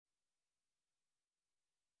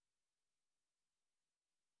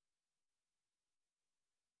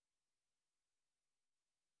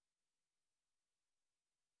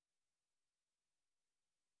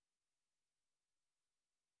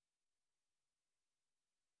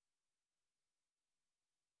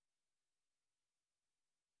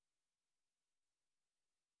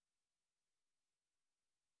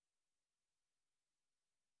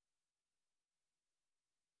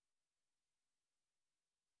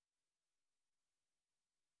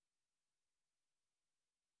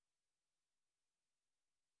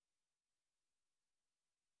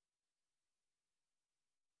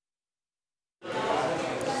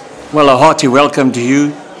Well, a hearty welcome to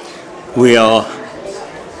you. We are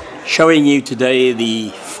showing you today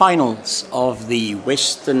the finals of the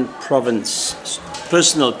Western Province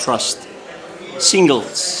Personal Trust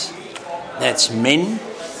singles. That's men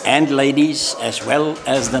and ladies as well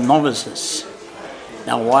as the novices.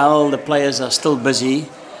 Now, while the players are still busy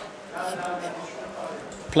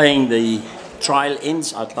playing the trial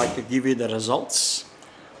ends, I'd like to give you the results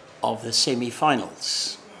of the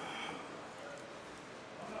semi-finals.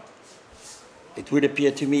 It would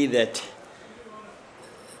appear to me that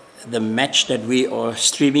the match that we are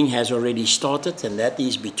streaming has already started, and that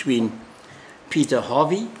is between Peter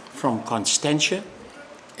Harvey from Constantia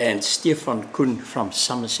and Stefan Kuhn from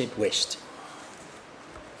Somerset West.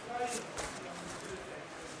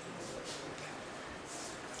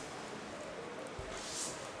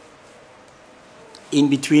 In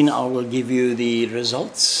between, I will give you the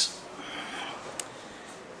results.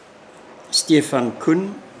 Stefan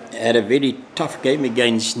Kuhn had a very tough game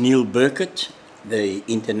against Neil Burkett, the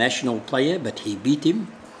international player, but he beat him.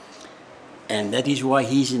 And that is why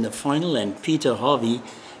he's in the final. And Peter Harvey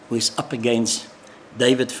was up against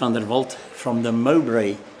David van der Walt from the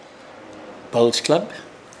Mowbray Bowls Club.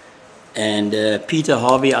 And Peter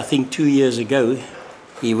Harvey, I think 2 years ago,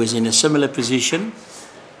 he was in a similar position,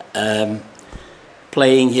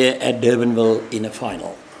 playing here at Durbanville in a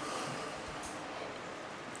final.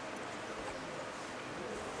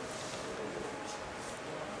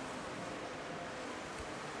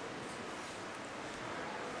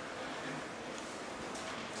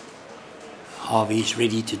 Harvey is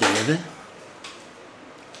ready to deliver.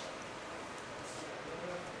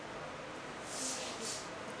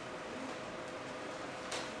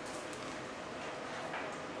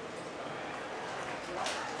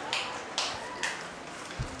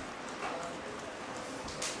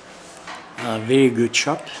 A very good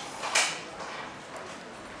shot.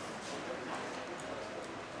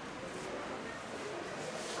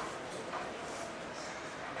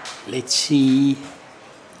 Let's see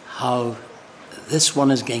how this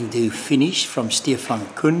one is going to finish from Stefan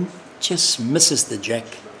Kuhn. Just misses the jack.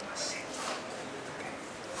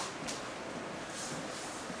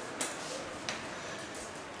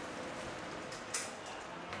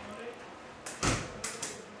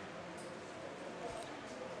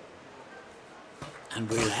 And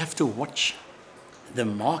we'll have to watch the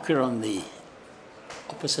marker on the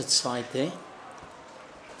opposite side there.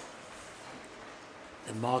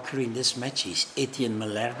 The marker in this match is Etienne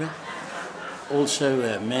Malherbe, also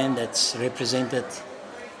a man that's represented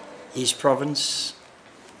his province.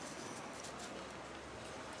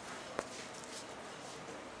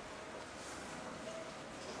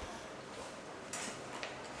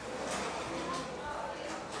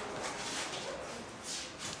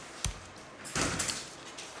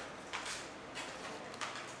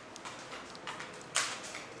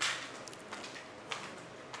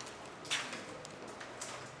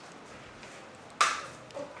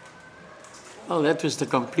 Well, that was the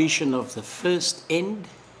completion of the first end.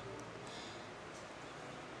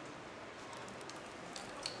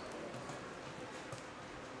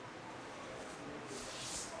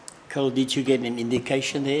 Cole, did you get an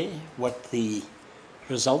indication there what the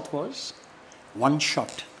result was? One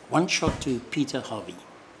shot to Peter Harvey.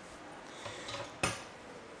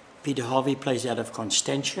 Peter Harvey plays out of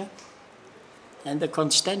Constantia, and the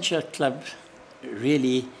Constantia club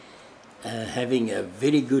really having a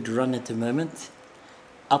very good run at the moment.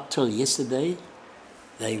 Up till yesterday,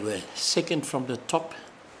 they were second from the top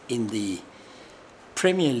in the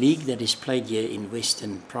Premier League that is played here in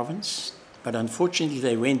Western Province. But unfortunately,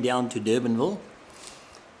 they went down to Durbanville.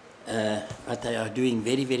 But they are doing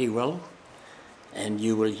very, very well. And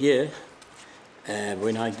you will hear,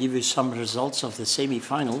 when I give you some results of the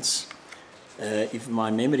semi-finals, if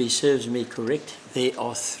my memory serves me correct, there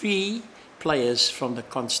are 3 players from the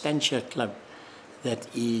Constantia club that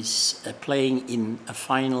is playing in a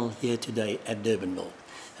final here today at Durbanville.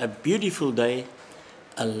 A beautiful day,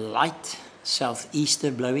 a light southeaster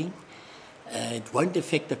blowing. It won't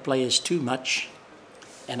affect the players too much,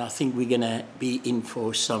 and I think we're going to be in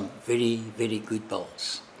for some very, very good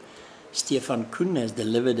bowls. Stefan Kuhn has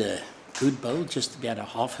delivered a good bowl, just about a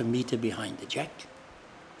half a meter behind the jack.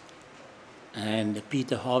 And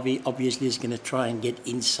Peter Harvey obviously is going to try and get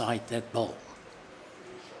inside that bowl.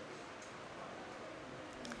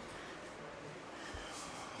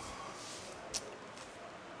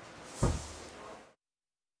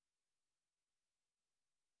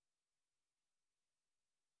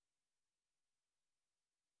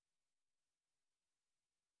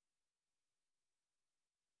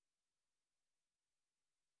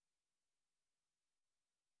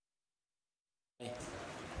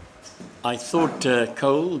 I thought,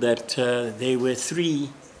 Cole, that there were 3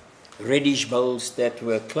 reddish bowls that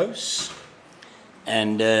were close,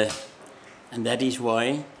 and that is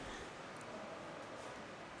why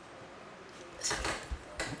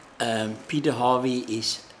Peter Harvey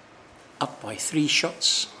is up by 3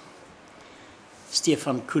 shots.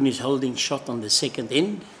 Stefan Kuhn is holding shot on the second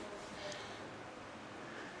end.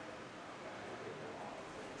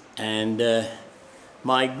 And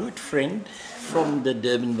my good friend from the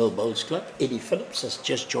Durbanville Bowls Club, Eddie Phillips, has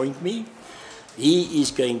just joined me. He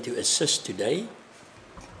is going to assist today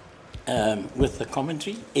with the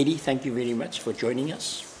commentary. Eddie, thank you very much for joining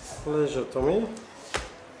us. Pleasure, Tommy.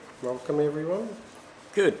 Welcome, everyone.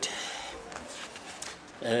 Good.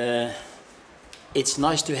 It's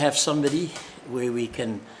nice to have somebody where we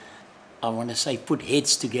can, I want to say, put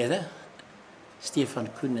heads together. Stefan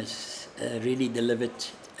Kuhn has really delivered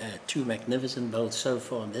 2 magnificent bowls so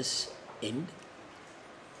far on this end.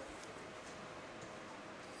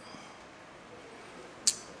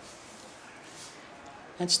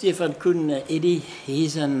 And Stefan Kuhn, Eddie,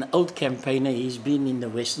 he's an old campaigner. He's been in the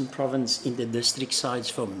Western Province, in the district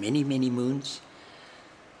sides for many, many moons.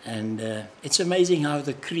 And it's amazing how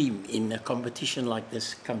the cream in a competition like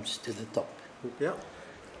this comes to the top. Yeah.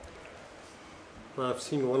 Well, I've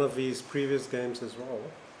seen one of his previous games as well.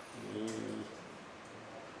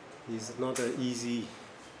 He's not an easy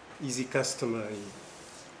customer.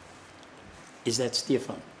 Is that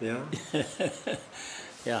Stefan? Yeah.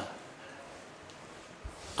 Yeah.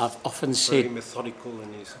 I've often said... Very methodical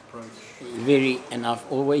in his approach. Very, and I've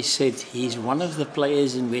always said he's one of the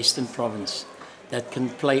players in Western Province that can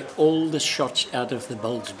play all the shots out of the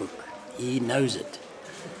bowls book. He knows it.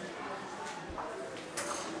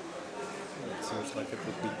 It seems like it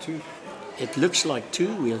would be 2. It looks like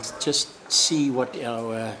 2. We'll just see what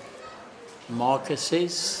our marker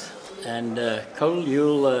says. And Cole,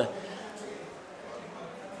 you'll...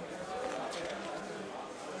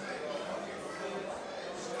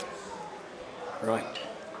 Right.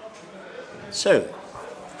 So,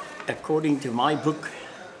 according to my book,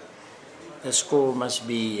 the score must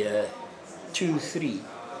be 2-3.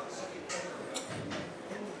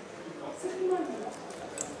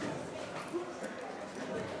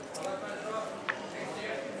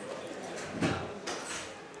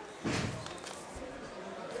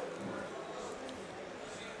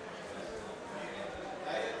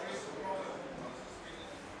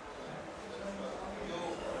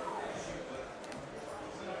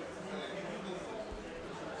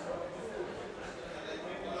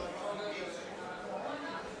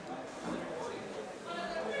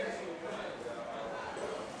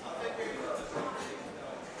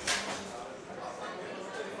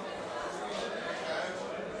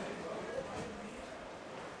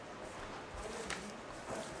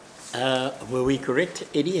 Were we correct,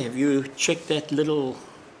 Eddie? Have you checked that little...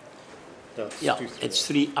 Yeah, it's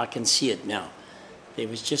 3. I can see it now. There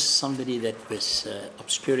was just somebody that was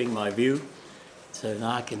obscuring my view. So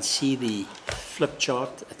now I can see the flip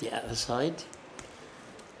chart at the other side.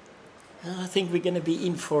 I think we're going to be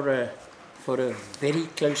in for a very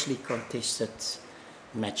closely contested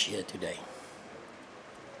match here today.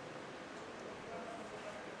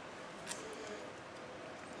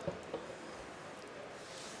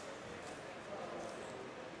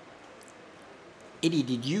 Eddie,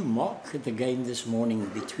 did you mark the game this morning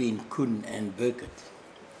between Kuhn and Burkett?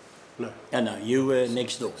 No. No, you were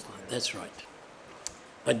next door. That's right.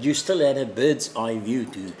 But you still had a bird's eye view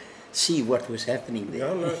to see what was happening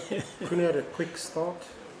there. Yeah, no. Kuhn had a quick start.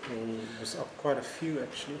 He was up quite a few,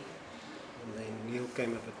 actually. And then Neil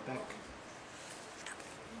came a bit back.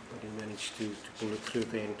 But he managed to pull it through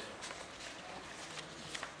the end.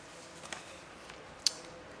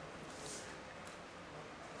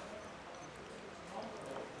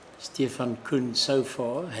 Stefan Kuhn so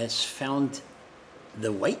far has found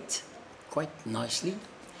the weight quite nicely.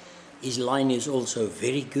 His line is also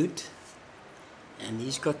very good, and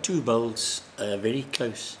he's got 2 bowls very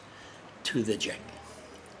close to the jack.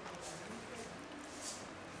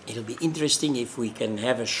 It'll be interesting if we can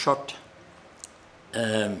have a shot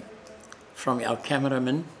from our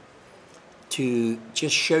cameraman to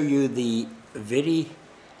just show you the very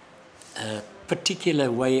particular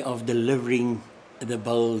way of delivering the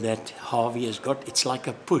bowl that Harvey has got. It's like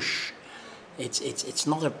a push. It's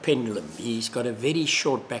not a pendulum. He's got a very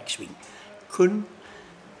short backswing. Kuhn,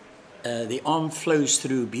 the arm flows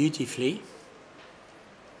through beautifully.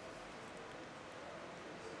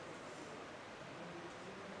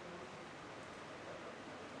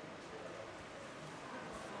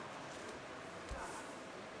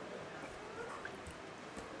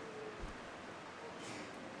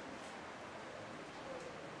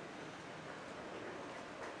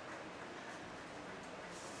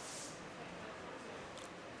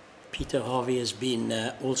 Peter Harvey has been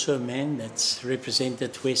also a man that's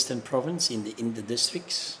represented Western Province in the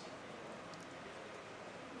districts.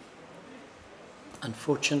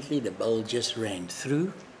 Unfortunately, the bowl just ran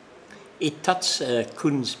through. It touched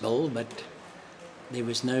Koen's bowl, but there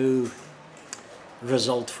was no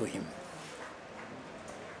result for him.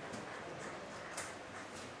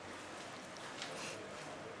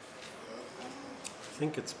 I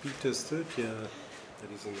think it's Peter's third year that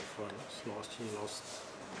he's in the finals. Last year he lost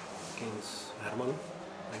against Herman.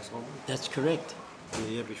 That's correct. And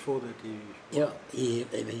the year before that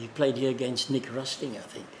he played here against Nick Rusting, I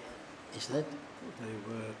think. Isn't it? They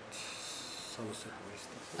were at Somerset West.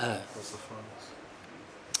 That was the finals.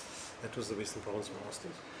 That was the Western Province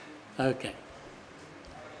Masters. Okay.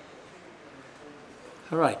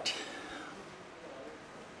 All right.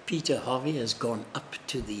 Peter Harvey has gone up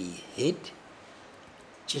to the head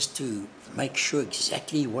just to make sure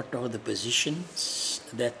exactly what are the positions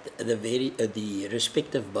that the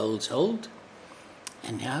respective bowls hold,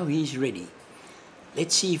 and now he's ready.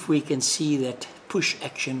 Let's see if we can see that push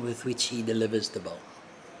action with which he delivers the bowl.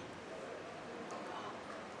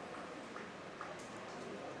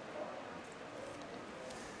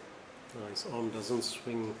 His arm doesn't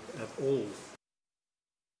swing at all.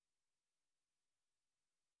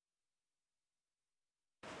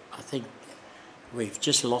 I think we've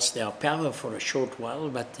just lost our power for a short while,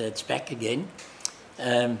 but it's back again.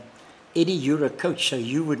 Eddie, you're a coach, so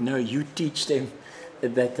you would know, you teach them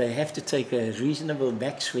that they have to take a reasonable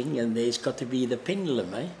backswing, and there's got to be the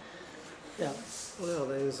pendulum, eh? Yeah, well,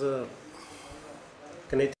 there's a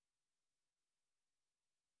kinetic.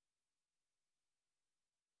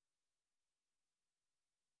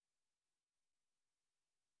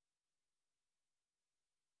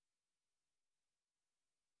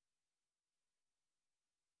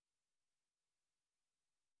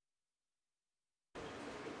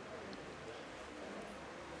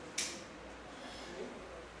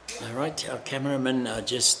 All right, our cameramen are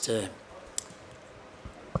just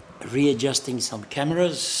readjusting some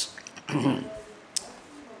cameras.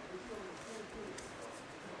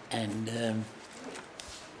 And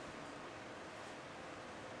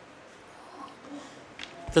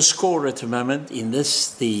the score at the moment in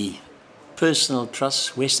this, the Personal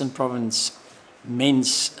Trust Western Province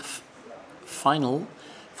Men's Final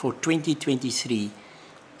for 2023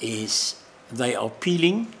 is they are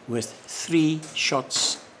peeling with 3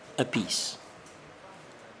 shots apiece.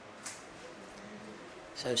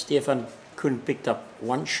 So Stefan Koen picked up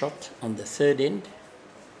 1 shot on the third end.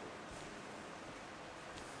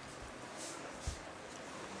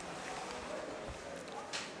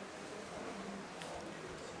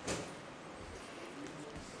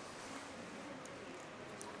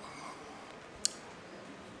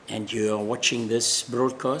 And you are watching this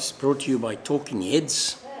broadcast brought to you by Talking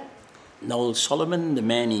Heads. Noel Solomon, the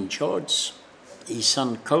man in charge. His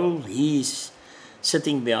son Cole, he's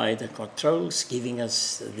sitting behind the controls, giving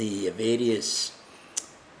us the various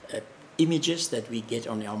images that we get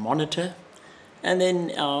on our monitor. And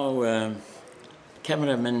then our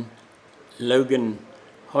cameraman, Logan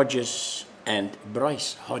Hodges and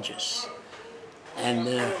Bryce Hodges. And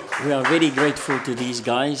we are very grateful to these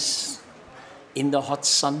guys in the hot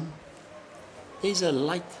sun. There's a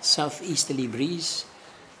light southeasterly breeze,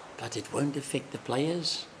 but it won't affect the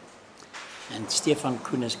players. And Stefan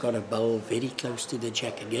Koen has got a bowl very close to the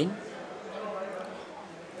jack again.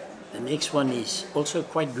 The next one is also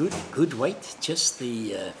quite good, good weight, just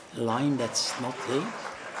the line that's not there.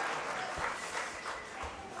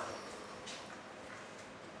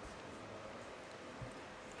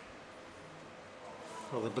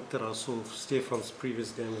 Well, the bit that I saw of Stefan's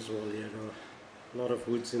previous game as well, he had a lot of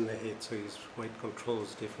woods in the head, so his weight control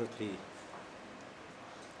is definitely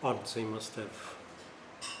on, so he must have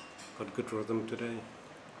got good rhythm today.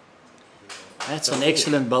 That's an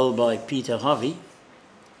excellent bowl by Peter Harvey.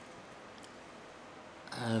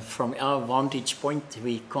 From our vantage point,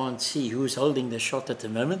 we can't see who's holding the shot at the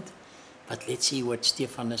moment, but let's see what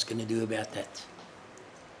Stefan is going to do about that.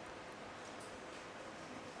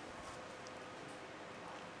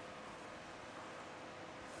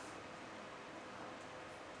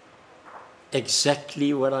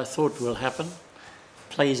 Exactly what I thought will happen.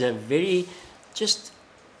 Plays a very, just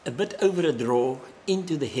a bit over a draw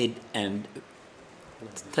into the head and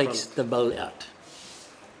takes the bowl out.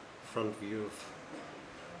 Front view of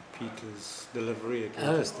Peter's delivery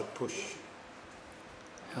again, just the push.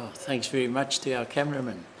 Oh, thanks very much to our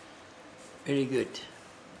cameraman. Very good.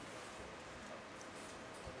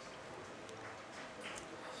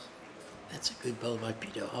 That's a good bowl by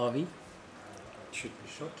Peter Harvey. Should be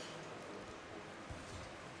shot.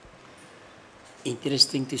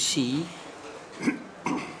 interesting to see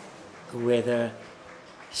whether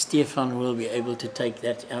Stefan will be able to take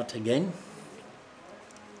that out again.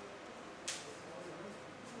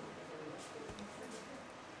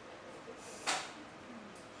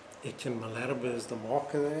 Etienne Malherbe is the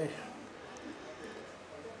marker there.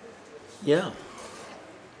 Yeah.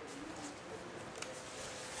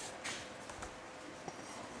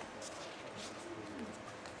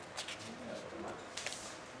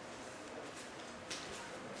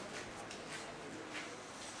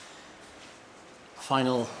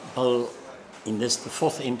 Final bowl in this, the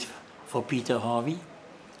fourth end for Peter Harvey.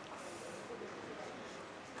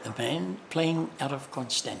 The man playing out of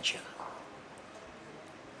Constantia.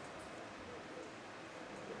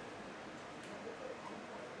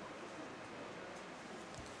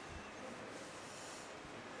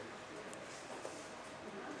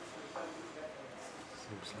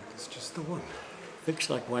 Seems like it's just the one. Looks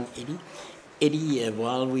like one, Eddie. Eddie,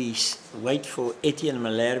 while we wait for Etienne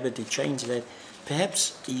Malherbe to change that,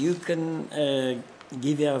 perhaps you can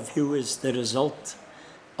give our viewers the result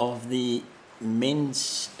of the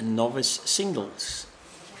men's novice singles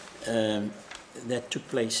that took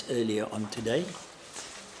place earlier on today,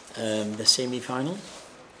 the semi-final.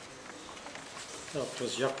 It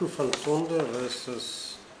was Jaco van Tonder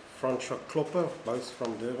versus Francois Klopper, both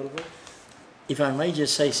from Durbanville. If I may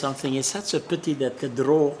just say something, it's such a pity that the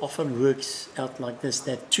draw often works out like this,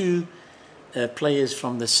 that two players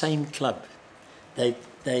from the same club, they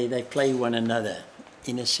play one another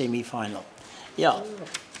in a semi-final. Yeah,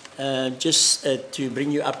 just to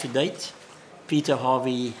bring you up to date, Peter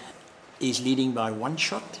Harvey is leading by one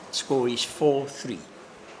shot, score is 4-3.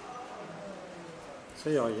 So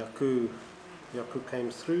yeah, Jaco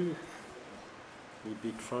came through, he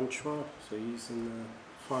beat Francois, so he's in the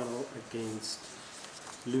final against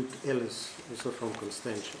Luke Ellis, also from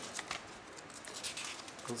Constantia.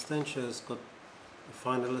 Constantia has got a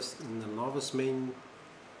finalist in the novice men,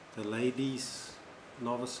 the ladies,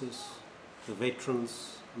 novices, the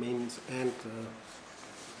veterans, men's and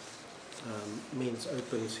men's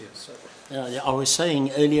opens here. So I was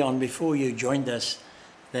saying earlier on before you joined us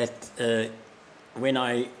that when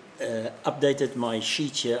I updated my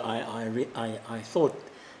sheet here, I thought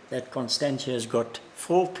that Constantia has got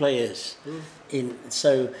 4 players in,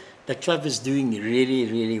 so the club is doing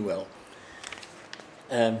really, really well.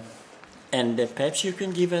 And perhaps you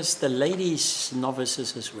can give us the ladies'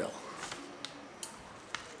 novices as well.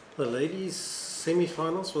 the ladies'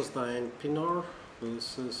 semi-finals was Diane Pinar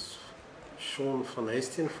versus Sean van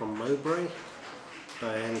Heesten from Mowbray.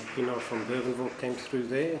 Diane Pinar from Durbanville came through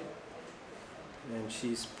there, and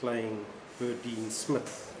she's playing Berdine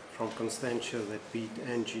Smith from Constantia that beat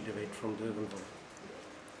Angie de Wet from Durbanville.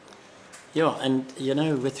 Yeah, and you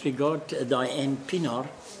know, with regard to Diane Pinar,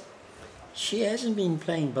 she hasn't been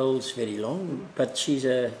playing bowls very long, but she's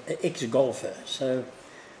an ex-golfer. So,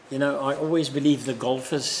 you know, I always believe the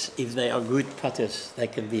golfers, if they are good putters, they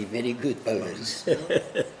can be very good bowlers.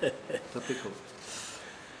 Typical.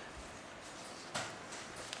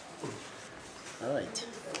 All right.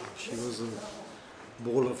 She was a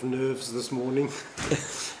ball of nerves this morning.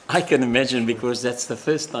 I can imagine, because that's the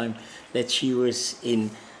first time that she was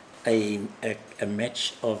in a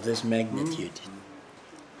match of this magnitude.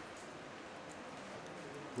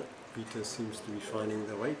 Peter seems to be finding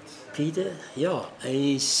the weight. Peter, yeah,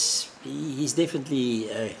 he's definitely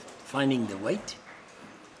finding the weight.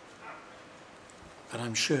 But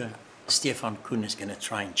I'm sure Stefan Kuhn is going to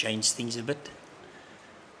try and change things a bit.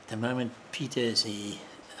 At the moment, Peter is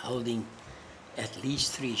holding at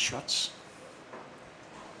least 3 shots.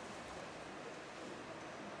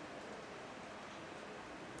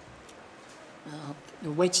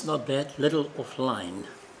 The weight's not bad, little offline.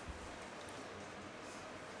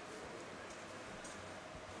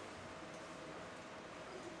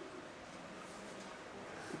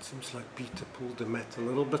 It seems like Peter pulled the mat a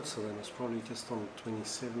little bit, so then it's probably just on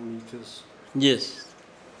 27 meters. Yes.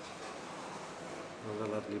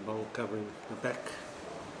 Another lovely bowl covering the back.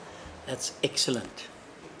 That's excellent.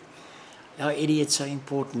 Now, Eddie, it's so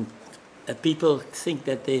important. People think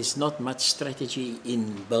that there's not much strategy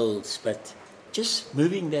in bowls, but just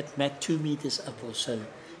moving that mat 2 meters up or so,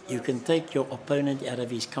 you can take your opponent out of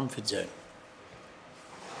his comfort zone.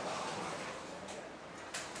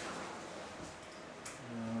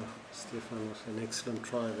 Stefan was an excellent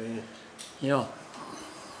try there. Yeah.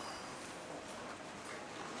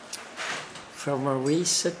 From where we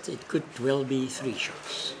sit, it could well be 3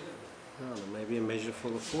 shots. Oh, maybe a measure for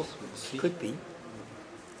the fourth, we'll see. Could be.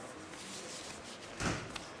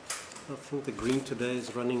 I think the green today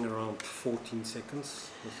is running around 14 seconds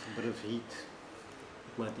with a bit of heat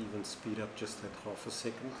Might even speed up just that half a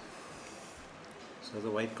second. So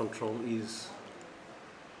the weight control is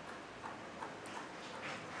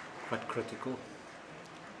quite critical.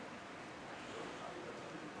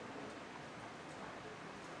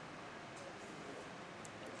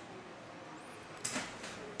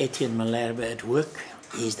 Etienne Malherbe at work.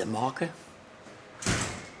 He's the marker.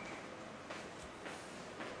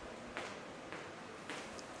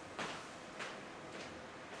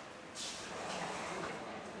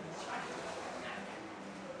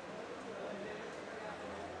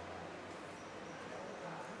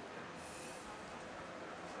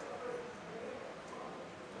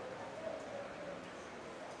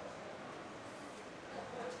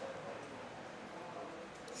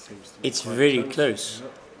 Seems to be It's quite very close. Yeah.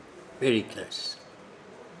 Very close.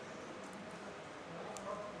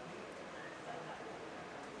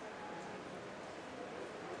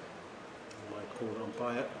 Might call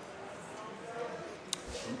umpire.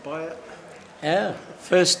 Umpire. Yeah,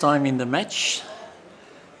 first time in the match.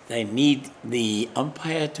 They need the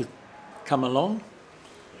umpire to come along.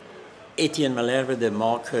 Etienne Malherbe, the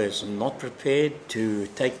marker, is not prepared to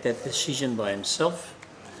take that decision by himself,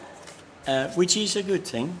 which is a good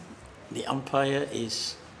thing. The umpire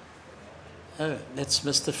is, oh, that's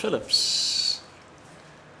Mr. Phillips.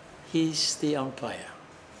 He's the umpire.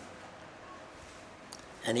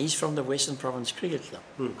 And he's from the Western Province Cricket Club.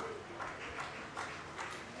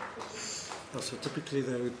 So typically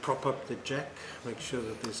they would prop up the jack, make sure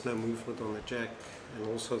that there's no movement on the jack, and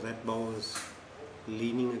also that ball is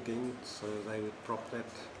leaning again, so they would prop that.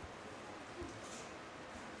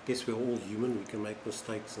 I guess we're all human, we can make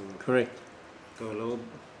mistakes and Correct. go a little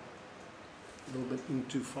bit in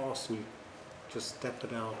too fast, and you just tap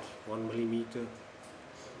it out 1 millimeter.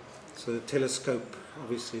 So the telescope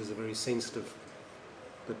obviously is a very sensitive,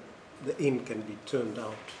 but the end can be turned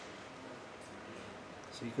out.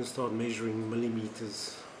 So you can start measuring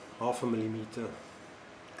millimeters, half a millimeter.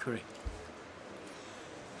 Correct.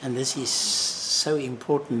 And this is so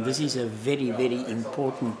important. This is a very, very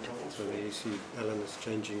important. So there you see Alan is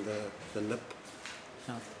changing the nip.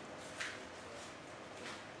 Yeah.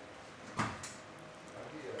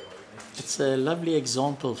 It's a lovely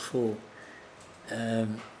example for,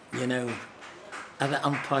 you know, other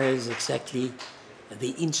umpires exactly,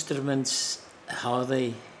 the instruments, how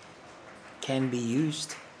they can be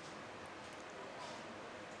used.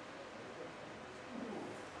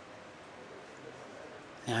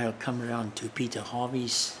 Now I'll come around to Peter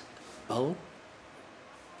Harvey's bowl.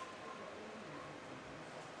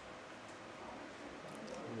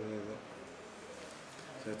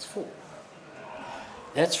 That's 4.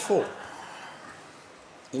 That's 4.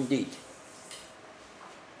 Indeed.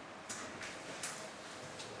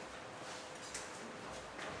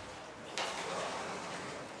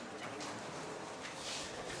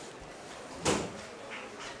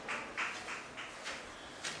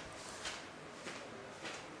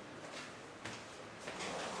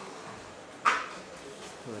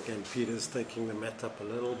 And again, Peter's taking the mat up a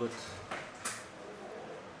little bit.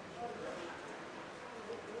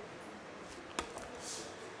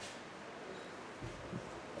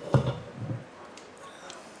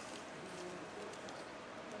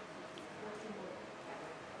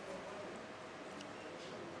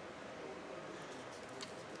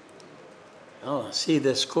 Oh, see,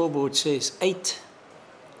 the scoreboard says 8.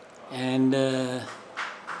 And, oh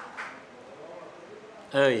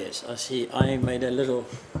yes, I see, I made a little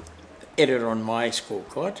error on my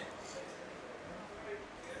scorecard.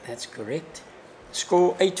 That's correct.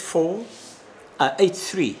 Score 8-4,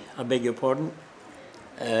 8-3, I beg your pardon.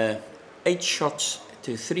 8 shots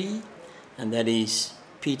to 3, and that is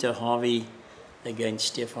Peter Harvey against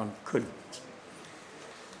Stefan Kuhn.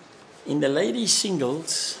 In the ladies'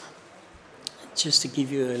 singles, just to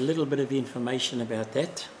give you a little bit of information about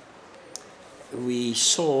that, we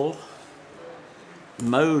saw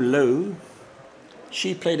Mo Low.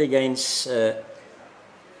 She played against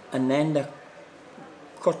Ananda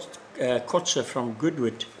Kotze from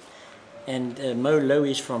Goodwood, and Mo Low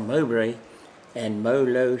is from Mowbray, and Mo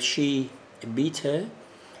Low, she beat her,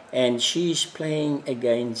 and she's playing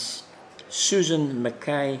against Susan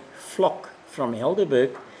Mackay-Flock from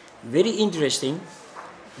Helderberg. Very interesting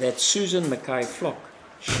that Susan Mackay-Flock,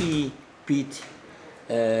 she beat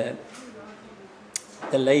the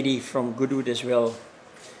lady from Goodwood as well.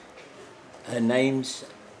 Her names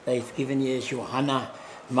they've given you is Johanna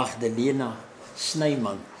Magdalena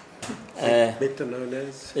Snyman. Better known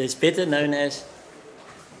as? It's better known as,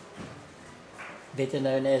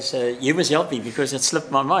 you must help me because it slipped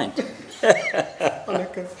my mind.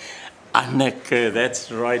 Anneke. Anneke,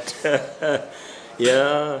 that's right.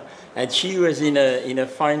 Yeah, and she was in a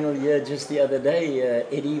final year just the other day,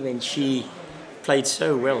 Eddie, when she played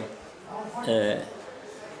so well.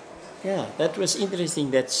 Yeah, that was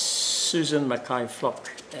interesting that Susan Mackay-Flock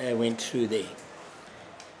went through there.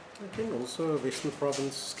 I think also Western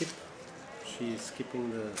Province skip. She's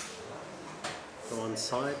skipping the one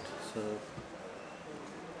side, so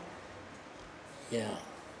Yeah.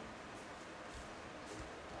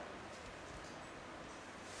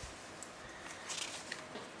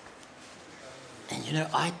 And you know,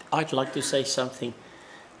 I'd like to say something,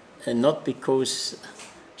 not because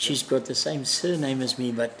she's got the same surname as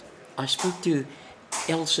me, but I spoke to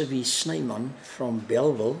Elsevier Snyman from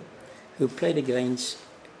Belleville, who played against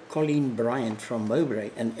Colleen Bryant from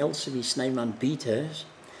Mowbray, and Elsevier Snyman beat her.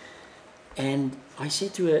 And I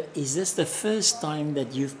said to her, is this the first time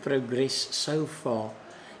that you've progressed so far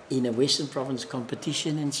in a Western Province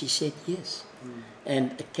competition? And she said yes.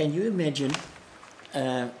 And can you imagine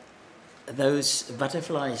those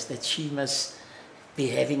butterflies that she must be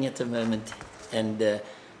having at the moment? And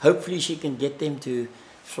hopefully she can get them to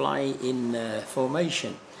fly in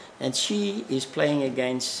formation. And she is playing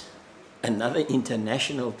against another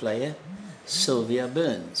international player, Sylvia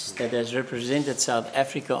Burns, that has represented South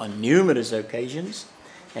Africa on numerous occasions,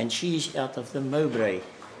 and she's out of the Mowbray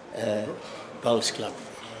Bowls Club.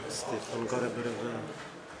 Stefan got a bit of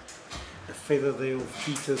a feather there of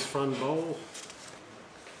Peter's front bowl.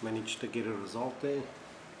 Managed to get a result there.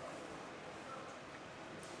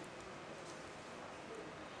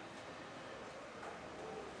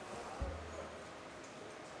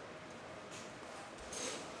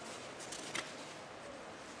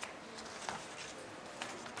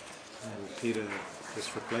 And Peter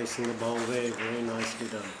just replacing the bowl there, very nicely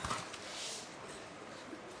done.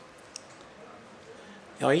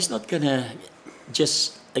 Now, he's not going to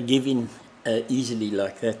just give in easily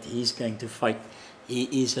like that. He's going to fight.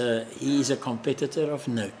 He is a competitor of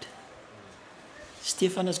note.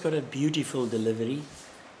 Stefan has got a beautiful delivery.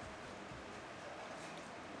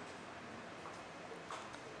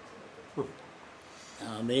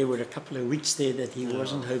 There were a couple of weeks there that he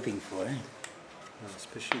wasn't hoping for.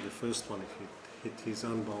 Especially the first one, if he hit his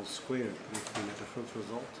own bowl square, it would have been a different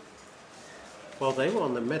result. While they were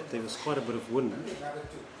on the mat, there was quite a bit of wind.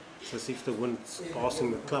 It's as if the wind's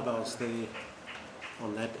passing the clubhouse there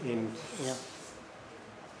on that end. Yeah.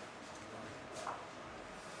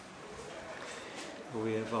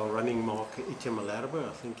 We have our running marker, Itiam Malarba.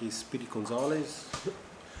 I think he's Speedy Gonzalez.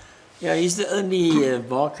 Yeah, he's the only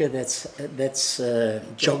marker that's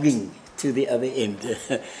jogging to the other end.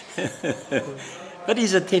 But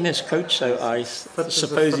he's a tennis coach, so I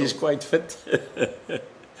suppose he's quite fit.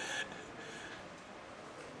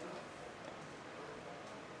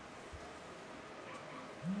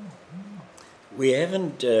 We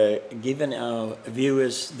haven't given our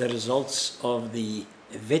viewers the results of the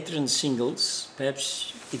veteran singles.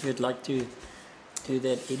 Perhaps if you'd like to do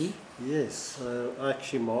that, Eddie? Yes, I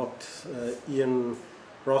actually marked Ian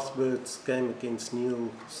Rothberg's game against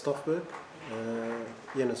Neil Stoffberg.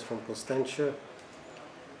 Ian is from Constantia,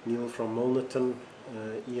 Neil from Milnerton.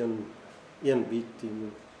 Ian beat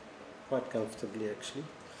him quite comfortably actually.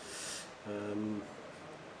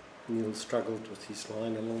 Neil struggled with his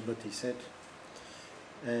line a little bit, he said.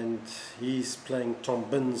 And he's playing Tom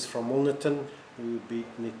Binns from Milnerton, who beat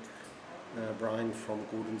Nick Bryan from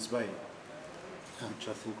Gordons Bay, which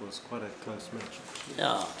I think was quite a close match.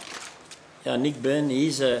 Yeah, Nick Byrne,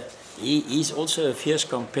 he's also a fierce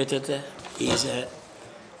competitor.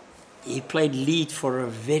 He played lead for a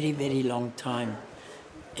very, very long time.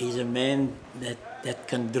 He's a man that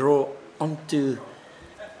can draw onto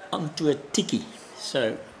a tiki.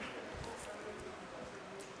 So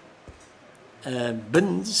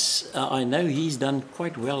Binns, I know he's done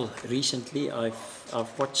quite well recently.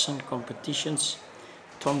 I've watched some competitions.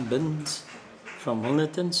 Tom Binns from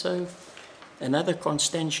Milnerton, so another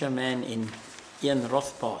Constantia man in Ian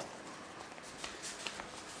Rothpath.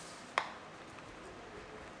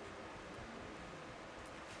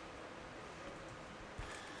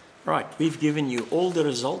 Right, we've given you all the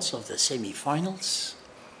results of the semi-finals,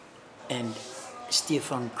 and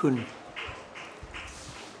Stefan Kuhn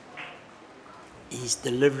is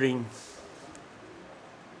delivering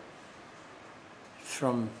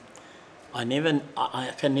from, I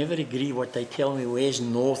can never agree what they tell me, where's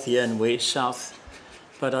north here and where's south,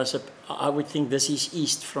 but I would think this is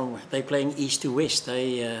east from, they're playing east to west,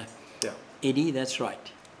 yeah. Eddie, that's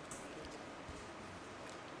right.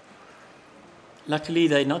 Luckily,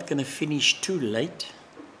 they're not going to finish too late.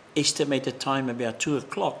 Estimated time about 2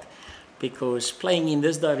 o'clock, because playing in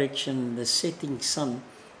this direction, the setting sun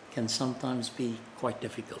can sometimes be quite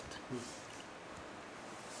difficult.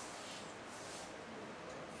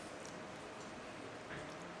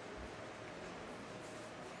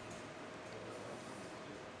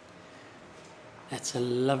 That's a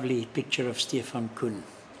lovely picture of Stefan Kuhn.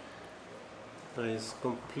 His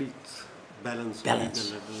complete balance. Balance.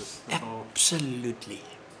 Delivers the ball, Absolutely.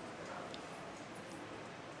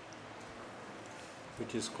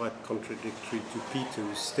 which is quite contradictory to Peter,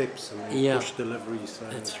 who steps and then Yeah. push delivery. So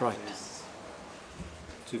That's right. there's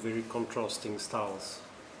two very contrasting styles.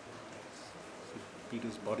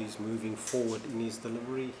 Peter's body's moving forward in his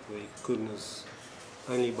delivery, where Kuhn is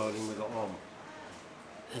only bowling with the arm.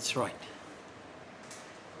 That's right.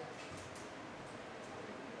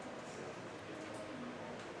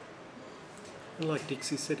 And like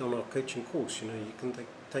Dixie said on our coaching course, you can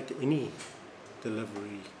take any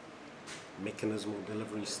delivery mechanism or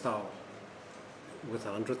delivery style. With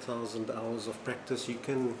 100,000 hours of practice, you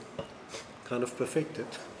can kind of perfect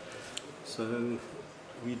it. So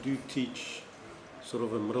we do teach sort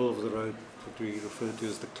of a middle of the road, what we refer to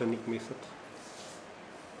as the clinic method.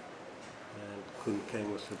 And Kuhn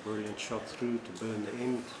came with a brilliant shot through to burn the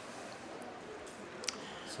end.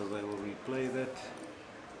 So they will replay that.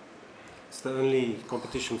 It's the only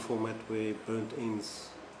competition format where burnt ends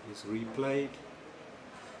is replayed.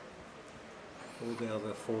 All the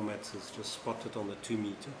other formats is just spotted on the 2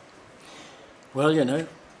 meter. Well,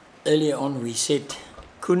 earlier on we said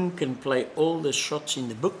Kuhn can play all the shots in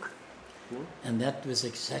the book, and that was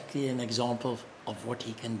exactly an example of what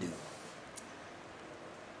he can do.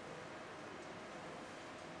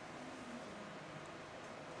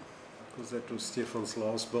 Because that was Stefan's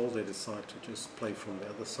last bowl, they decided to just play from the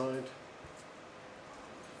other side.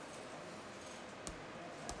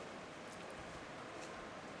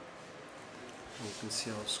 You can see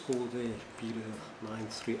our score there, Peter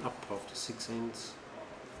 9-3 up after 6 ends.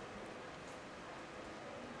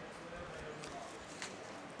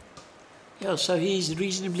 Yeah, so he's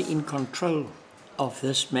reasonably in control of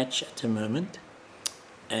this match at the moment,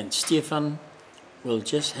 and Stefan will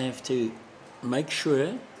just have to make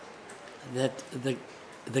sure that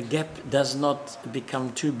the gap does not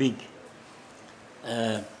become too big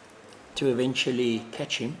to eventually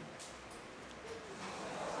catch him.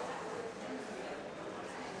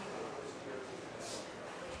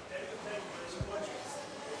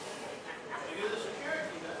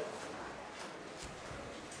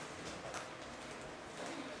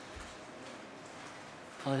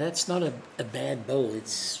 Oh, that's not a bad bowl.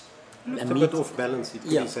 It's a bit off balance. He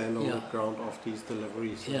put Yeah, his hand on yeah. the ground after his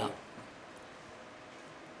delivery. So Yeah.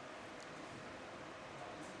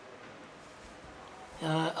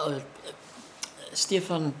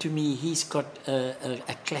 Stefan, to me, he's got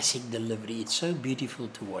a classic delivery. It's so beautiful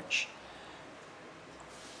to watch.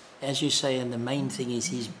 As you say, and the main thing is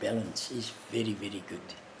his balance is very, very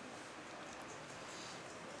good.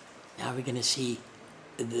 Now we're going to see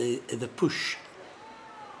the push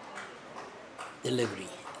delivery.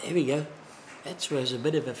 There we go. That was a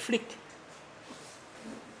bit of a flick.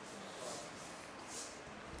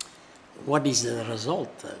 What is the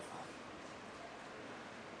result, though?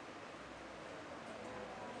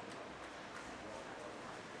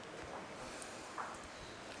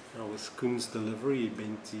 now with Kuhn's delivery, he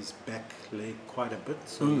bent his back leg quite a bit,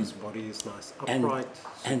 so his body is nice upright,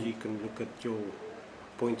 and you can look at your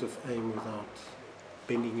point of aim without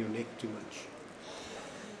bending your neck too much.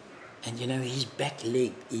 And his back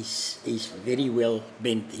leg is very well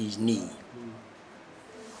bent, his knee.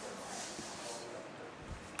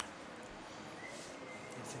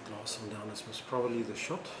 I think last one down this was probably the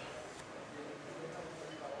shot.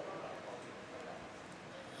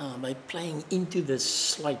 By playing into the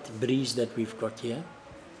slight breeze that we've got here.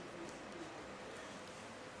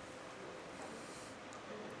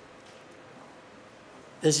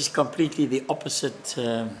 This is completely the opposite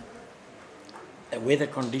weather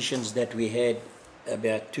conditions that we had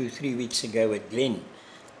about 2-3 weeks ago at Glen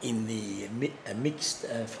in the mixed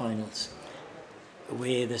finals,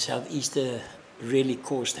 where the southeaster really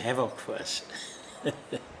caused havoc for us.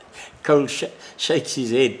 Cole shakes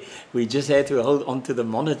his head. We just had to hold on to the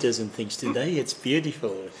monitors and things. Today it's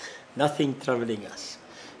beautiful, nothing troubling us.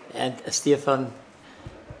 And Stefan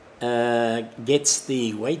gets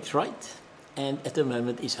the weight right, and at the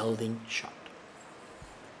moment is holding shot.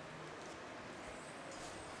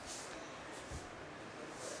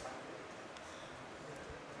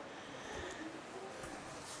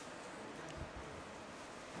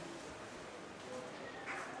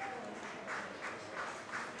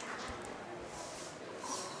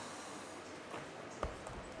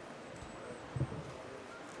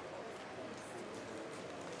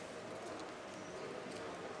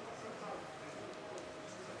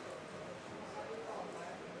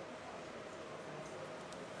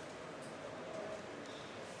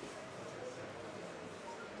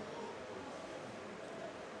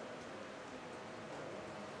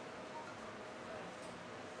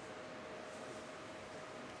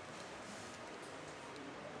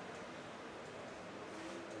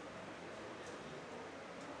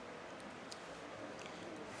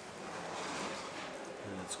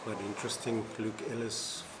 It's quite interesting. Luke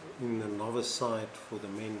Ellis in the novice side for the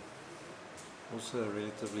men, also a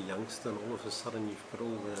relatively youngster, and all of a sudden you've got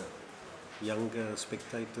all the younger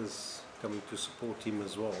spectators coming to support him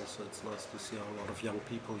as well. So it's nice to see a lot of young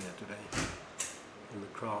people here today in the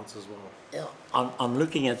crowds as well. Yeah, I'm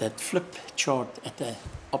looking at that flip chart at the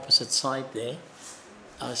opposite side there.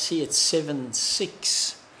 I see it's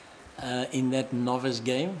 7-6 in that novice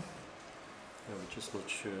game. Yeah, we're just not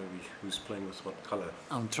sure who's playing with what colour.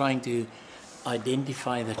 I'm trying to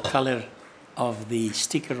identify the colour of the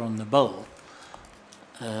sticker on the bowl.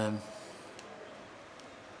 The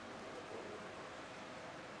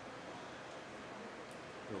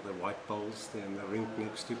white bowls there in the rink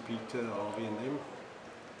next to Peter, Harvey and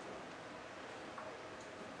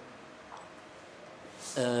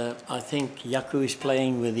them. I think Yaku is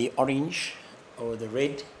playing with the orange or the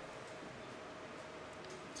red.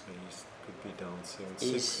 So he could be down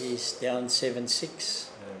 7-6. He's down 7-6.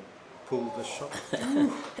 Pull the shot.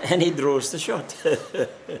 And he draws the shot.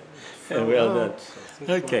 Well done.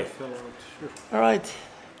 Okay. Sure. All right.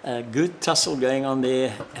 Good tussle going on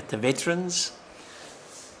there at the veterans.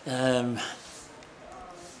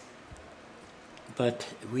 But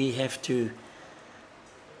we have to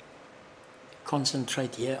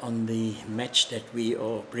concentrate here on the match that we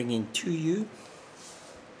are bringing to you.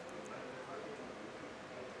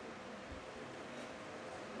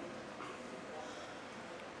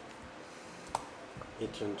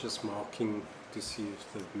 Adrian just marking to see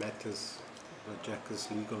if the mat is the jack is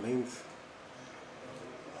legal length.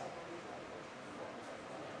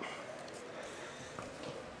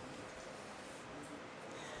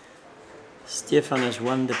 Stefan has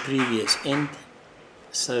won the previous end,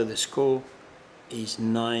 so the score is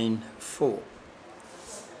 9-4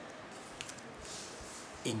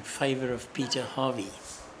 in favour of Peter Harvey.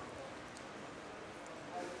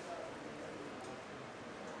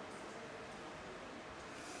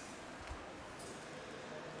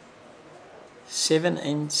 Seven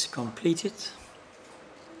ends completed.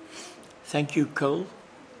 Thank you, Cole.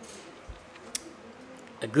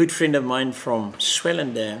 A good friend of mine from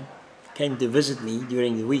Swellendam came to visit me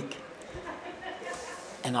during the week,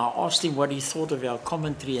 and I asked him what he thought of our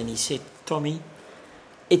commentary, and he said, Tommy,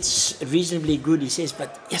 it's reasonably good. He says,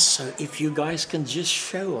 but yes, so if you guys can just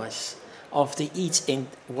show us after each end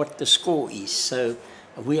what the score is. So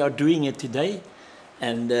we are doing it today,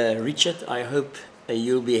 and Richard, I hope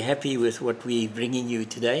you'll be happy with what we're bringing you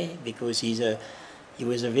today, because he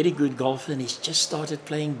was a very good golfer, and he's just started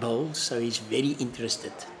playing bowls, so he's very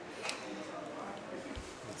interested.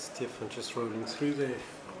 Stefan just rolling through there,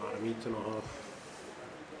 about 1.5 meters.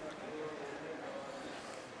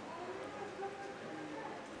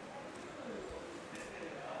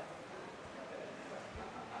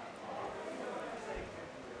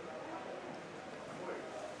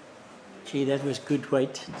 Gee, that was good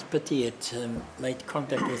weight. It's pity it made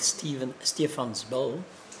contact with Stefan's bowl,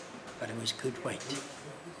 but it was good weight.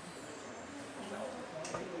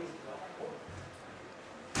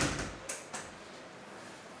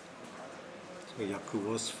 So Yaku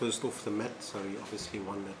was first off the mat, so he obviously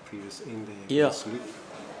won that previous end there. Yeah. So there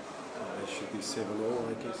should be 7-all,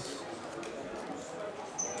 I guess.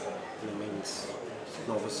 And the men's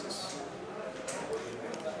novices.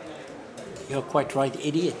 You're quite right,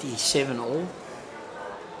 Eddie. It is 7-all.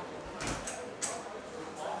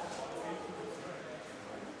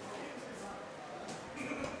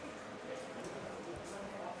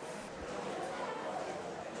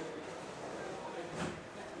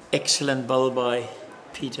 Excellent bowl by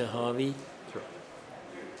Peter Harvey. Sure.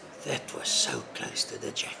 That was so close to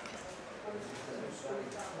the jack.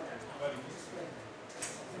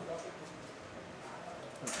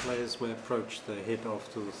 The players may approach the head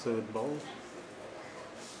after the third bowl.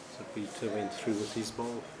 So Peter went through with his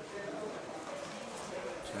bowl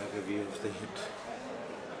to have a view of the head.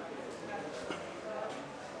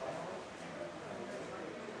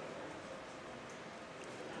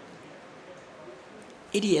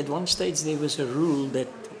 Eddie, at one stage there was a rule that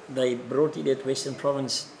they brought in at Western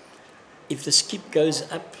Province. If the skip goes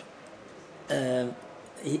up,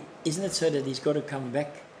 isn't it so that he's got to come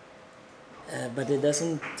back? But it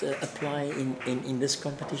doesn't apply in this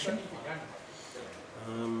competition?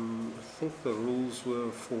 I think the rules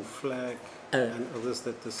were for flag and others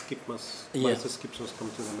that the skip must, both the skips must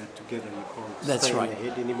come to the mat together. You can't stay on the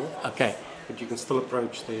head anymore. Okay. But you can still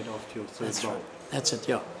approach the head after your third bowl. Right. That's it,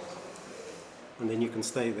 yeah. And then you can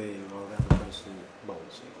stay there while the other person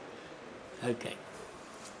bowls. Okay.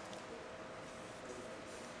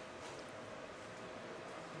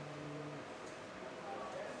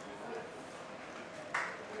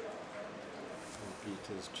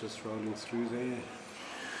 Peter's just rolling through there.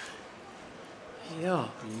 Yeah.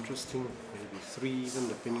 Be interesting, maybe 3 even,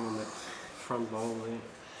 depending on that front bowl there.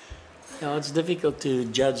 Yeah, it's difficult to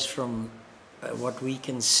judge from what we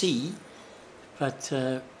can see, but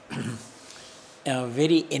our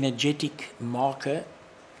very energetic marker,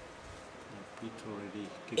 Peter already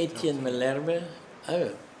kicked Etienne out. Malherbe.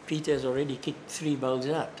 Oh, Peter has already kicked 3 bowls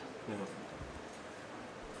out. Yeah.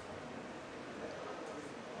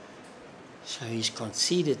 So he's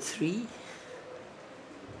conceded 3.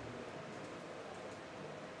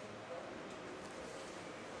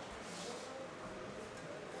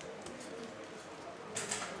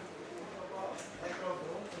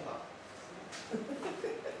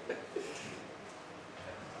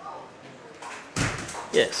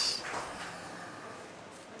 Yes.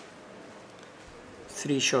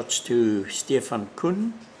 3 shots to Stefan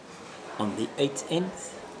Kuhn on the 8th end.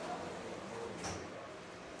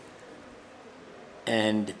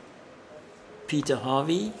 And Peter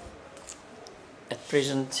Harvey, at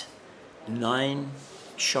present 9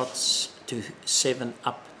 shots to 7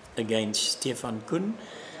 up against Stefan Kuhn,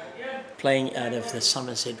 playing out of the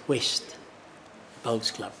Somerset West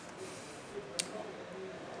Bowls Club.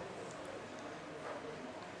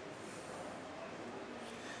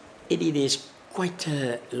 Eddie, there's quite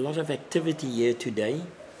a lot of activity here today.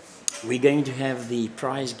 We're going to have the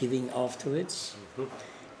prize giving afterwards.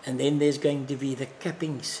 And then there's going to be the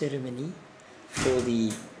capping ceremony for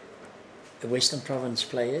the Western Province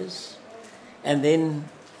players. And then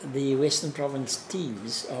the Western Province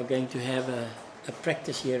teams are going to have a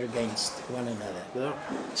practice here against one another. Yeah.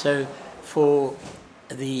 So for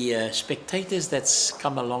the spectators that's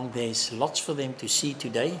come along, there's lots for them to see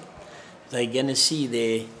today. They're going to see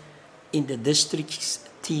their inter-districts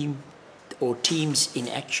team or teams in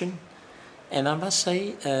action. And I must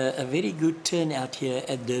say, a very good turnout here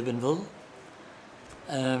at Durbanville.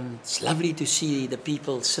 It's lovely to see the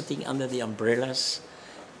people sitting under the umbrellas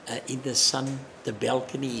in the sun. The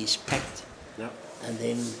balcony is packed. Yeah. And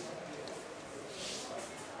then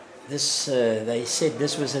this, they said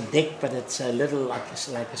this was a deck, but it's a little like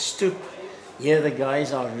a stoop. Here the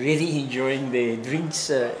guys are really enjoying their drinks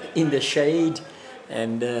in the shade.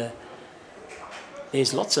 And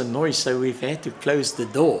there's lots of noise, so we've had to close the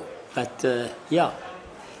door. But yeah,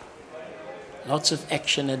 lots of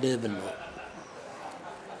action at Durbanville.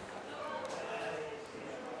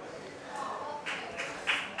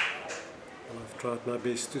 I've tried my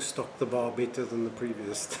best to stock the bar better than the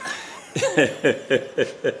previous time.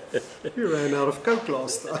 You ran out of Coke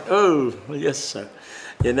last time. Oh, yes, sir.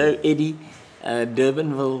 You know, Eddie,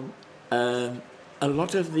 Durbanville, a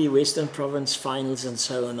lot of the Western Province finals and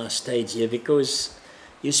so on are staged here because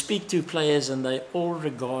you speak to players and they all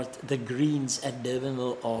regard the greens at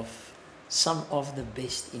Durbanville of some of the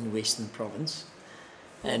best in Western Province.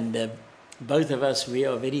 And both of us, we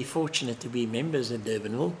are very fortunate to be members at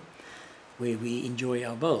Durbanville, where we enjoy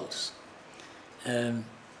our bowls. But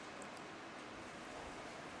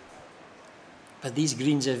these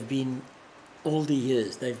greens have been, all the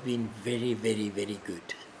years, they've been very, very, very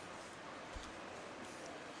good.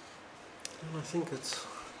 And I think it's,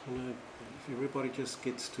 you know, if everybody just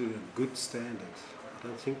gets to a good standard, I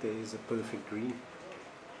don't think there is a perfect green.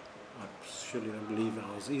 I surely don't believe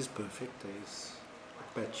ours is perfect. There's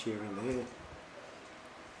a patch here and there.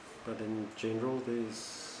 But in general,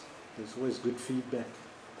 there's always good feedback.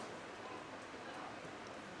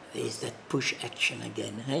 There's that push action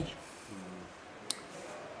again, hey?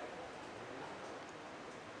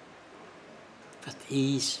 But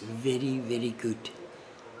he's very, very good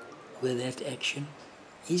with that action.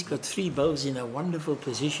 He's got 3 bowls in a wonderful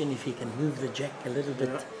position if he can move the jack a little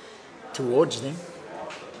bit towards them.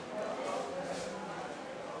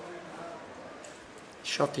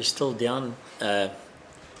 Shot is still down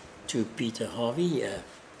to Peter Harvey.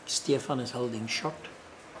 Stefan is holding shot.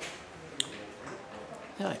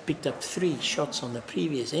 Yeah, I picked up 3 shots on the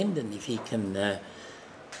previous end, and if he can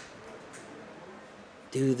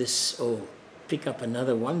do this or pick up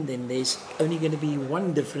another one, then there's only going to be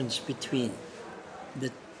one difference between the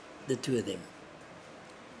 2 of them.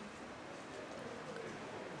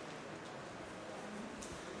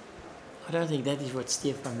 I don't think that is what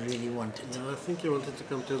Stefan really wanted. No, I think he wanted to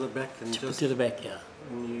come to the back and just to the back, yeah.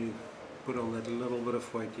 when you put on that little bit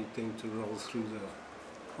of weight, you tend to roll through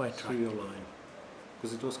your line,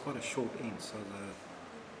 because it was quite a short end, so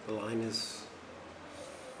the line is,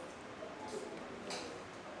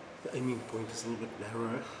 the aiming point is a little bit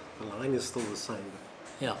narrower. The line is still the same, but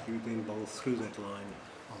Yeah. you then bowl through that line.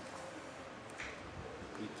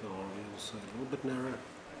 Peter Harvey also a little bit narrower.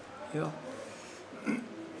 Yeah.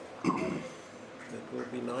 That will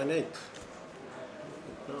be 9-8.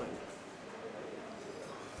 9.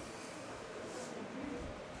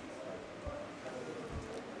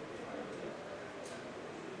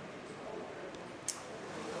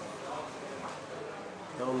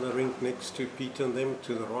 Down the rink next to Peter and them,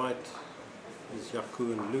 to the right is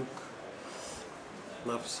Yaku and Luke.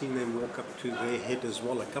 And I've seen them walk up to their head as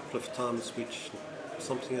well a couple of times, which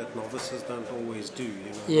something that novices don't always do, you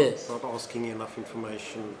know. Yes. Not asking enough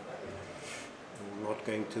information, and not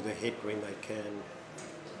going to the head when they can.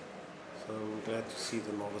 So I'm glad to see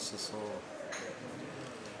the novices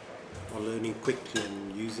are learning quickly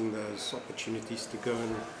and using those opportunities to go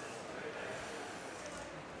and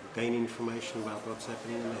gain information about what's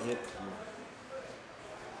happening in the head.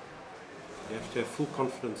 You have to have full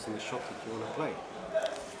confidence in the shot that you want to play.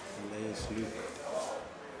 And there's Luke.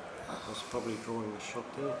 I was probably drawing a shot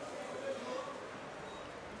there.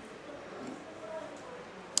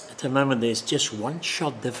 At the moment there's just one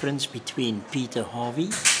shot difference between Peter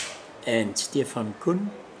Harvey and Stefan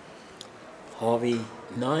Kuhn. Harvey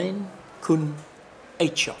 9, Kuhn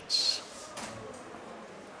 8 shots.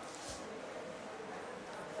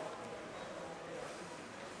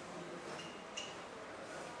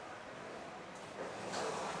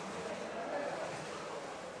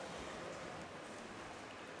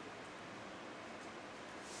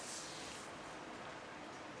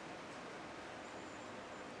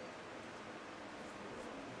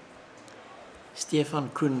 Stefan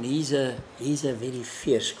Kuhn, he's a very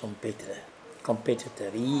fierce competitor.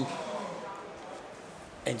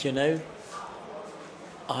 And you know,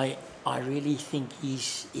 I really think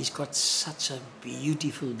he's got such a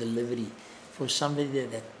beautiful delivery for somebody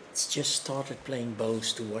that's just started playing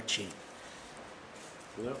bowls to watch him.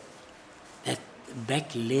 Yeah. That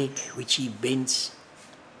back leg which he bends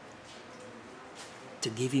to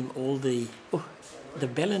give him all the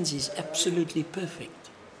balance is absolutely perfect.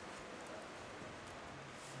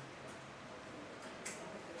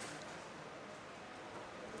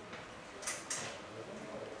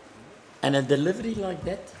 And a delivery like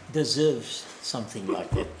that deserves something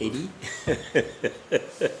like that, Eddie.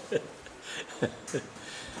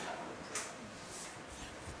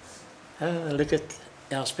 Look at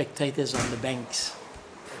our spectators on the banks.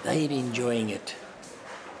 They're enjoying it.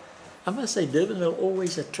 I must say, Durbanville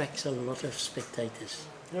always attracts a lot of spectators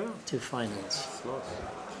to finals. It's nice.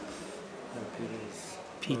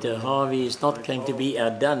 Peter Harvey is not going to be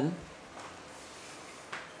outdone.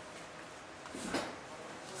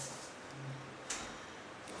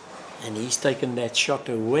 And he's taken that shot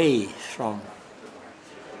away from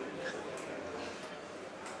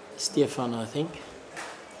Stefan, I think.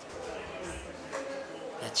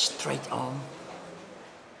 That straight arm.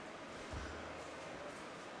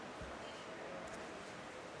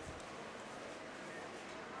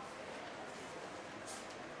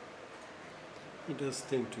 He does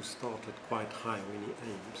tend to start it quite high when he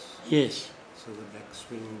aims. Yes. So the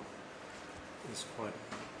backswing is quite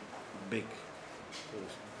big.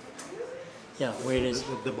 Yeah, whereas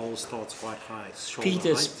the ball starts quite high.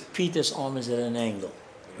 Shoulder height. Peter's arm is at an angle,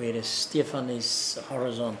 whereas Stefan is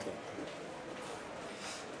horizontal.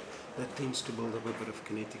 That tends to build up a bit of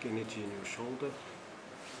kinetic energy in your shoulder.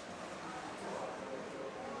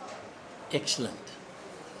 Excellent.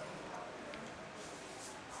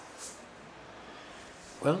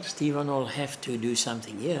 Well, Stefan will have to do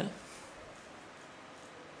something here.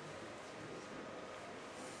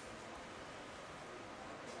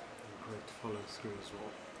 Great follow through as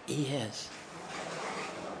well. He has.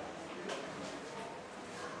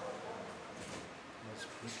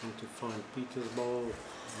 He's looking to find Peter's ball,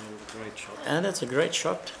 and a great shot. And that's a great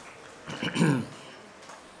shot.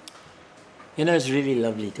 You know, it's really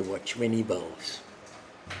lovely to watch when he bowls.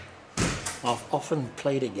 I've often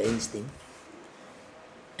played against him,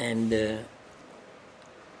 and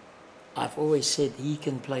I've always said he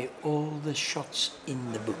can play all the shots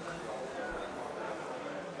in the book.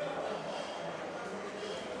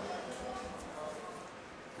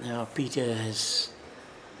 Now Peter has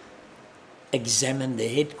examined the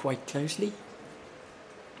head quite closely.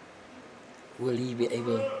 Will he be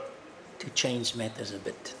able to change matters a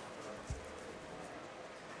bit?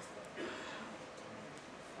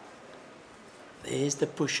 There's the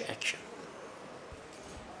push action.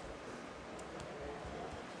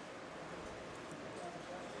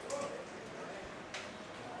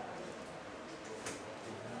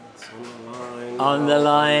 It's on the line. On the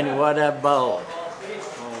line, what a bowl.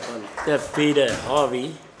 Well done. The Peter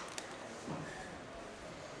Harvey.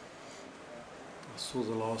 I saw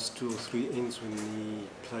the last 2 or 3 ends when he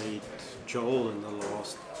played Joel in the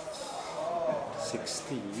last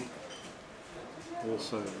 16.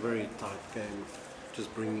 Also a very tight game,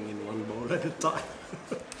 just bringing in one ball at a time.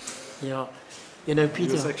 Yeah, you know, He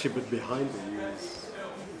was Peter. actually a bit behind him.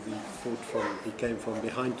 He came from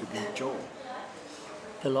behind to beat Joel.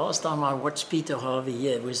 The last time I watched Peter Harvey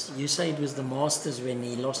here was, you say it was the Masters when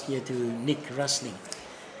he lost here to Nick Rustling.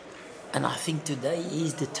 And I think today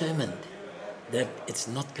he's determined that it's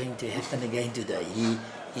not going to happen again today.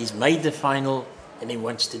 He's made the final and he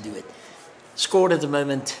wants to do it. Scored at the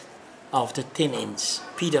moment after 10 ends.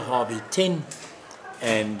 Peter Harvey 10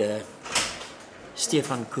 and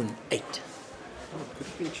Stefan Kuhn 8. Oh, it could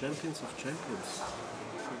have been Champions of Champions.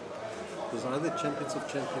 Was either Champions of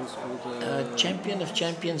Champions or the... Champion of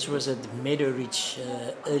Champions was at Meadowridge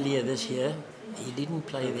earlier this year. He didn't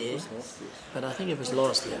play there, but I think it was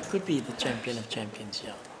last year. Could be the Champion of Champions,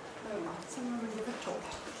 yeah.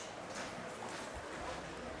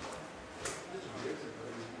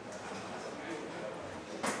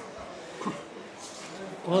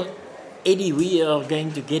 Well, Eddie, we are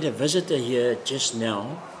going to get a visitor here just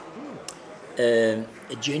now.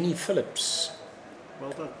 Jenny Phillips.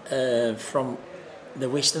 Well done. From the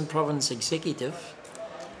Western Province Executive,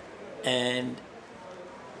 and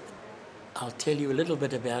I'll tell you a little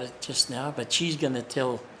bit about it just now, but she's going to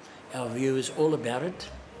tell our viewers all about it.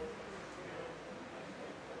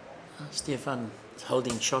 Stefan is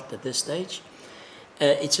holding shot at this stage.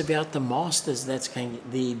 It's about the Masters the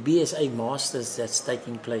BSA Masters that's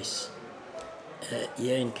taking place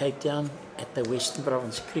here in Cape Town at the Western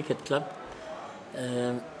Province Cricket Club.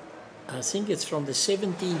 I think it's from the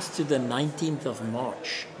 17th to the 19th of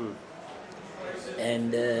March.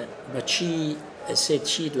 And but she said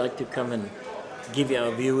she'd like to come and give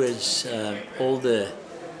our viewers all the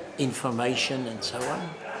information and so on.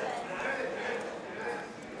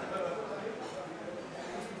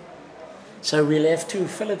 So we'll have two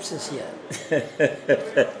Phillipses here.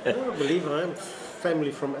 I believe I am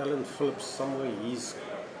family from Alan Phillips somewhere. His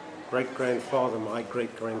great-grandfather, my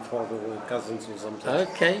great-grandfather, were cousins or something.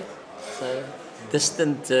 Okay. So,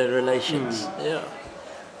 distant relations, yeah.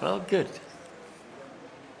 Well, good.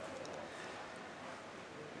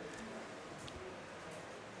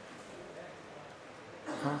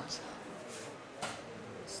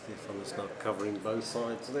 Stefan is now covering both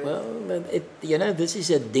sides there. Well, you know, this is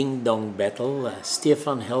a ding-dong battle.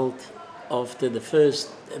 Stefan held after the first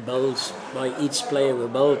bowls by each player were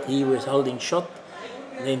bowled. He was holding shot.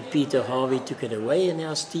 Then Peter Harvey took it away, and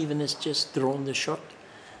now Stephen has just drawn the shot.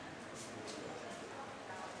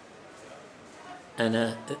 And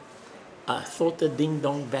I thought the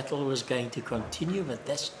ding-dong battle was going to continue, but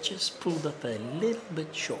that's just pulled up a little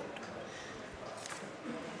bit short.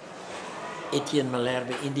 Etienne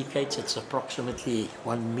Malherbe indicates it's approximately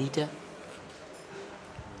 1 meter.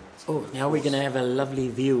 Oh, now we're going to have a lovely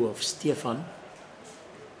view of Stefan.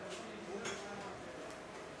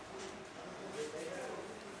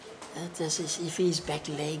 That's as if his back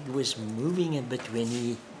leg was moving a bit when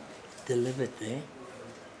he delivered there.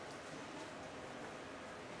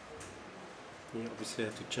 He obviously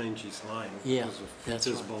had to change his line because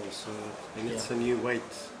of his ball, so and it's a new weight.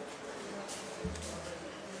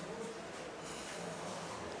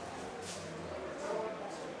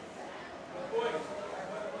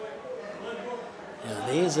 Now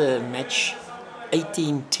there's a match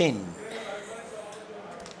 18-10.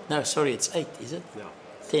 No, sorry, it's 8, is it? Yeah.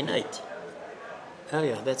 10-8. Oh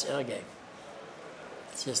yeah, that's our game.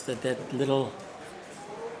 It's just that little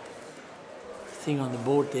thing on the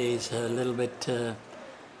board there is a little bit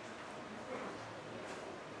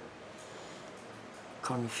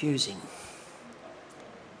confusing.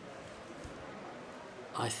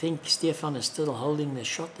 I think Stefan is still holding the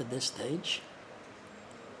shot at this stage.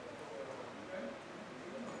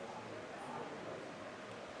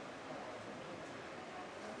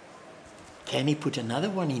 Can he put another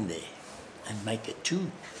one in there and make it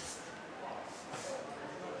 2?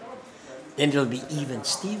 Then it'll be even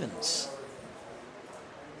Stevens.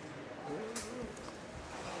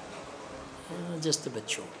 Just a bit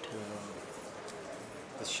short.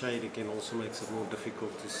 The shade again also makes it more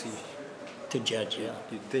difficult to see. To judge, yeah.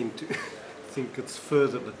 You tend to think it's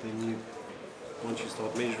further, but then once you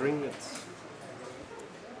start measuring, it's...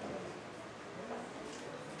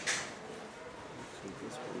 I think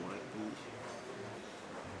this one might be...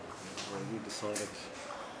 already decided.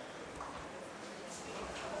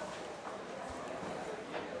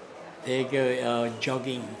 There you go, our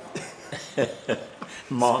jogging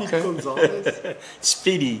marker.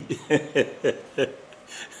 Speedy.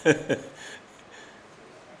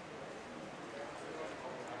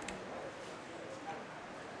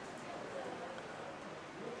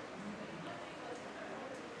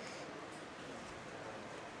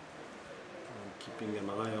 Keeping an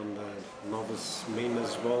eye on the novice men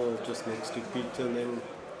as well, just next to Peter, and then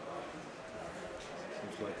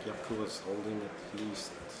seems like Jaco is holding at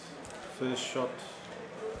least first shot,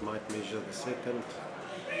 might measure the second.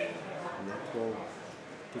 will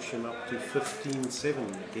push him up to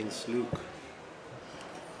 15-7 against Luke.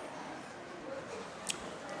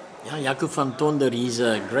 Yeah, Jaco van Tonder, he's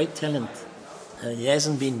a great talent. He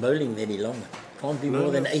hasn't been bowling very long. Can't be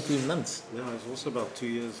more than 18 months. Yeah, he's also about 2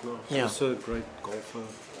 years now. Yeah. Also a great golfer.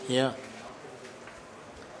 Yeah.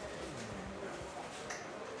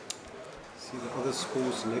 See the other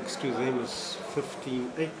scores next to them is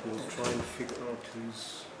 15-8. We'll try and figure out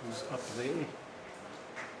who's up there.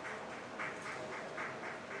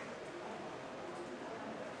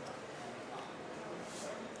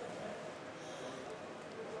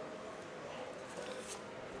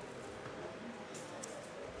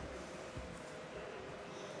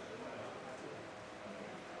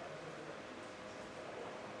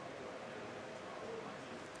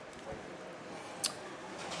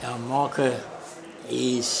 Our marker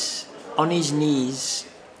is on his knees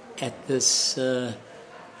at this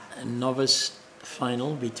novice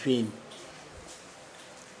final between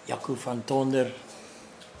Jaco van Tonder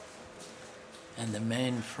and the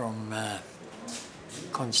man from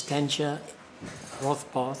Constantia,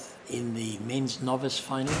 Rothpath, in the men's novice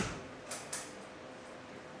final.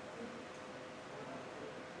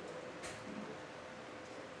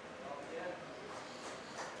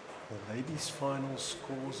 The ladies' final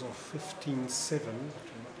scores are 15-7. I'm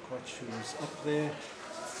not quite sure who's up there.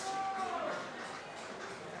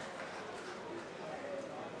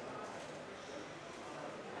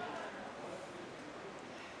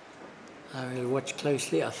 I will watch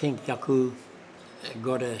closely. I think Jaco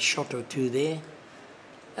got a shot or two there.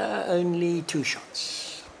 Only 2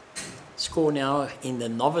 shots. Score now in the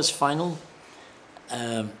novice final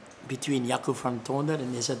between Jaco van Tonder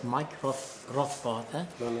and is it Mike Rothpath? Eh?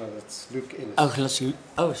 No, that's Luke Ellis.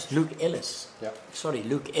 It's Luke Ellis. Yeah. Sorry,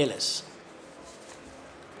 Luke Ellis.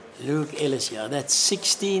 Luke Ellis, yeah. That's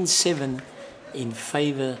 16-7 in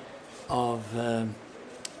favour of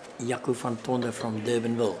Jaco van Tonder from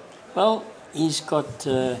Durbanville. Well, he's got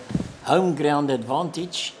home ground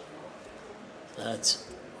advantage. That's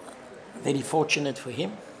very fortunate for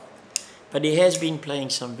him. But he has been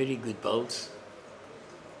playing some very good bowls.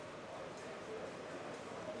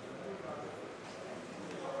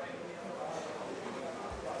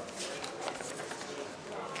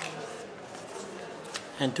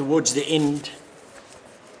 And towards the end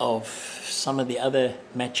of some of the other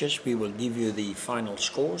matches, we will give you the final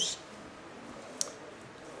scores.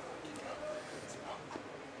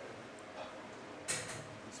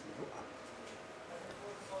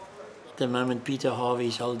 At the moment, Peter Harvey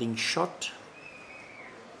is holding shot.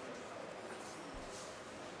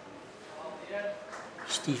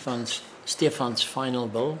 Stefan's final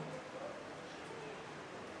bowl.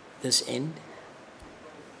 This end.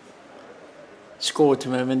 Score at the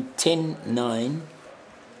moment 10-9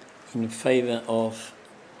 in favour of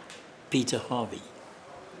Peter Harvey.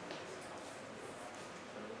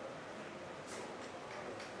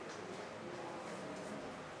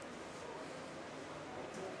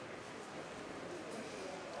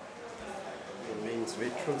 The men's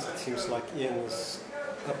veterans, it seems like Ian is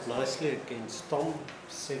up nicely against Tom,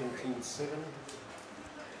 17-7.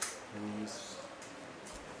 And he's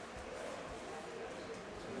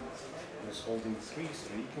holding 3, so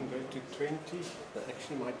he can go to 20. They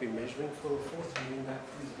actually might be measuring for a 4th, I mean that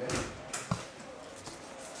is very.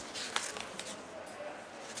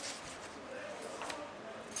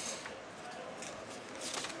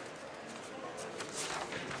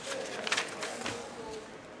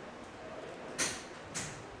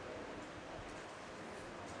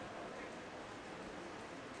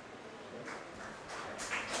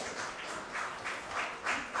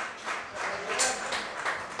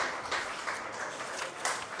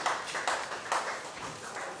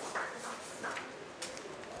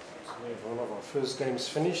 One of our first games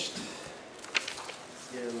finished.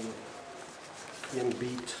 Ian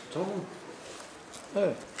beat Tom.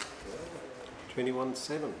 Oh.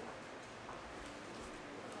 21-7.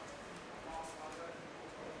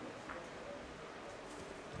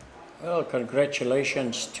 Well,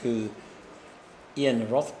 congratulations to Ian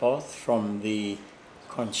Rothpath from the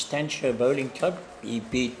Constantia Bowling Club. He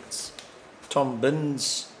beat Tom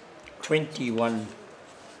Binns 21-7.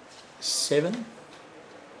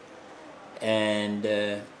 And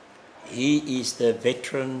he is the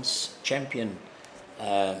Veterans Champion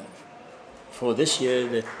for this year,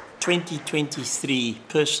 the 2023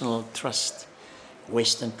 Personal Trust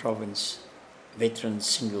Western Province Veterans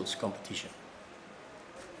Singles Competition.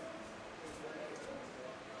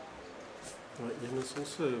 Ian is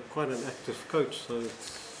also quite an active coach, so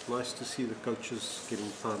it's nice to see the coaches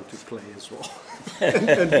getting time to play as well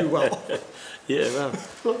and do well. Yeah,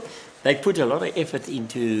 well, they put a lot of effort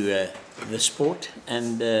into the sport,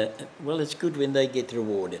 and well, it's good when they get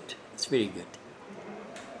rewarded. It's very good.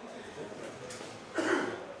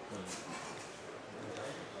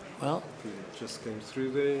 Well, just came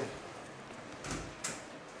through there.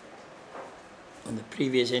 on the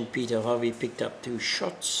previous end, Peter Harvey picked up 2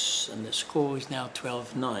 shots, and the score is now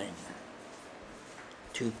 12-9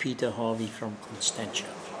 to Peter Harvey from Constantia.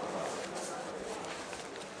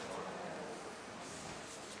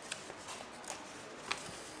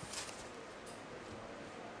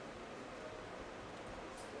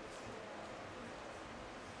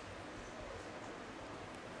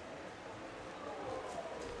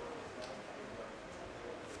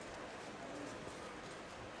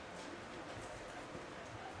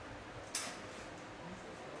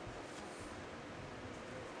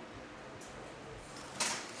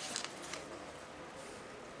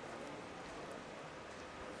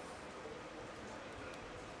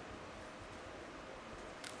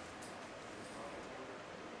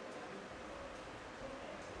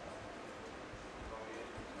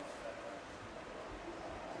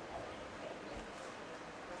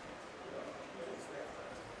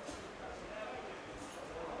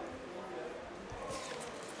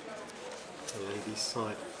 The ladies'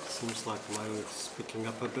 side seems like Mo is picking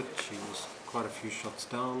up a bit. She was quite a few shots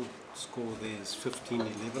down. Score there is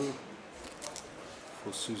 15-11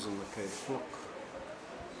 for Susan McKay-Flock.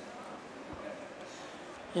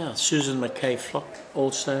 Yeah, Susan McKay-Flock,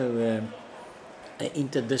 also an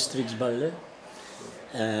inter-districts bowler.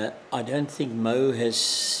 I don't think Mo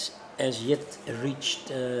has as yet reached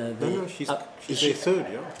the... No, she's their third,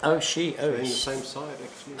 yeah. Oh, she? Oh, they're in the same side,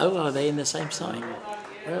 actually. Oh, are they in the same side?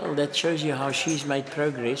 Well, that shows you how she's made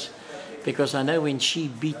progress, because I know when she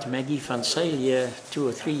beat Maggie van Zyl here 2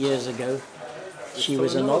 or 3 years ago, she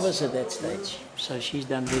was a novice at that stage, so she's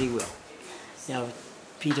done very well. Now,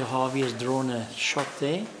 Peter Harvey has drawn a shot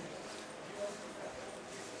there.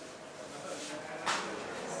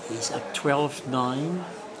 He's up 12-9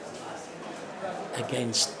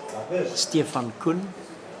 against Stefan Kuhn.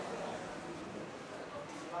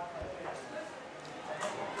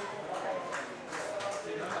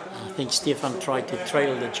 I think Stefan tried to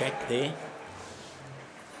trail the jack there,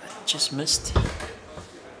 but just missed. You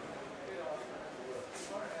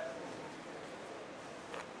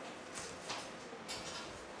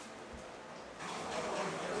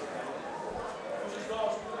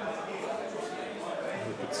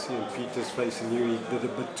could see on Peter's face he knew he did a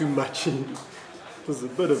bit too much and it was a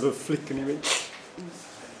bit of a flick and he went...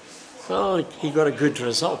 Well, he got a good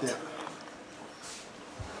result. Yeah.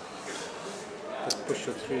 Just push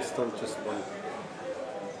it through, still just one.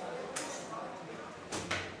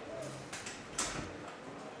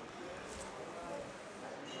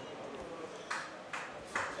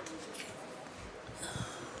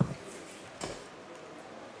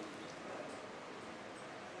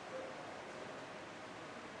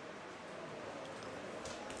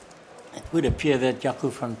 It would appear that Jaco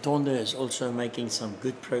van Tonder is also making some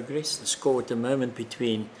good progress. The score at the moment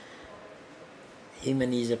between him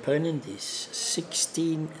and his opponent is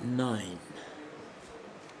 16-9.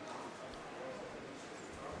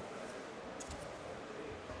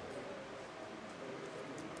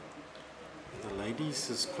 The ladies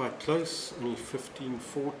is quite close, only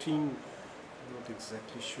 15-14. Not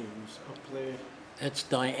exactly sure who's up there. That's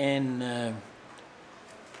Diane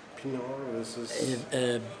Pinar versus...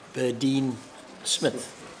 Berdine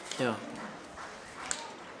Smith. Yeah.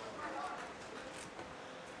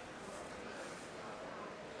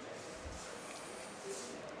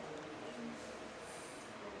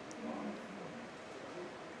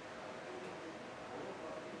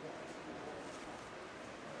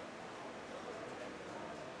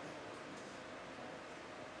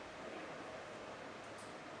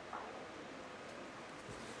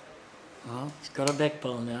 Well, he's got a back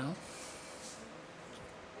ball now.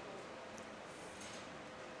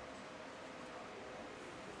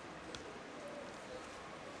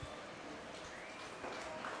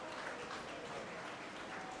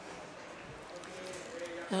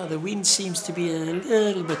 Now the wind seems to be a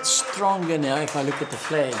little bit stronger now if I look at the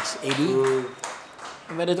flags, Eddie.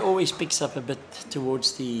 But it always picks up a bit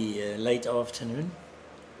towards the late afternoon.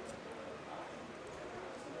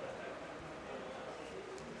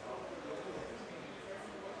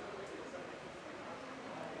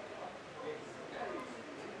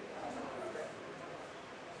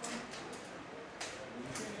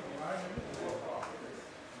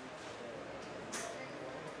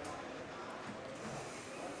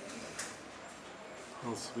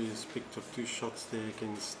 We has picked up 2 shots there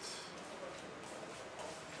against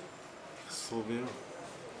Sylvia.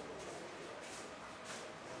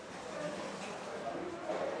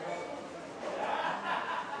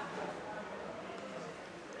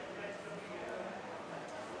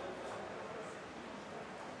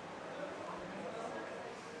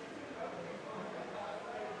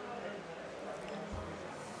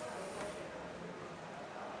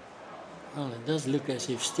 Well, it does look as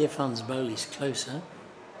if Stefan's bowl is closer.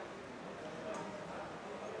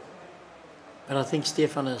 But I think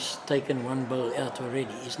Stefan has taken one bowl out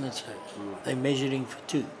already, isn't it so? They're measuring for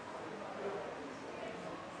two.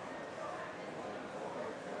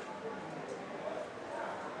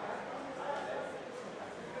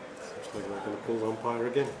 Seems like we're going to call the umpire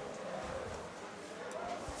again.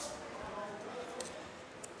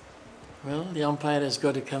 Well, the umpire has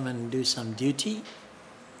got to come and do some duty.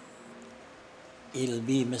 It'll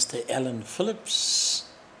be Mr. Alan Phillips.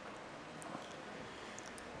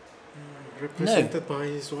 Represented by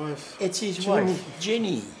his wife. It's his Jenny. wife,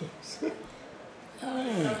 Jenny. Oh.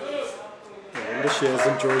 I wonder she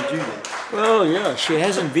hasn't joined you yet. Well, yeah, she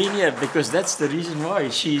hasn't been here because that's the reason why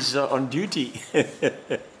she's on duty.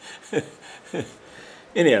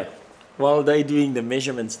 Anyhow, while they're doing the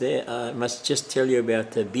measurements there, I must just tell you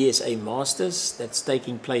about the BSA Masters that's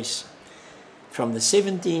taking place from the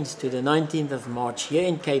 17th to the 19th of March here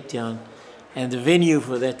in Cape Town, and the venue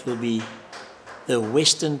for that will be the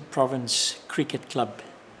Western Province Cricket Club.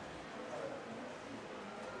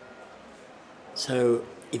 So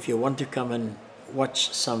if you want to come and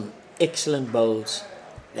watch some excellent bowls,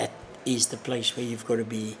 that is the place where you've got to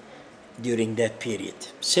be during that period.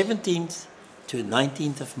 17th to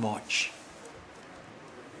 19th of March.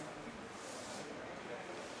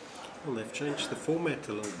 Well, they've changed the format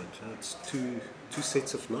a little bit. It's two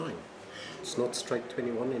sets of 9. It's not straight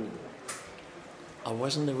 21 anymore. I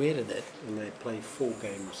wasn't aware of that. And they play 4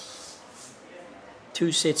 games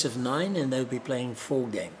 2 sets of 9 and they'll be playing 4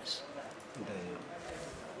 games. a day.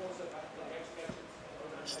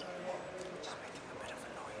 Just making a bit of a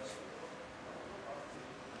noise.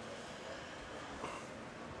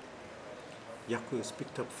 Jaco has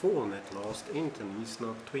picked up 4 on that last end, and he's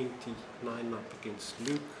now 29 up against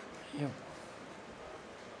Luke. Yeah.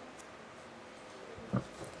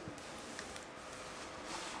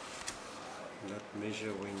 That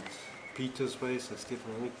measure went Peter's way, so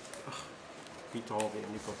Stefan only, Peter Harvey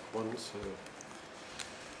only got 1,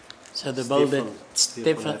 So the bowl that Stefan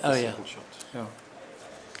Stefan, had the oh yeah, second shot. yeah.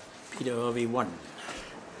 Peter Harvey won.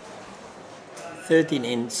 13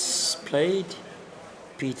 ends played.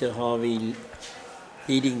 Peter Harvey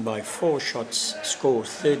leading by 4 shots, score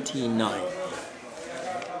 39.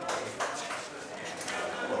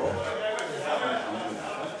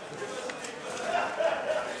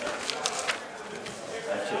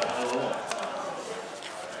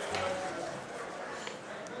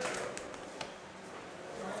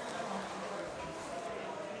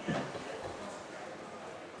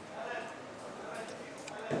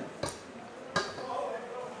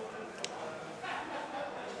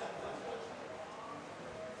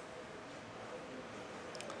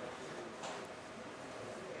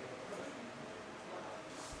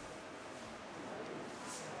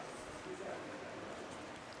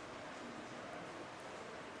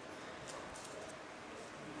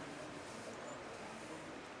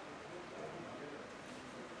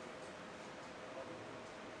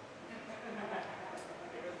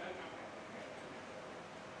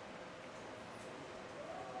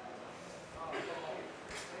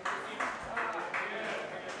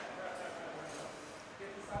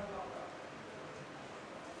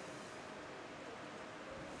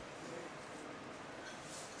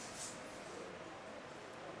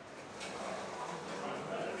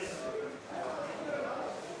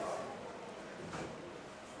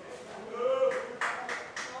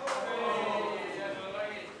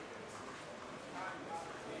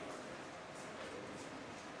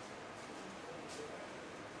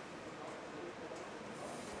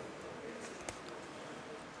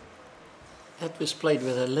 That was played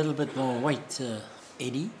with a little bit more weight,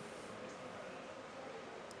 Eddie.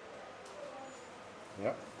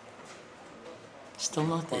 Yeah, Still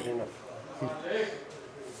not quite there. enough.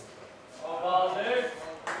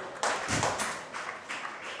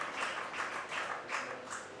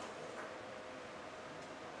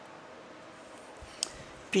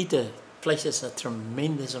 Peter places a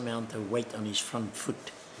tremendous amount of weight on his front foot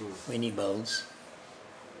when he bowls.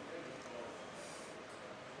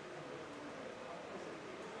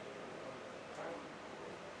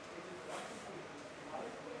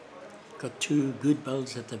 Got 2 good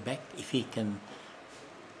bowls at the back if he can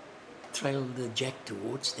trail the jack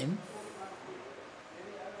towards them.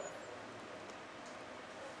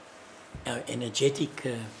 Our energetic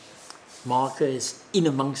marker is in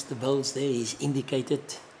amongst the bowls there. He's indicated,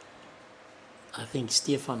 I think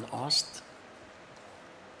Stefan asked.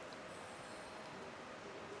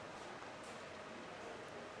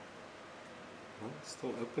 Well,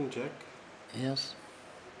 still open jack, Yes.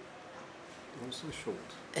 also short.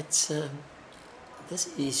 It's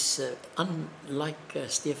this is unlike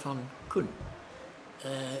Stefan Kuhn.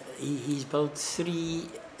 He's bowled 3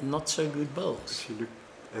 not so good bowls. If you look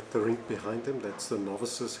at the rink behind him, that's the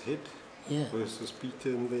novice's head Yeah. versus Peter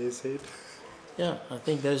in there's head. Yeah, I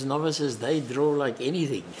think those novices, they draw like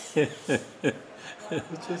anything.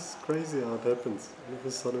 It's just crazy how it happens. All of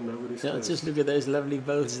a sudden nobody's Yeah, just look at those lovely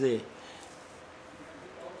bowls there.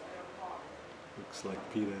 Looks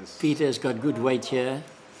like Peter's. Peter's got good weight here.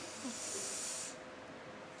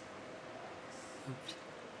 Oops.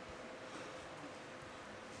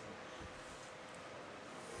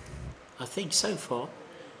 I think so far,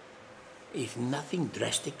 if nothing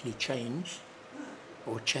drastically changes,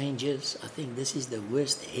 I think this is the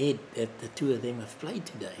worst head that the two of them have played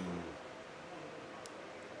today.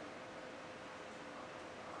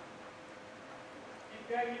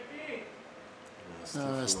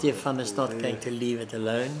 Stefan is not going to leave it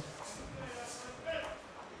alone.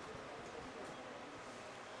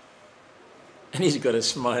 And he's got a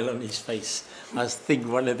smile on his face. I think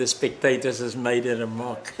one of the spectators has made a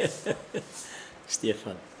remark.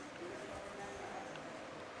 Stefan.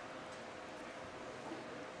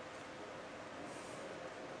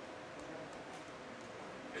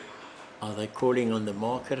 Are they calling on the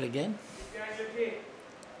marker again?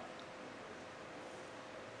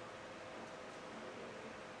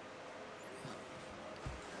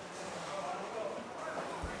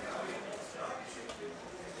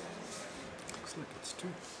 Looks like it's 2.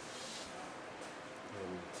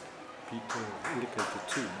 Peter indicated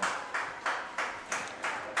 2.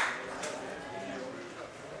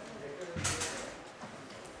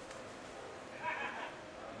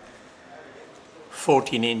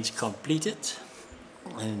 14 ends completed,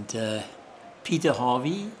 and Peter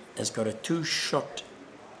Harvey has got a 2-shot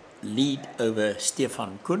lead over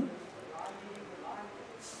Stefan Kuhn.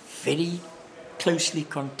 Very closely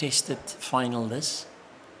contested final this.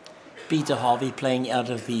 Peter Harvey playing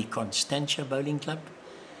out of the Constantia Bowling Club,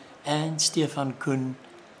 and Stefan Kuhn,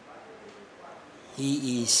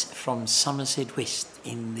 he is from Somerset West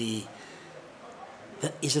in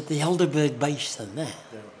is it the Helderberg Basin there?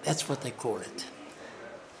 Yeah. That's what they call it.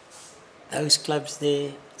 Those clubs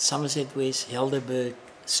there, Somerset West, Helderberg,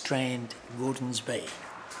 Strand, Gordons Bay.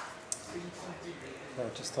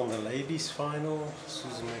 Just on the ladies' final,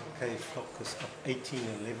 Susan McKay Flock is up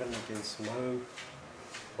 18-11 against Mo,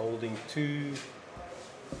 holding 2.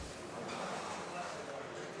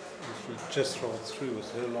 She just rolled through with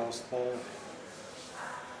her last ball.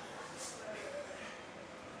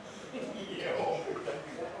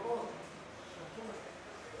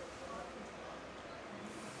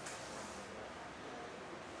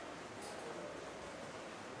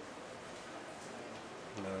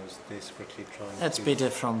 Desperately trying. That's better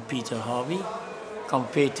from Peter Harvey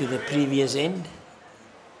compared to the previous end.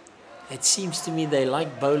 It seems to me they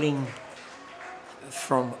like bowling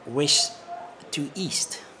from west to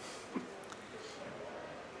east.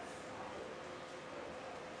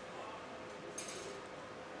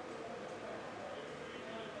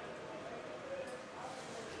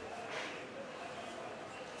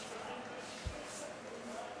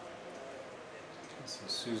 So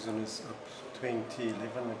Susan is up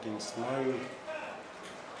 20-11 against Mo.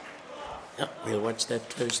 Yeah, we'll watch that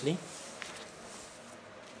closely.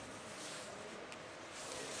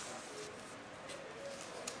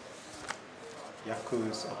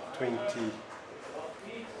 Yaku is up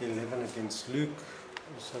 20-11 against Luke,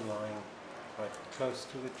 also lying quite close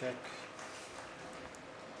to the jack.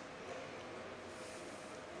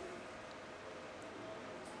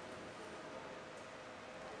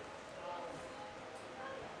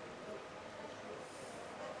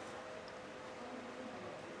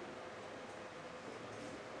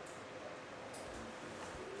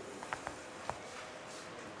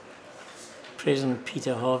 Present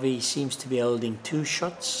Peter Harvey seems to be holding 2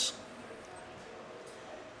 shots.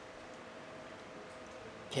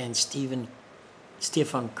 Can Stefan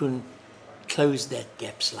Kuhn close that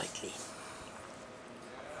gap slightly?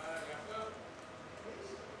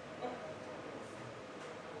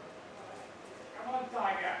 Come on,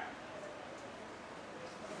 Tiger.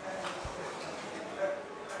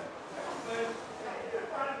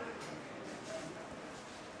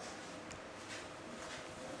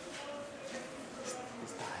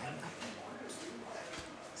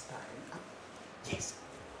 Yes.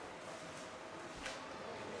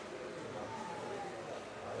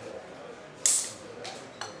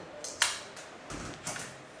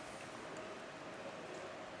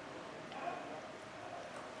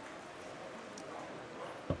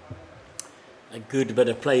 A good bit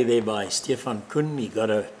of play there by Stefan Kuhn. He got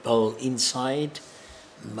a bowl inside,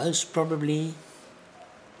 most probably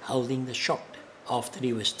holding the shot. after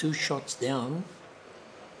he was 2 shots down,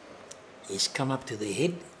 he's come up to the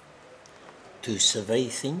head to survey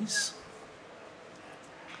things.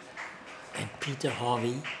 And Peter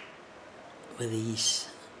Harvey, with his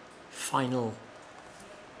final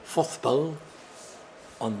 4th bowl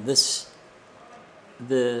on this,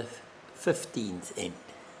 the 15th end.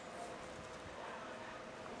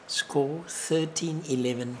 Score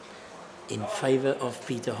 13-11 in favour of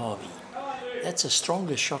Peter Harvey. That's a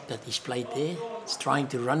stronger shot that he's played there. He's trying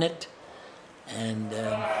to run it and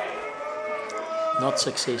not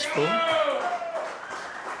successful.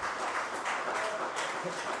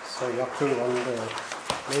 So Yaku on the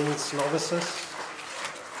men's novices.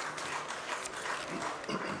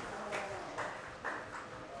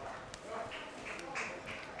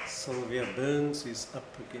 Sylvia Burns is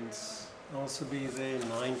up against Alsaby there,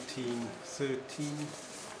 19-13.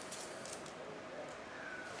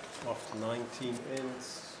 After 19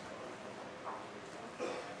 ends.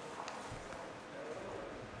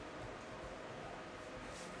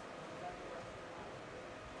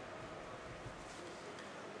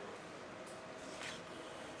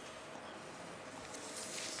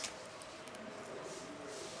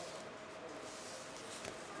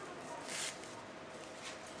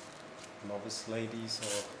 Novice ladies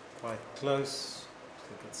are quite close. I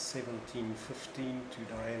think it's 17-15 to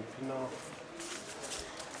Diane Pienaar.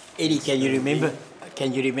 Eddie, can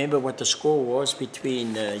you remember what the score was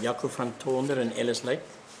between Jaco van Tonder and Ellis Lake?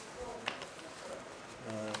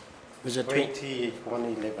 Was it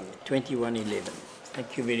 21-11. 21-11.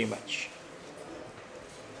 Thank you very much.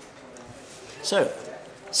 So,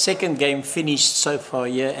 second game finished so far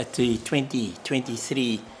here at the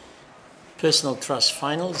 2023 Personal Trust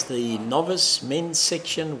Finals. The novice men's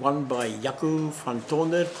section won by Jaco van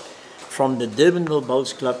Tonder from the Durbanville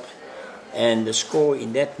Bowls Club, and the score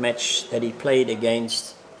in that match that he played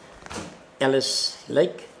against Ellis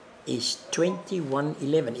Lake is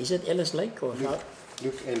 21-11. Is it Ellis Lake or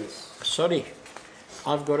Luke Ellis. Sorry,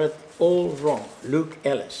 I've got it all wrong. Luke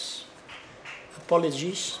Ellis.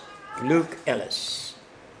 Apologies, Luke Ellis.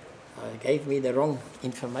 Gave me the wrong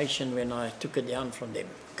information when I took it down from them.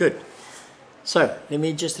 Good. So, let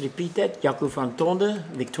me just repeat that. Jaco van Tonder,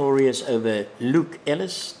 victorious over Luke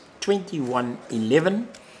Ellis, 21-11.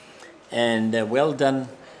 And well done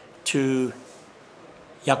to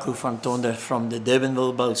Jaco van Tonder from the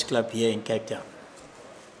Durbanville Bowls Club here in Cape Town.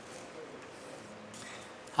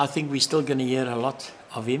 I think we're still going to hear a lot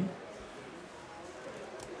of him.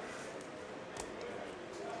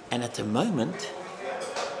 And at the moment,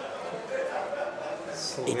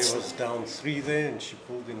 Sylvia was down 3 there and she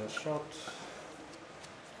pulled in a shot.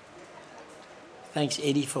 Thanks,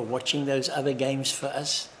 Eddie, for watching those other games for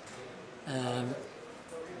us.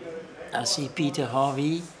 I see Peter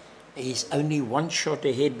Harvey is only 1 shot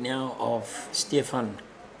ahead now of Stefan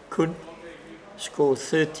Kuhn. Score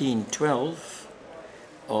 13-12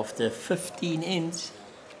 of the 15 ends.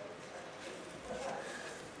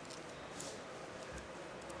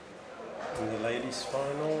 In the ladies'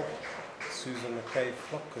 final, Susan McKay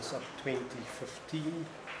Flock is up 20-15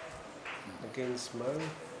 against Mo.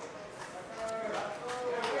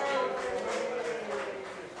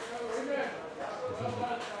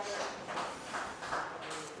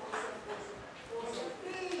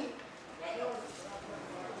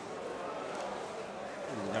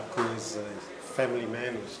 Yaku is a family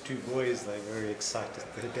man with 2 boys. They're very excited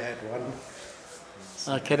their dad won.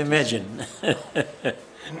 I can imagine. There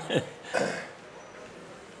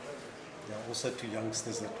are also 2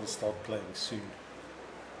 youngsters that will start playing soon.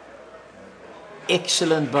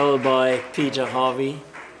 Excellent bowl by Peter Harvey.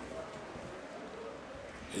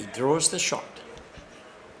 He draws the shot.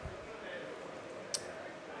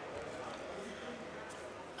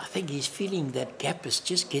 I think he's feeling that gap is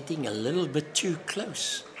just getting a little bit too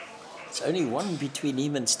close. It's only 1 between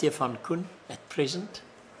him and Stefan Kuhn at present.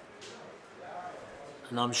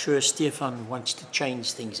 And I'm sure Stefan wants to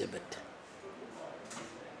change things a bit.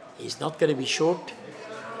 He's not going to be short,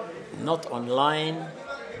 not online.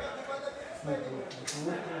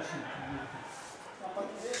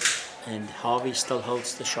 And Harvey still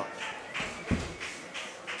holds the shot.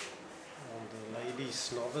 On the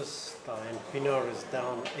ladies' novice, Diane Pienaar is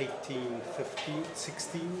down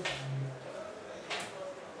 18-16.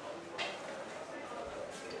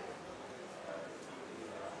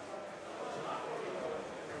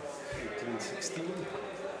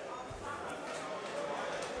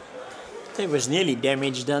 There was nearly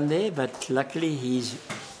damage done there, but luckily his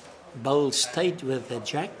bowl stayed with the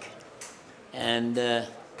jack. And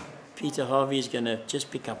Peter Harvey is going to just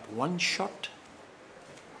pick up 1 shot.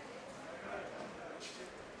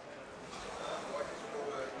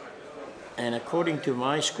 And according to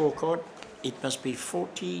my scorecard, it must be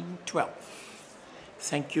 14-12.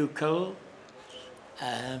 Thank you, Cole.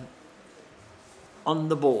 On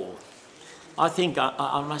the ball. I think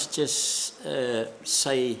I must just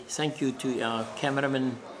say thank you to our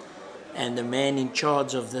cameraman and the man in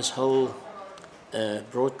charge of this whole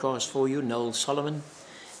broadcast for you, Noel Solomon.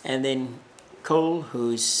 And then Cole,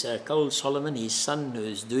 who's Cole Solomon, his son,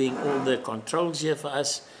 who's doing all the controls here for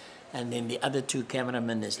us. And then the other two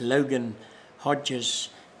cameramen is Logan Hodges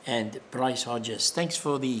and Bryce Hodges. Thanks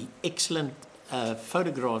for the excellent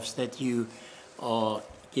photographs that you are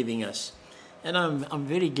giving us. And I'm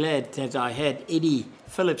very glad that I had Eddie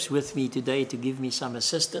Phillips with me today to give me some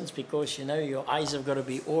assistance, because you know your eyes have got to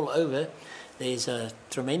be all over. There's a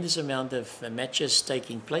tremendous amount of matches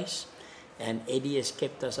taking place, and Eddie has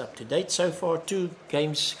kept us up to date. So far, 2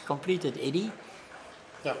 games completed, Eddie.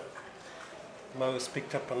 Yeah. Mo has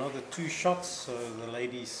picked up another 2 shots, so the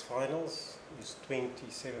ladies' finals is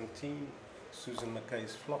 2017, Susan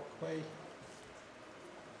McKay's Flockway.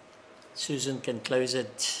 Susan can close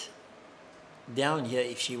it down here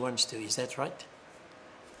if she wants to, is that right?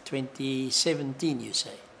 2017, you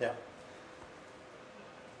say? Yeah.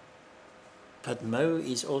 But Mo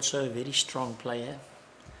is also a very strong player.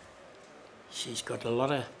 She's got a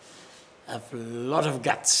lot of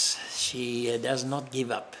guts. She does not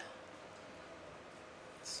give up.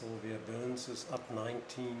 Sylvia Burns is up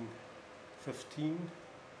 19-15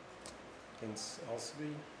 against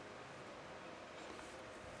Elsaby.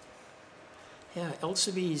 Yeah,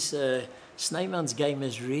 Elsaby's Snyman's game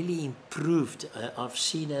has really improved. I've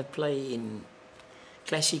seen her play in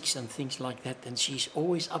classics and things like that, and she's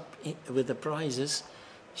always up with the prizes.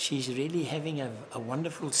 She's really having a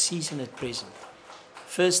wonderful season at present.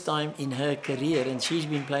 First time in her career, and she's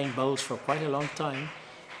been playing bowls for quite a long time,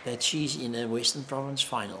 that she's in a Western Province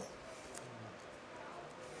final.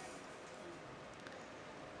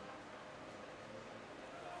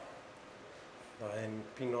 And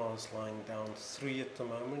Pienaar is lying down 3 at the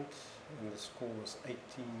moment, and the score is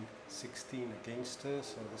 18-16 against her,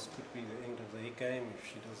 so this could be the end of their game if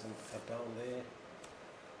she doesn't cut down there.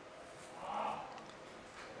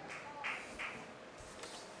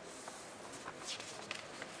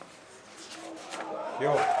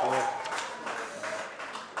 Yeah.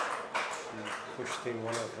 She pushed in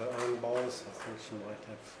one of her own balls. I think she might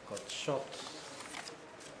have got shot,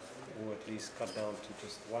 or at least cut down to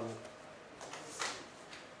just 1.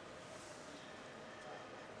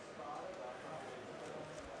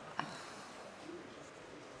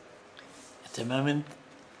 At the moment,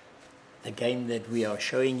 the game that we are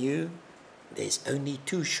showing you, there's only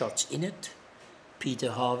 2 shots in it.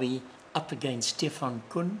 Peter Harvey up against Stefan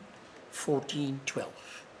Kuhn, 14-12.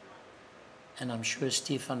 And I'm sure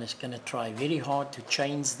Stefan is going to try very hard to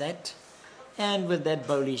change that. And with that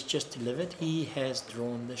bowl he's just delivered, he has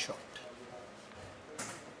drawn the shot.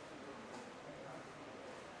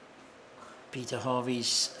 Peter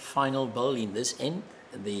Harvey's final bowl in this end,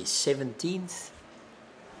 the 17th.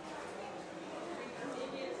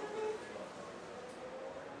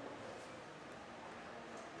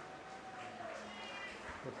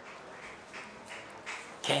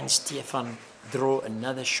 Can Stefan draw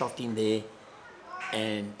another shot in there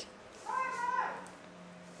and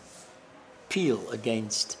peel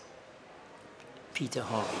against Peter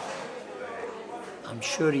Harvey? I'm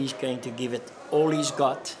sure he's going to give it all he's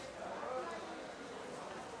got.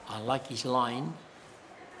 I like his line.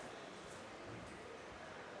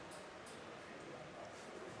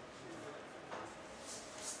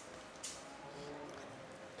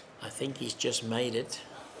 I think he's just made it.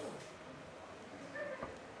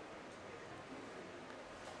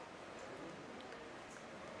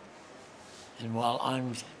 And while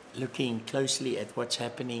I'm looking closely at what's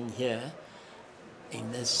happening here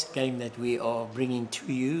in this game that we are bringing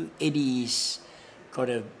to you, Eddie's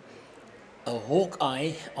got a hawk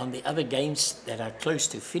eye on the other games that are close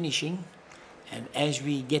to finishing. And as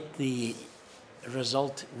we get the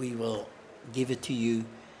result, we will give it to you,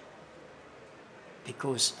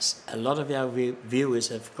 because a lot of our viewers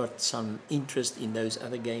have got some interest in those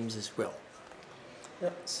other games as well.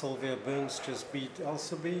 Yeah, Sylvia Burns just beat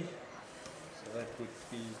Elsaby. So that would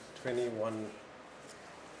be 21-16.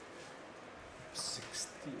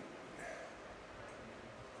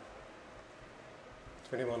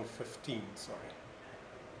 21-15, sorry.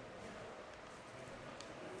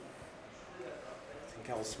 I think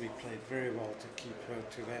Elsaby played very well to keep her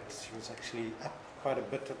to that. She was actually up quite a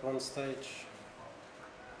bit at one stage.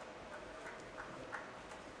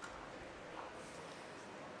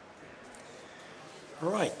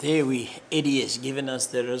 Right, there Eddie has given us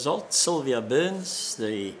the result. Sylvia Burns,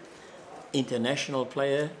 the international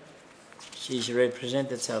player, She's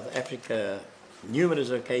represented South Africa numerous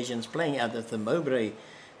occasions playing out of the Mowbray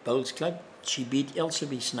Bowls Club. She beat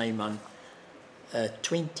Elsabe Snyman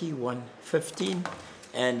 21-15,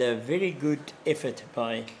 and a very good effort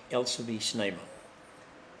by Elsabe Snyman.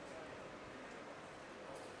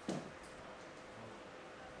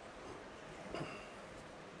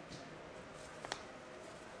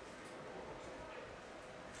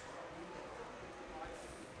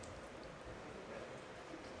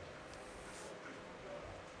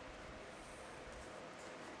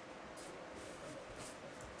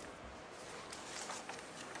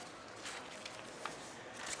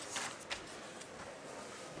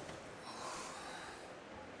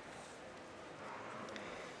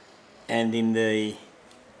 And in the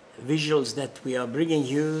visuals that we are bringing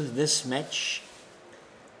you this match,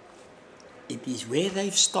 it is where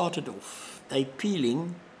they've started off. They're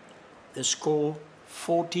peeling the score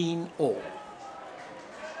 14-all.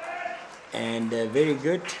 And very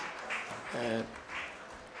good.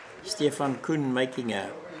 Stefan Kuhn making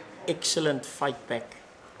an excellent fight back.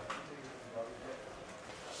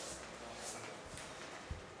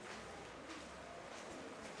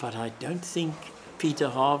 But I don't think Peter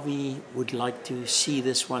Harvey would like to see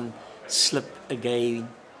this one slip again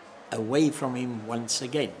away from him once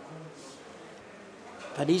again.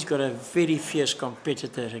 But he's got a very fierce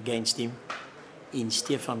competitor against him in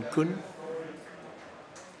Stefan Kuhn.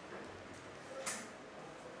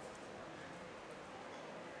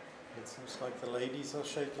 It seems like the ladies are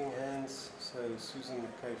shaking hands, so Susan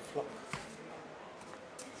McKay Flock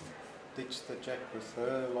ditched the jack with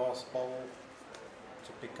her last bowl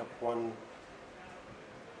to pick up one.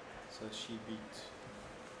 So she beat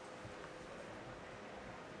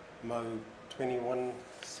Mo 21-16.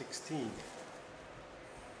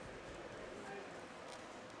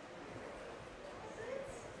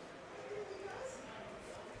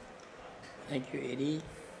 Thank you, Eddie.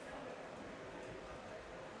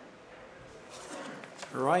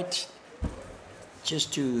 Right,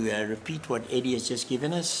 just to repeat what Eddie has just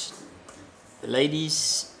given us. The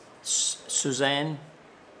ladies, Suzanne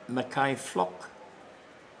Mackay Flock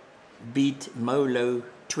beat Molo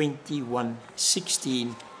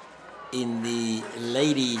 21-16 in the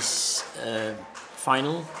ladies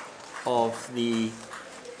final of the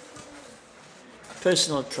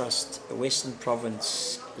Personal Trust Western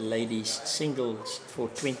Province Ladies Singles for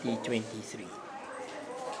 2023.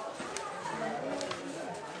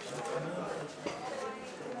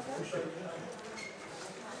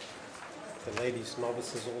 The ladies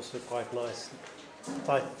novice is also quite nice,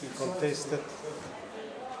 tightly contested.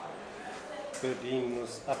 Gerdine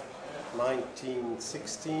was up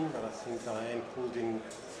 19-16, but I think Diane pulled in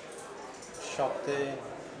shot there.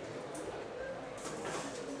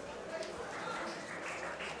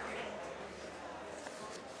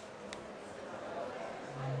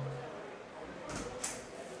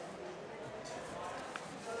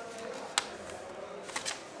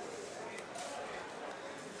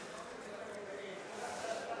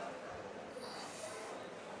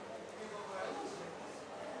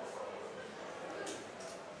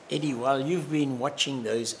 Eddie, while you've been watching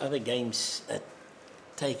those other games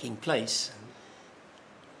taking place,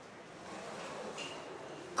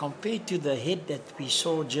 compared to the head that we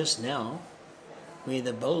saw just now, where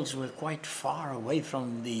the bowls were quite far away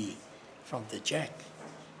from the jack,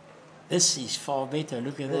 this is far better.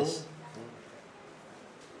 Look at this.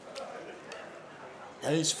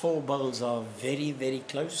 Those four bowls are very, very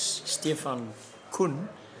close. Stefan Kuhn,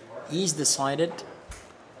 he's decided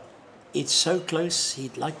it's so close,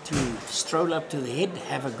 he'd like to stroll up to the head,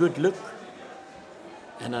 have a good look.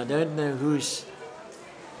 And I don't know who's...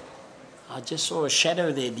 I just saw a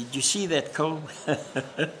shadow there. Did you see that, Cole?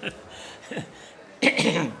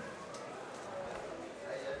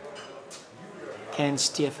 Can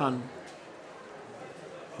Stefan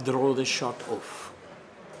draw the shot off?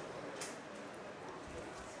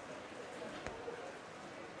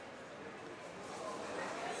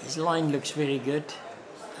 His line looks very good.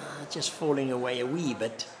 Just falling away a wee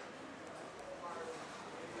bit.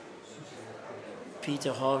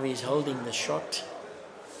 Peter Harvey is holding the shot,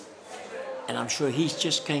 and I'm sure he's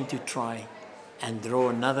just going to try and draw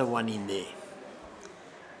another one in there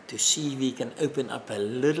to see if he can open up a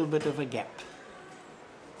little bit of a gap.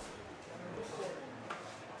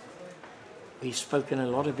 We've spoken a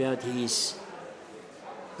lot about his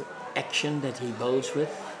action that he bowls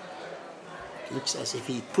with. It looks as if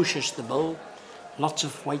he pushes the bowl. Lots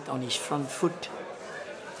of weight on his front foot.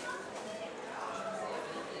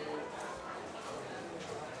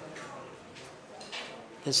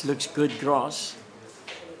 This looks good grass.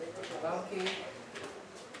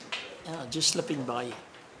 Just slipping by.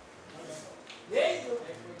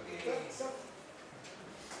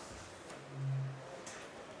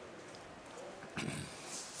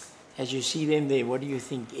 As you see them there, what do you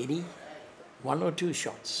think, Eddie? 1 or 2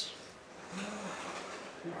 shots?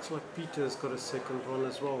 Looks like Peter's got a second one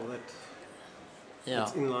as well. Yeah,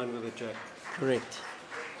 That's in line with the jack. correct.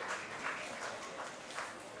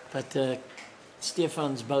 But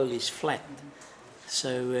Stefan's bowl is flat.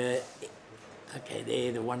 So, okay,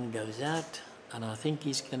 there the one goes out. And I think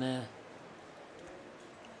he's going to...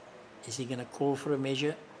 Is he going to call for a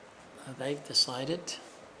measure? They've decided.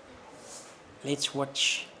 Let's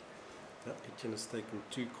watch. That Etienne has taken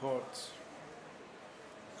 2 cards.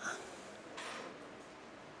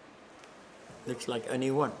 Looks like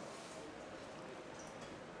only one.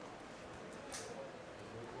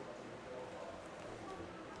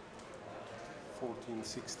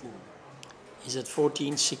 (14-16). Is it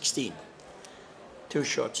 14-16? 2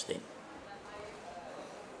 shots then.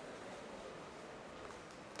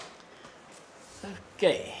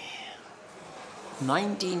 Okay.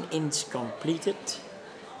 19 ends completed.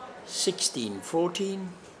 16-14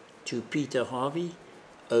 to Peter Harvey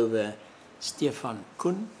over Stefan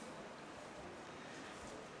Kuhn.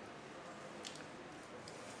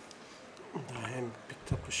 Diane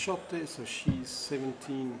picked up a shot there, so she's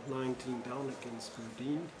 17-19 down against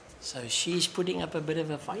Modine. So she's putting up a bit of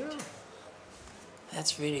a fight. Yeah.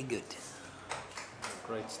 That's very good.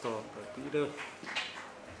 Great start by Peter.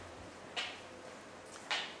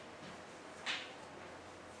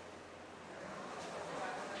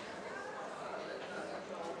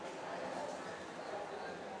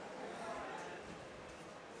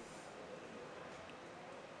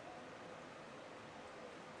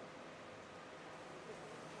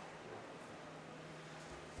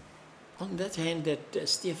 On that hand that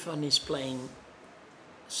Stefan is playing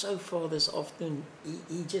so far this afternoon,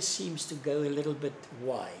 he just seems to go a little bit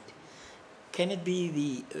wide. Can it be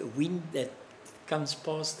the wind that comes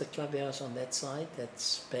past the clubhouse on that side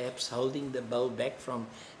that's perhaps holding the bowl back from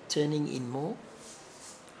turning in more?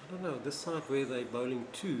 I don't know, this side where they're bowling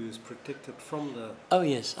to is protected from the Oh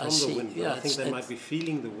yes, I from see. the wind. Yeah, I think they might be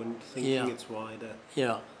feeling the wind, thinking Yeah. it's wider,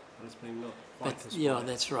 yeah, but it's maybe not quite but as yeah, wide.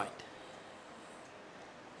 that's right.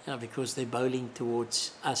 Yeah, because they're bowling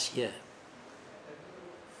towards us here.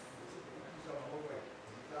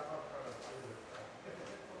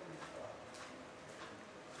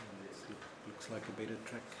 Looks like a better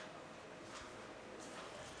track.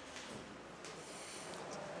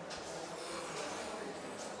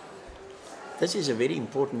 This is a very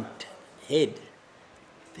important head,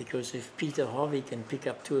 because if Peter Harvey can pick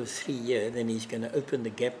up 2 or 3 here, then he's going to open the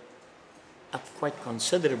gap up quite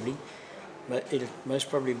considerably. But it'll most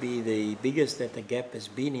probably be the biggest that the gap has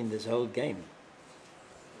been in this whole game.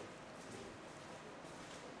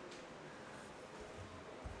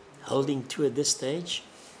 Holding 2 at this stage.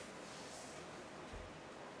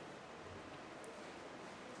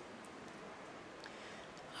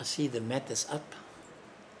 I see the mat is up.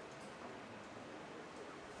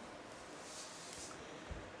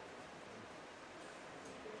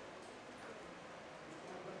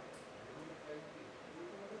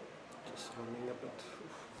 Just running a bit.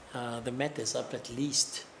 The mat is up at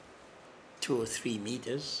least 2 or 3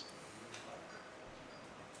 meters.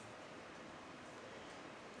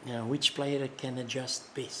 Now, which player can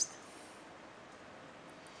adjust best?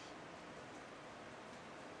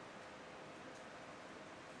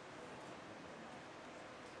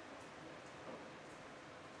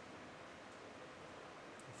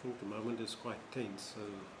 I think the moment is quite tense, so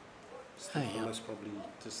Stefan yeah. most probably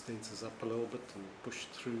just tenses up a little bit and push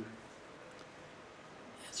through.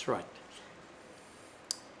 That's right.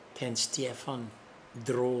 Can Stefan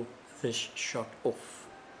draw this shot off?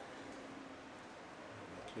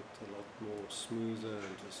 It looked a lot more smoother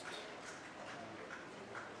and just...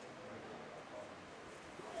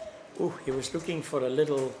 Oh, he was looking for a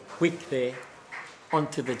little whip there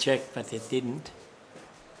onto the jack, but it didn't.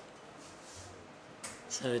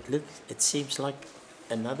 So it seems like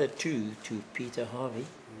another 2 to Peter Harvey.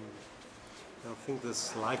 I think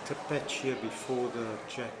this lighter patch here before the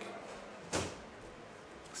jack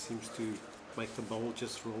seems to make the ball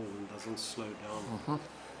just roll and doesn't slow down.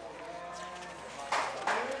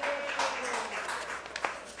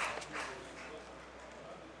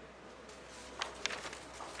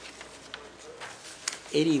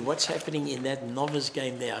 Eddie, what's happening in that novice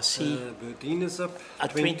game there? I see Berdine is up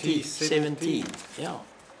at 2017. Yeah.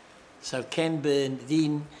 So can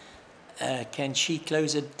Berdine, can she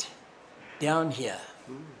close it down here?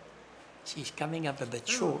 She's coming up a bit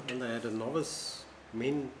short. And they had a novice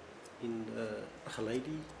men in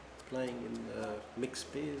Gelady playing in the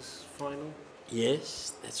mixed pairs final.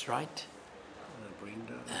 Yes, that's right.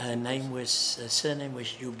 Brenda. Her name was, surname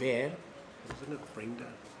was Joubert. Wasn't it Brenda?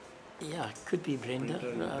 Yeah, it could be Brenda.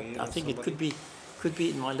 Brenda and Bear I or think it somebody. could be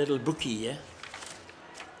in my little bookie, yeah.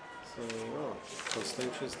 So, yeah,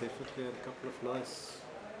 Constantia's definitely had a couple of nice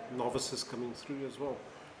novices coming through as well.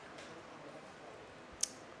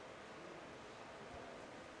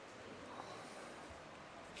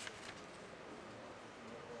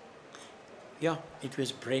 Yeah, it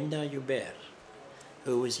was Brenda Hubert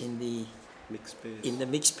who was in the Mixed pairs.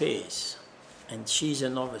 mixed pairs, and she's a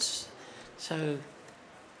novice. So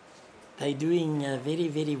they're doing very,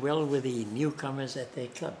 very well with the newcomers at their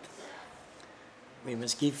club. We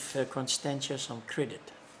must give Constantia some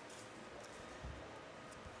credit.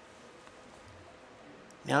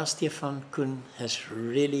 Now Stefan Kuhn has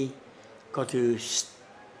really got to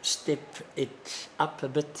step it up a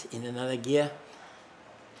bit in another gear,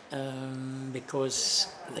 because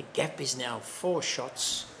the gap is now 4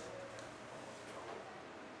 shots.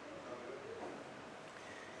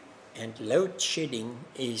 And load shedding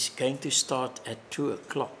is going to start at 2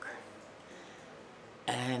 o'clock.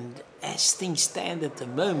 And as things stand at the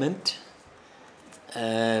moment,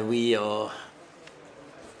 we are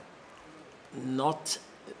not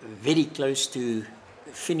very close to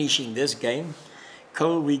finishing this game.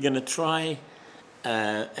 Cole, we're going to try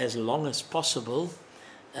as long as possible.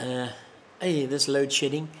 Hey, this load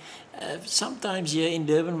shedding. Sometimes here in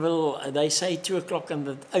Durbanville, they say 2 o'clock and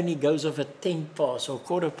it only goes off at 10 past or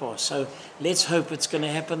quarter past. So let's hope it's going to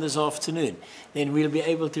happen this afternoon. Then we'll be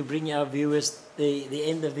able to bring our viewers the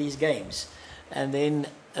end of these games. And then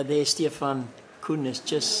there Stefan Kuhn has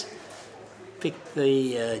just picked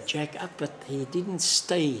the jack up, but he didn't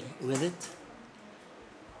stay with it.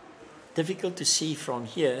 Difficult to see from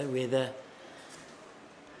here whether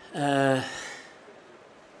I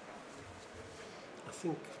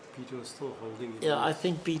think Peter is still holding it. yeah, I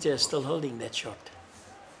think Peter is still holding that shot.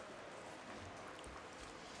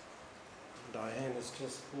 Diane is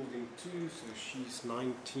just holding 2, so she's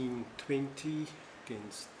 19-20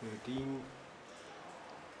 against 13.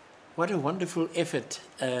 What a wonderful effort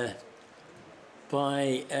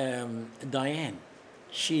by Diane.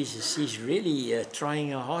 She's really trying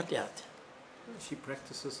her heart out. She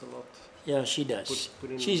practices a lot. Yeah, she does.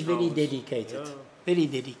 Put in She's very hours. dedicated. Yeah. Very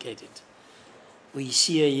dedicated. We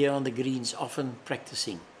see her here on the greens often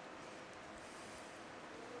practicing.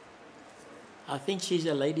 I think she's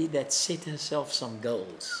a lady that set herself some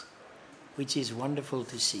goals, which is wonderful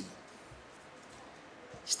to see.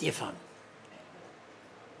 Stefan.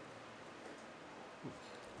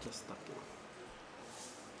 Just stuck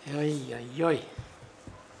in. Oi, oi, oi.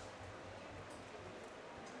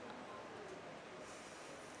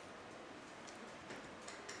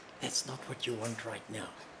 That's not what you want right now.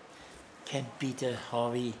 Can Peter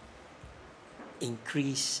Harvey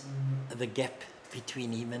increase the gap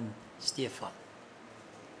between him and Stefan?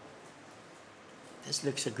 This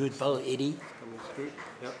looks a good bowl, Eddie. Coming through.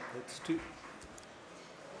 Yep, that's 2.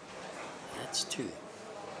 That's 2.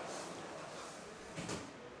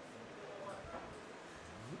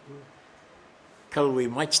 Cole, we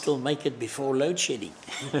might still make it before load shedding.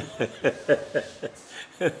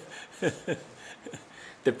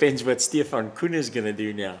 Depends what Stefan Kuhn is going to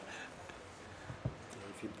do now.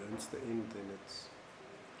 If he burns the end, then it's...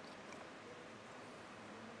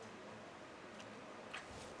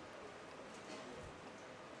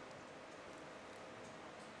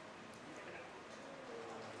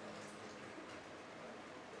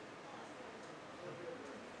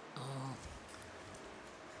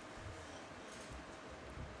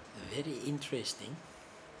 Very interesting.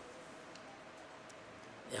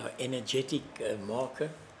 Our energetic marker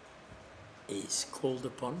is called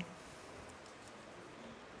upon.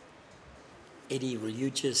 Eddie, will you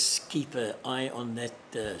just keep an eye on that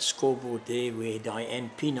scoreboard there where Diane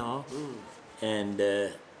Pinar and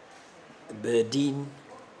Berdine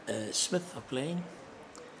Smith are playing?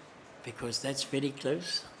 Because that's very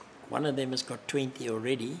close. One of them has got 20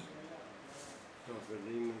 already. Oh,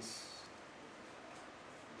 Berlin is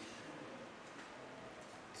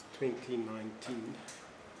 2019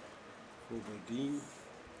 for Berlin.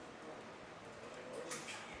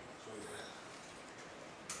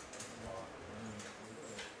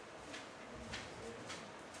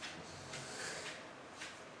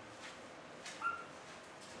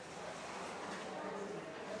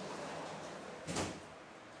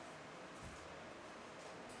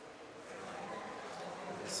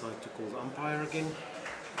 Decide to call the umpire again.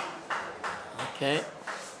 Okay.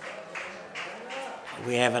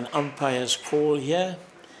 We have an umpire's call here,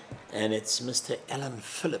 and it's Mr. Alan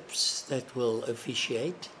Phillips that will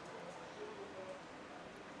officiate.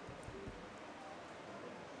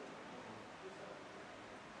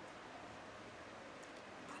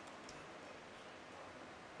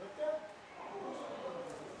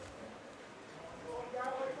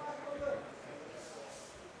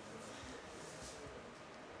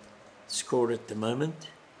 score at the moment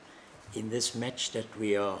in this match that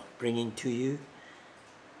we are bringing to you.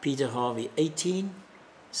 Peter Harvey 18,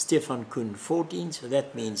 Stefan Kuhn 14, so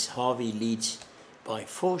that means Harvey leads by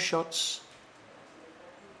 4 shots.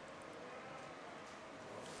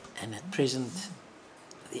 And at present,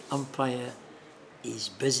 the umpire is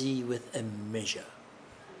busy with a measure.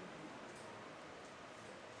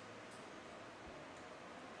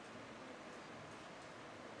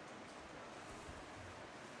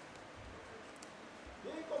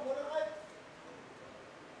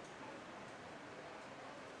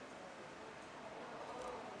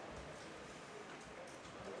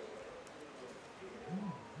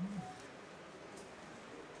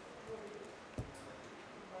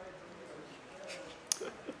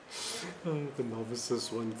 The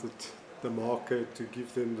novices wanted the marker to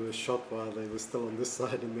give them the shot while they were still on this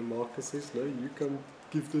side, and the marker says, no, you can't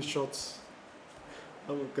give the shots.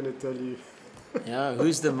 I'm not going to tell you. Yeah,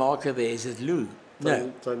 who's the marker there? Is it Lou?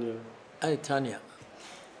 No. Tanya. Oh, Tanya.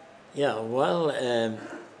 Yeah, well,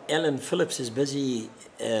 Alan Phillips is busy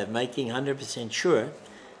making 100% sure.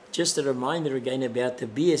 Just a reminder again about the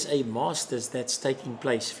BSA Masters that's taking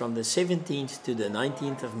place from the 17th to the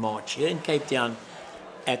 19th of March here in Cape Town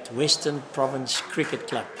at Western Province Cricket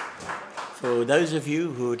Club. For those of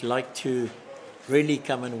you who would like to really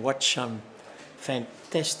come and watch some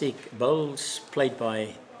fantastic bowls played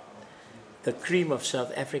by the cream of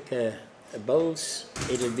South Africa bowls,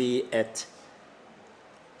 it'll be at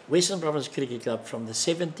Western Province Cricket Club from the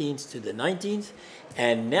 17th to the 19th.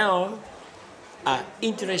 And now, an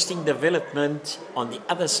interesting development on the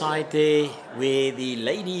other side there, where the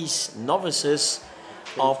ladies novices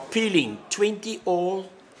are peeling 20 all.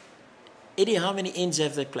 Eddie, how many ends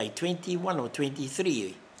have they played? 21 or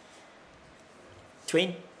 23?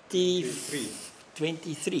 23.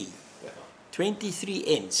 23. Yeah. 23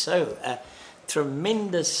 ends. So a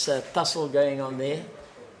tremendous tussle going on there.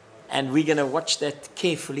 And we're going to watch that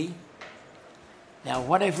carefully. Now,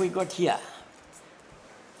 what have we got here?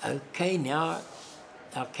 Okay, now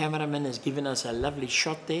our cameraman has given us a lovely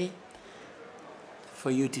shot there for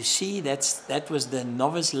you to see. That was the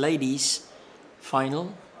novice ladies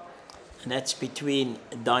final, and that's between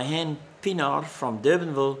Diane Pinar from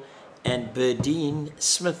Durbanville and Berdine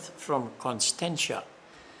Smith from Constantia.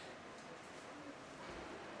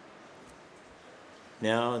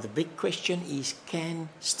 Now the big question is, can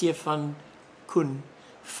Stefan Kuhn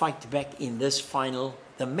fight back in this final,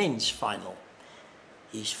 the men's final?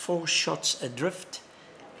 He's 4 shots adrift,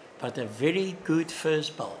 but a very good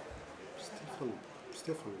first bowl.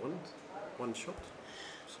 Stefan won one shot,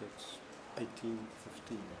 so it's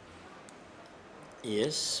 18-15.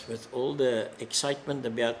 Yes, with all the excitement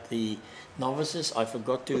about the novices, I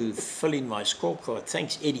forgot to fill in my scorecard.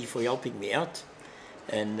 Thanks, Eddie, for helping me out.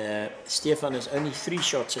 And Stefan is only 3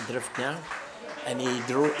 shots adrift now, and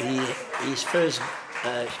his first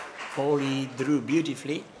ball he drew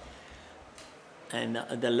beautifully. And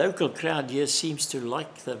the local crowd here seems to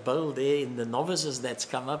like the bowl there in the novices that's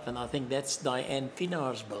come up, and I think that's Diane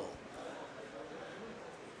Pinar's bowl.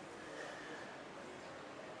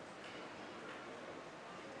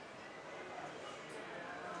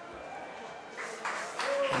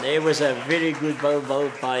 And there was a very good bowl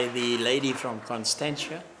bowled by the lady from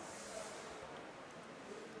Constantia.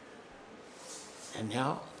 And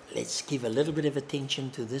now let's give a little bit of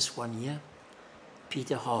attention to this one here,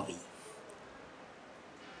 Peter Harvey.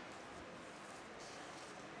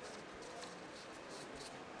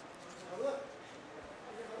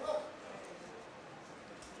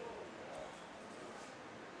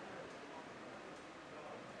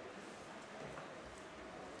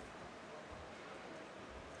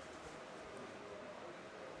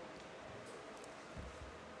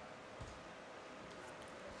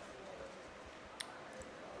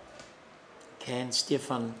 Can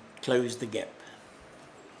Stefan close the gap?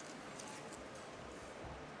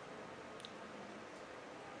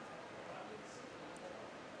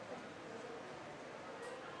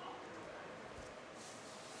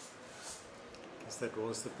 I guess that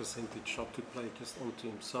was the percentage shot to play just onto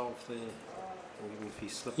himself there, and even if he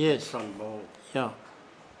slipped Yes. the front ball. Yeah.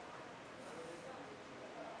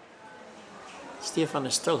 Stefan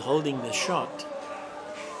is still holding the shot.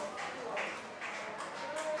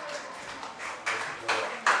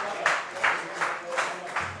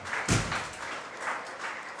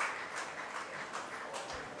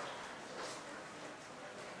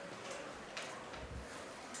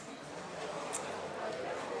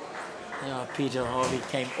 Yeah, Peter Harvey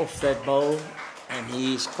came off that bowl and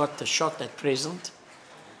he's got the shot at present.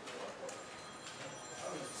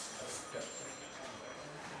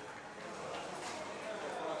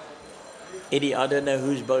 Eddie, I don't know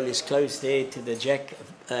whose bowl is close there to the jack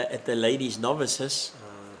at the ladies' novices.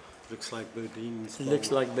 Looks like Berdeen's It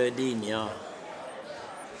looks like Berdeen, yeah.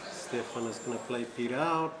 Stefan is going to play Peter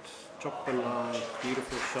out. Chop and line.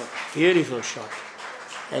 Beautiful shot. Beautiful shot.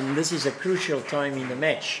 And this is a crucial time in the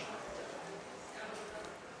match.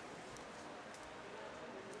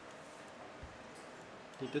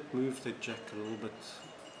 He did move the jack a little bit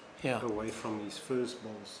away from his first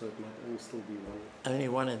ball, so it might only still be one. Only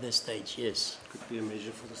one at this stage, yes. Could be a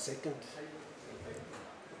measure for the second.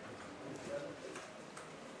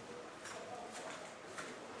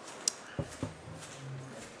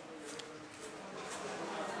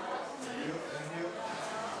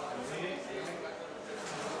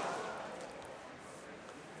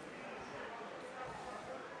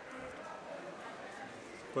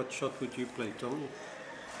 What shot would you play, Tommy?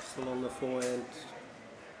 Still on the forehand,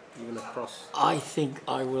 even across? I think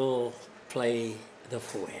I will play the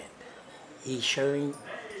forehand. He's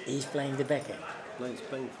playing the backhand. No, he's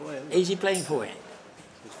playing forehand. Is he playing forehand?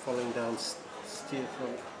 He's falling down steer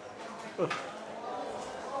from...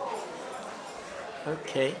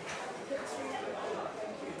 Okay.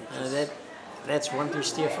 That's one to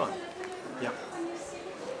Stefan. Yeah.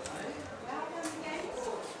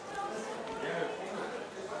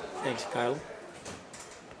 Thanks, Kyle.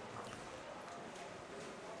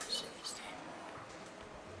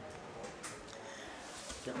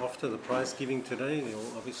 Yeah, after the prize giving today, they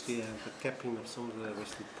will obviously have the capping of some of the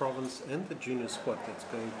Western Province and the junior squad that's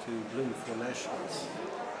going to Bloem for nationals.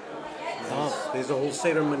 There's a whole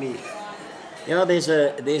ceremony. Yeah,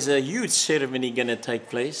 there's a huge ceremony going to take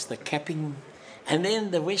place, the capping, and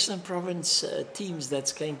then the Western Province teams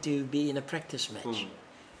that's going to be in a practice match.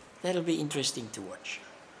 That'll be interesting to watch.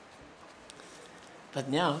 But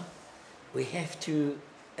now we have to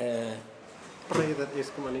pray that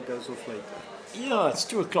Eskom only goes off later. Yeah, it's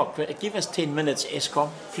 2 o'clock. Give us 10 minutes, Eskom,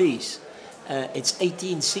 please. It's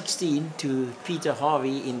 18-16 to Peter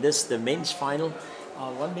Harvey in the men's final. I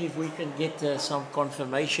wonder if we can get some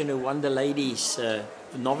confirmation who won the ladies'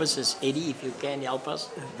 novices. Eddie, if you can help us.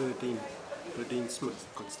 Berdeen Smith,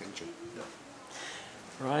 Constantia. Yeah.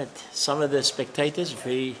 Right. Some of the spectators,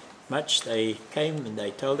 very much, they came and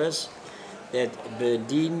they told us that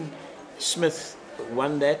Berdeen Smith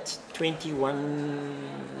won that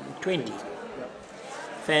 21-20. Yeah.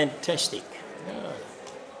 Fantastic. Yeah.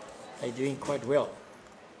 They're doing quite well.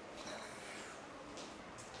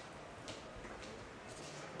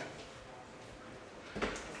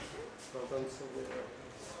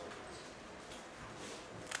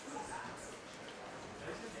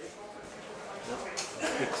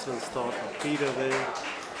 Excellent start of Peter there,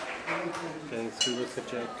 going through with the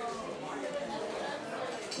jack.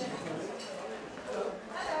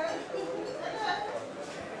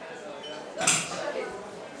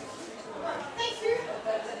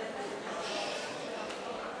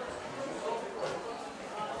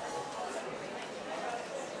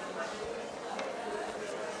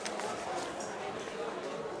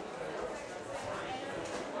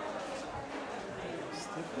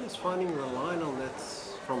 He's finding the line on that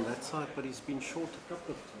from that side, but he's been short a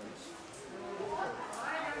couple of times.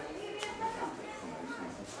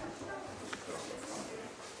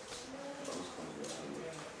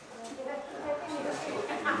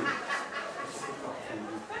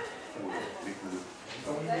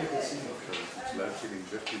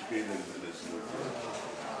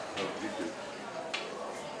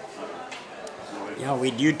 Yeah,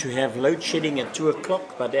 we're due to have load shedding at 2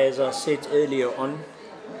 o'clock, but as I said earlier on,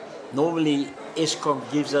 normally Eskom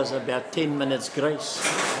gives us about 10 minutes grace.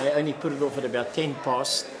 They only put it off at about 10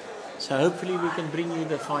 past. So hopefully we can bring you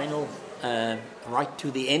the final right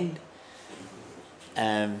to the end.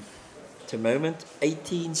 At the moment,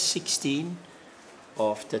 18-16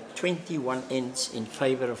 after 21 ends in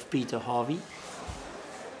favor of Peter Harvey.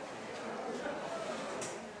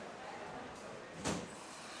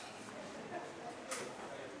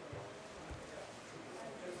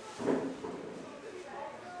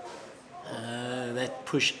 That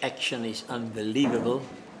push action is unbelievable.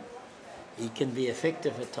 He can be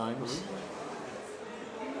effective at times.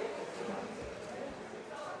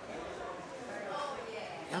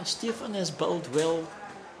 Now Stefan has bowled well,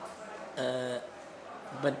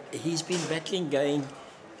 but he's been battling going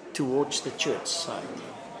towards the church side.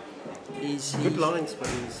 He's good lines, but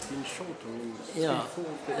he's been short. I mean, yeah,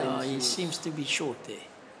 he seems to be short there.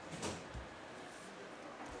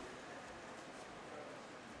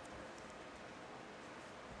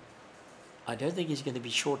 I don't think he's going to be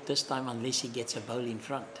short this time unless he gets a bowl in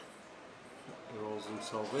front. He rolls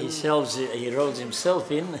himself in. He rolls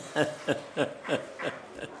himself in.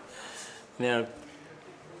 Now,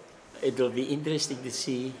 it will be interesting to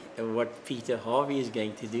see what Peter Harvey is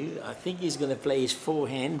going to do. I think he's going to play his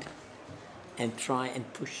forehand and try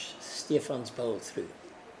and push Stefan's bowl through.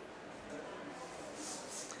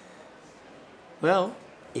 Well,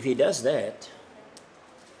 if he does that,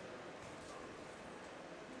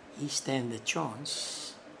 he stands a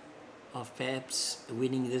chance of perhaps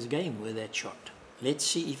winning this game with that shot. Let's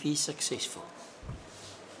see if he's successful.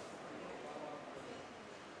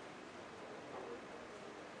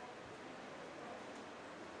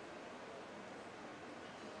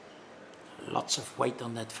 Lots of weight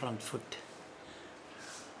on that front foot.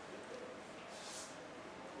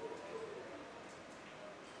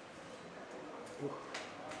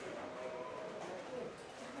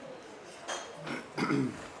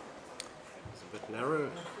 It's a bit narrow.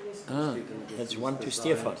 Ah, that's one to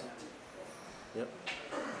Stefan. Yep.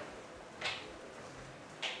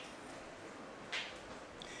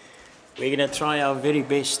 We're going to try our very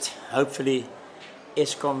best. Hopefully,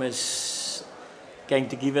 Eskom is going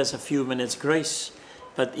to give us a few minutes grace.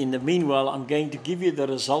 But in the meanwhile, I'm going to give you the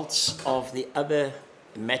results of the other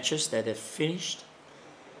matches that have finished.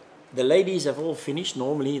 The ladies have all finished.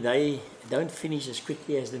 Normally, they don't finish as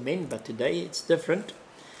quickly as the men, but today it's different.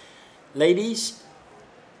 Ladies,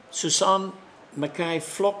 Susan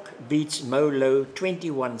Mackay-Flock beats Molo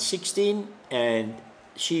 21-16, and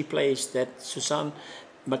she plays that Susan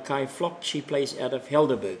Mackay-Flock, she plays out of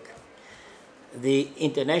Helderberg. The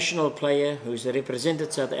international player who's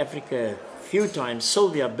represented South Africa a few times,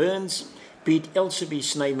 Sylvia Burns, beat Elsabe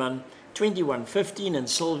Snyman 21-15, and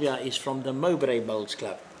Sylvia is from the Mowbray Bowls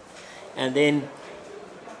Club. And then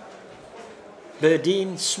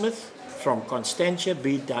Berdine Smith from Constantia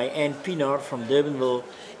beat Diane Pinar from Durbanville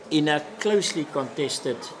in a closely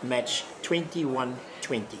contested match, 21-20.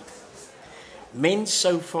 Men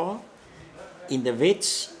so far, in the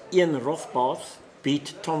vets, Ian Rothbath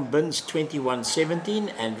beat Tom Binns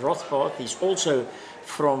 21-17, and Rothbath is also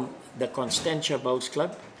from the Constantia Bowls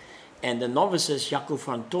Club. And the novices, Jaco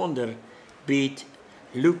van Tonder beat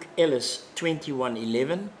Luke Ellis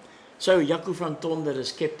 21-11. So Jaco van Tonder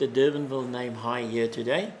has kept the Durbanville name high here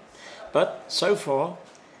today. But so far,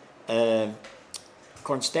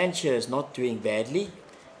 Constantia is not doing badly.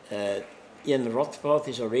 Ian Rothbath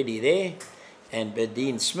is already there, and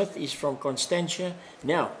Berdine Smith is from Constantia.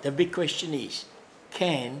 Now, the big question is,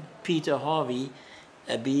 can Peter Harvey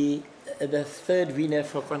be the third winner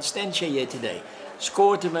for Constantia here today?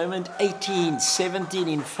 Score at the moment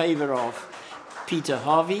 18-17 in favor of Peter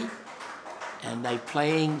Harvey, and they're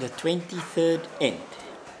playing the 23rd end.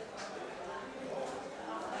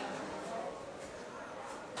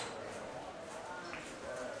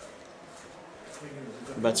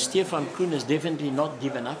 But Stefan Kuhn has definitely not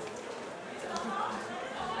given up.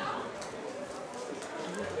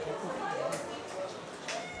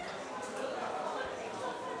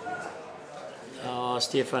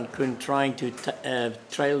 Stefan Kuhn trying to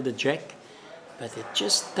trail the jack, but it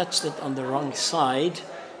just touched it on the wrong side.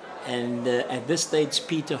 And at this stage,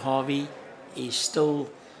 Peter Harvey is still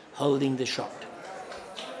holding the shot.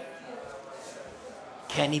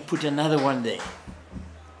 Can he put another one there?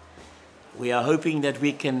 We are hoping that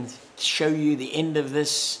we can show you the end of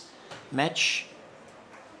this match.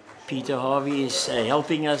 Peter Harvey is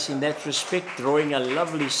helping us in that respect, drawing a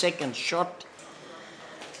lovely second shot.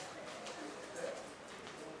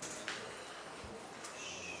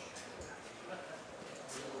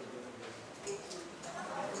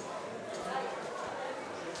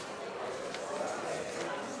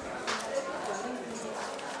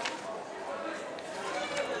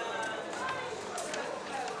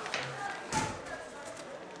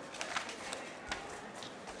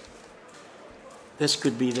 This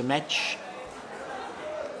could be the match.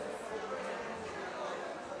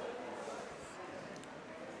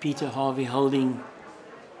 Peter Harvey holding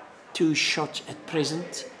 2 shots at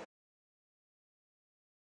present.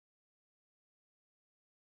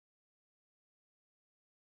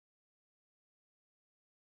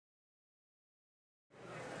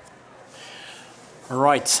 All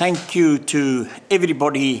right, thank you to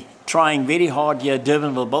everybody trying very hard here at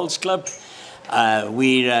Durbanville Bowls Club.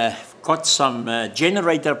 We're got some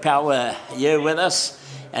generator power here with us,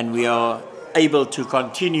 and we are able to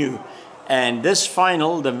continue. And this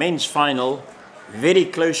final, the men's final, very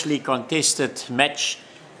closely contested match.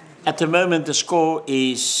 At the moment, the score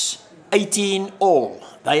is 18-all.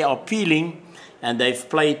 They are peeling, and they've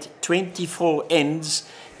played 24 ends,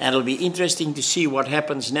 and it'll be interesting to see what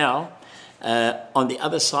happens now on the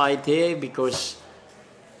other side there, because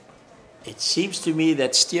it seems to me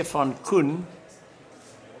that Stefan Kuhn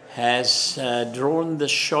has drawn the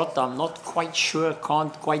shot. I'm not quite sure,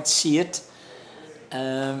 can't quite see it.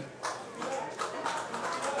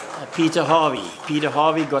 Peter Harvey. Peter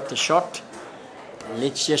Harvey got the shot.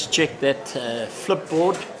 Let's just check that flip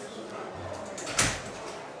board.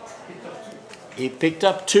 He picked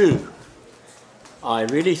up 2. I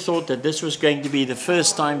really thought that this was going to be the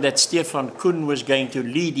first time that Stefan Kuhn was going to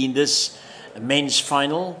lead in this men's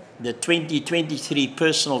final, the 2023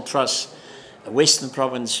 Personal Trust Western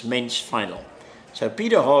Province men's final. So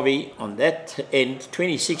Peter Harvey on that end,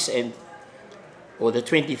 26th end, or the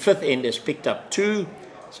 25th end, has picked up 2.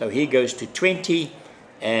 So he goes to 20,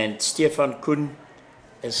 and Stefan Kuhn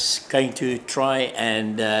is going to try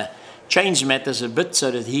and change matters a bit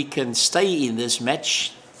so that he can stay in this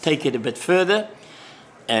match, take it a bit further.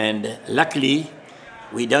 And luckily,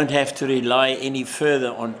 we don't have to rely any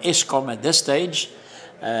further on Eskom at this stage.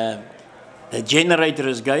 The generator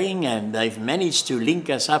is going, and they've managed to link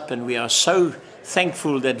us up, and we are so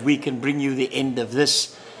thankful that we can bring you the end of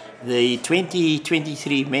this, the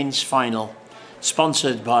 2023 men's final,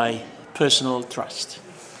 sponsored by Personal Trust.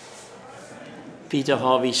 Peter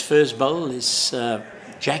Harvey's first bowl is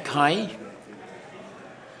Jack High.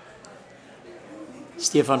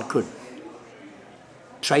 Stefan Kuhn,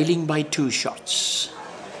 trailing by 2 shots.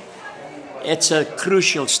 It's a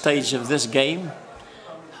crucial stage of this game.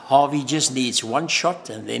 Harvey just needs 1 shot,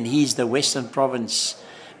 and then he's the Western Province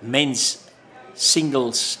men's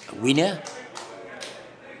singles winner.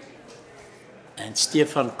 And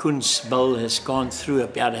Stefan Kuhn's bowl has gone through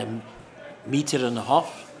about 1.5 meters.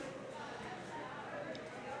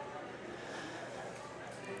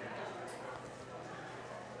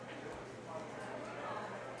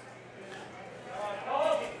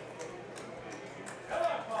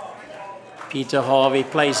 Peter Harvey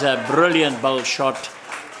plays a brilliant bowl shot.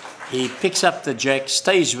 He picks up the jack,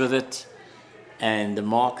 stays with it, and the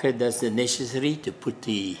marker does the necessary to put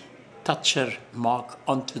the toucher mark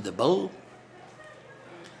onto the bowl.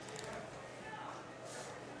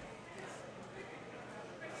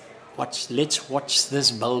 Let's watch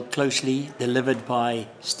this bowl closely, delivered by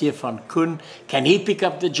Stefan Kuhn. Can he pick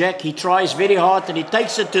up the jack? He tries very hard and he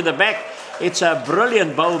takes it to the back. It's a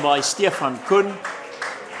brilliant bowl by Stefan Kuhn.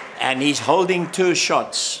 And he's holding 2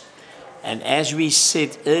 shots. And as we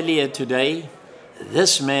said earlier today,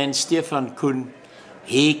 this man, Stefan Kuhn,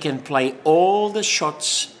 he can play all the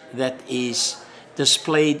shots that is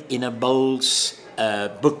displayed in a bowl's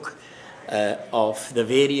book of the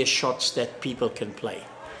various shots that people can play.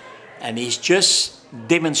 And he's just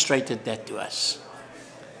demonstrated that to us.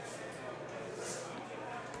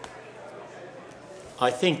 I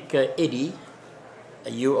think, Eddie,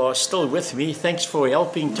 you are still with me. Thanks for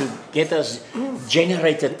helping to get us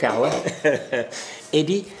generated power.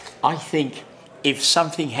 Eddie, I think if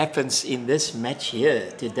something happens in this match here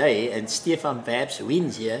today and Stefan perhaps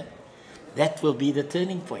wins here, that will be the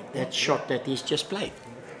turning point, that shot that he's just played.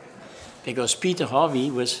 Because Peter Harvey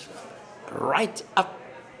was right up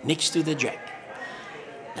next to the jack.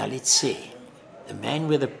 Now let's see. The man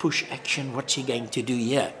with the push action, what's he going to do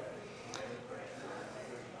here?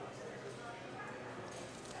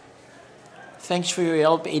 Thanks for your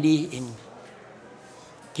help, Eddie, in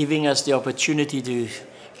giving us the opportunity to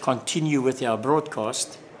continue with our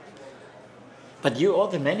broadcast. But you are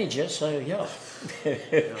the manager, so yeah.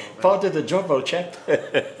 Part of the job, old chap.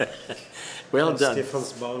 Well done.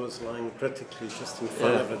 Stefan's bowl is lying critically just in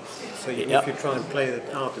front of it. So if you try and play it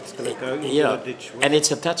out, it's going to go into the ditch. And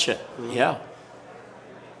it's a toucher, yeah.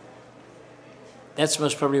 That's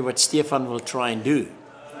most probably what Stefan will try and do.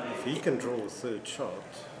 If he can draw a 3rd shot,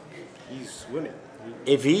 he's winning.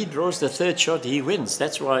 If he draws the 3rd shot, he wins.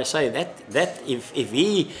 That's why I say that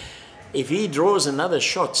if he draws another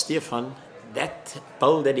shot, Stefan, that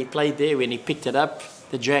bowl that he played there when he picked it up,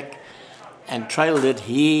 the jack, and trailed it,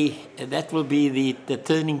 that will be the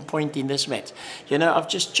turning point in this match. You know, I've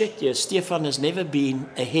just checked here. Stefan has never been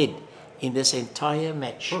ahead in this entire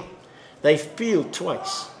match. They've peeled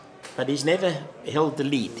twice, but he's never held the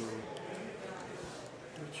lead.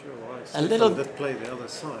 A little did play the other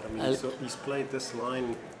side. I mean, he's played this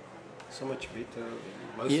line so much better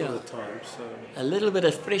most of the time. So a little bit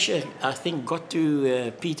of pressure, I think, got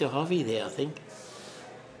to Peter Harvey there. I think.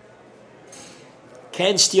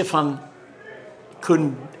 Can Stefan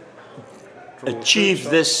Kuhn achieve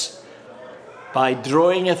this by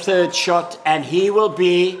drawing a 3rd shot, and he will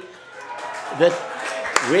be the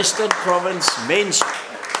Western Province men's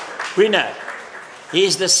winner.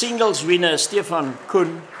 He's the singles winner, Stefan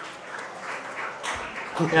Kuhn.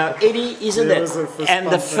 Now, Eddie, isn't it?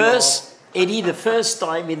 And the first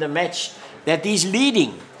time in the match that he's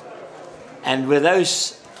leading. And with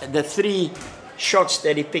the 3 shots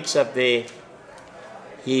that he picks up there,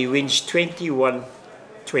 he wins 21-20.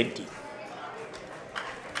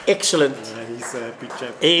 Excellent. He's a happy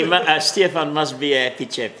chap. Stefan must be a happy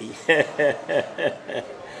chappy.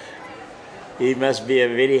 He must be a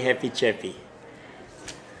very happy chappy.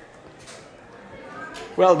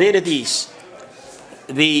 Well, there it is.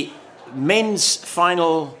 The men's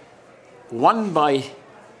final won by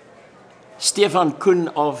Stefan Kuhn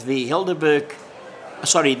of the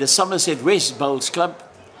the Somerset West Bowls Club.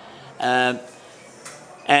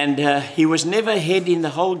 He was never ahead in the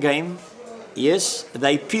whole game. Yes,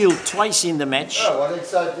 they peeled twice in the match. Oh, well, it's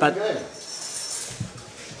so but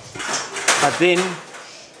then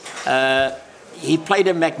he played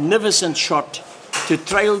a magnificent shot to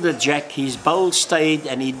trail the jack. His bowl stayed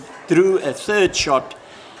and he drew a third shot.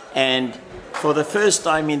 And for the first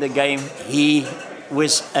time in the game, he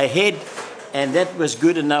was ahead, and that was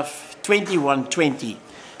good enough, 21-20.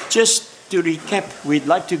 Just to recap, we'd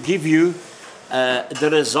like to give you the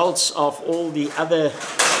results of all the other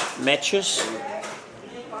matches.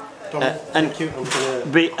 Tom, and thank you.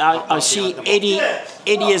 I see Eddie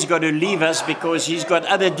has got to leave us because he's got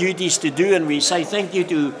other duties to do, and we say thank you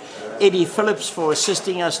to Eddie Phillips for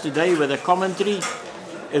assisting us today with the commentary.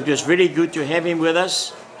 It was very good to have him with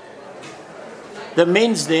us. The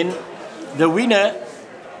men's then, the winner,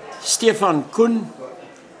 Stefan Kuhn.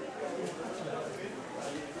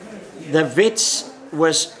 The vets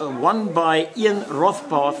was won by Ian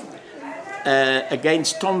Rothbath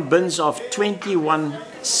against Tom Binns of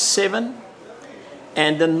 21-7.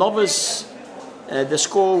 And the novice, the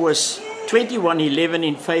score was 21-11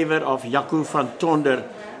 in favor of Jaco van Tonder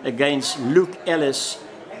against Luke Ellis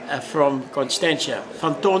from Constantia.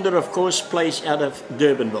 Van Tonder, of course, plays out of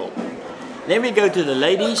Durbanville. Then we go to the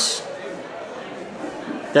ladies.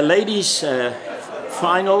 The ladies'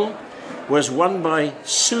 final was won by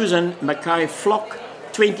Susan Mackay-Flock,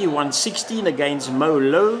 21-16 against Mo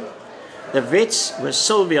Lowe. The vets was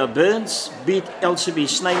Sylvia Burns, beat Elsabe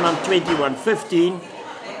Snyman 21-15.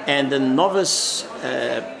 And the novice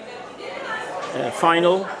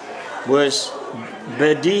final was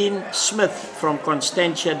Berdine Smith from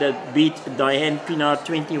Constantia that beat Diane Pinar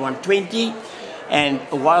 21-20. And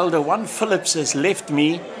while the one Phillips has left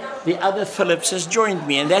me, the other Phillips has joined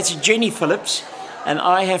me, and that's Jenny Phillips. And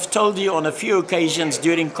I have told you on a few occasions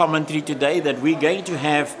during commentary today that we're going to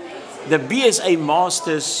have the BSA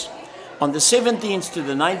Masters on the 17th to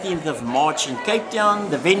the 19th of March in Cape Town.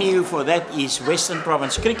 The venue for that is Western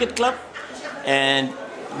Province Cricket Club. And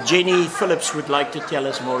Jenny Phillips would like to tell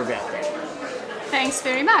us more about that. Thanks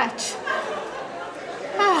very much.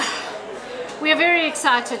 We are very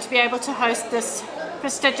excited to be able to host this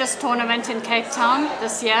prestigious tournament in Cape Town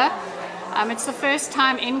this year. It's the first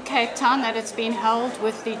time in Cape Town that it's been held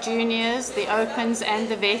with the juniors, the opens and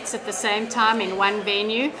the vets at the same time in one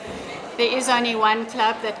venue. There is only one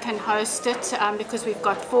club that can host it because we've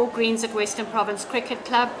got 4 greens at Western Province Cricket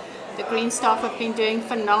Club. The green staff have been doing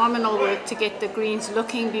phenomenal work to get the greens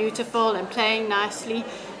looking beautiful and playing nicely,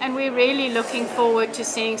 and we're really looking forward to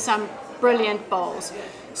seeing some brilliant bowls.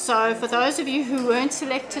 So for those of you who weren't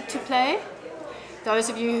selected to play, those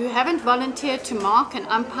of you who haven't volunteered to mark and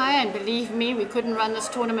umpire, and believe me, we couldn't run this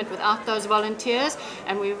tournament without those volunteers,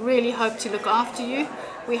 and we really hope to look after you.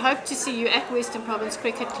 We hope to see you at Western Province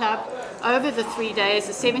Cricket Club over the 3 days,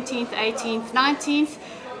 the 17th, 18th, 19th.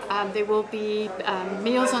 There will be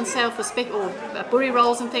meals on sale for burry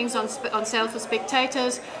rolls and things on sale for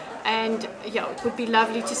spectators. And yeah, it would be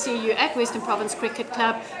lovely to see you at Western Province Cricket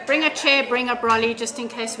Club. Bring a chair, bring a brolly, just in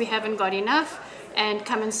case we haven't got enough, and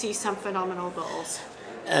come and see some phenomenal bowls.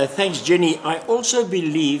 Thanks, Jenny. I also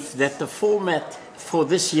believe that the format for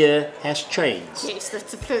this year has changed. Yes,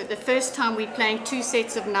 that's the first time we're playing 2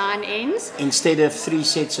 sets of 9 ends. Instead of 3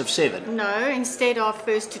 sets of 7? No, instead of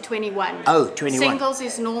first to 21. Oh, 21. Singles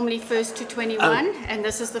is normally first to 21, and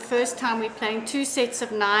this is the first time we're playing 2 sets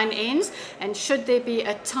of 9 ends, and should there be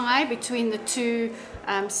a tie between the 2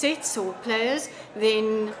 sets or players,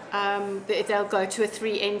 then they'll go to a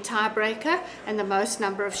 3-end tiebreaker, and the most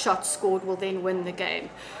number of shots scored will then win the game.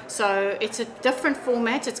 So it's a different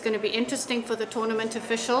format. It's going to be interesting for the tournament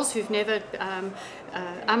officials who've never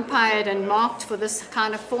umpired and marked for this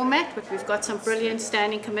kind of format, but we've got some brilliant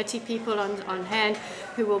standing committee people on hand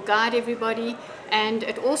who will guide everybody, and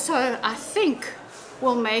it also, I think,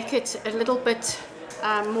 will make it a little bit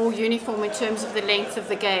more uniform in terms of the length of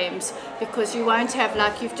the games, because you won't have,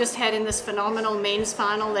 like you've just had in this phenomenal men's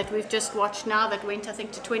final that we've just watched now that went, I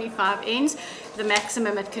think, to 25 ends. The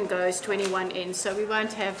maximum it can go is 21 ends, so we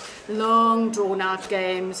won't have long drawn out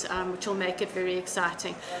games, which will make it very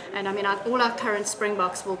exciting. And I mean, all our current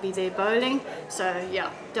Springboks will be there bowling, so yeah,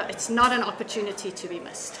 it's not an opportunity to be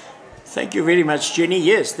missed. Thank you very much, Jenny.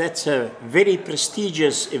 Yes, that's a very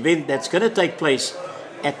prestigious event that's going to take place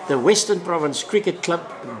at the Western Province Cricket Club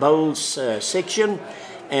Bowls section,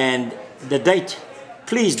 and the date,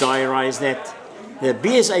 please diarise that. The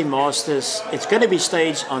BSA Masters, it's going to be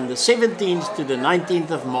staged on the 17th to the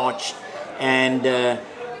 19th of March, and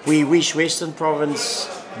we wish Western Province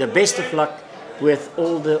the best of luck with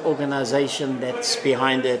all the organisation that's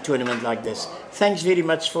behind a tournament like this. Thanks very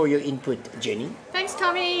much for your input, Jenny. Thanks,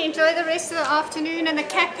 Tommy. Enjoy the rest of the afternoon and the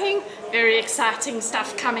capping. Very exciting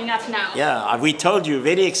stuff coming up now. Yeah, we told you,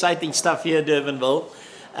 very exciting stuff here at Durbanville.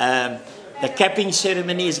 The capping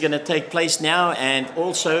ceremony is going to take place now, and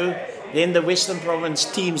also then the Western Province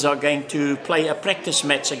teams are going to play a practice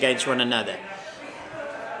match against one another.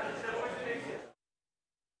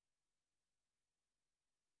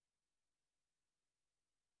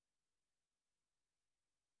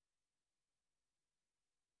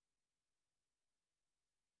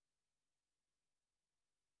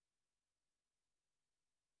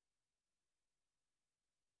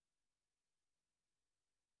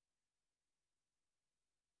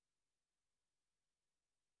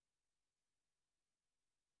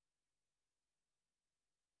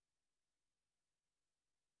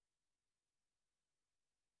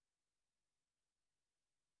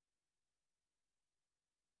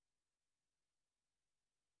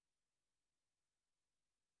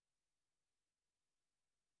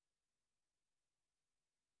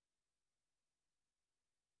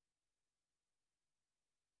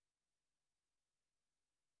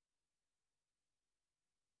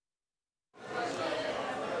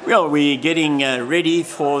 Well, we're getting ready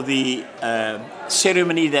for the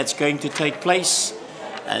ceremony that's going to take place,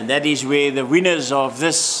 and that is where the winners of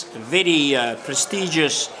this very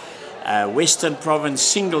prestigious Western Province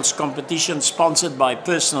singles competition sponsored by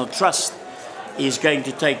Personal Trust is going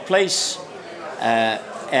to take place,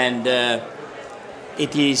 and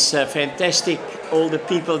it is fantastic, all the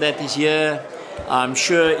people that is here. I'm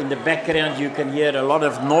sure in the background you can hear a lot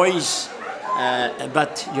of noise,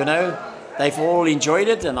 but you know, they've all enjoyed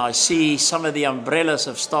it, and I see some of the umbrellas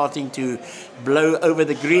are starting to blow over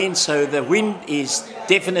the green, so the wind is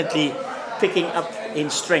definitely picking up in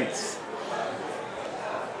strength.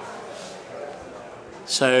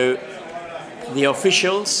 So the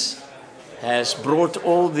officials has brought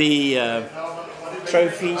all the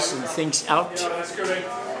trophies and things out.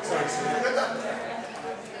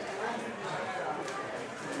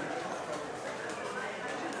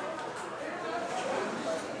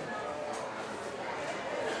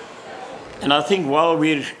 And I think while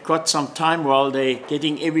we've got some time, while they're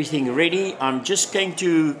getting everything ready, I'm just going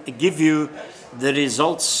to give you the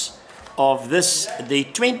results of this, the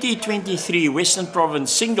 2023 Western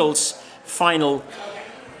Province Singles Final,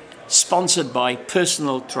 sponsored by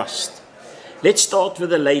Personal Trust. Let's start with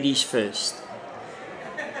the ladies first.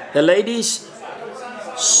 The ladies,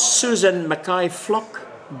 Susan Mackay-Flock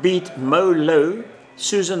beat Mo Low.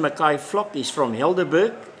 Susan Mackay-Flock is from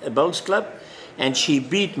Helderberg, a bowls club, and she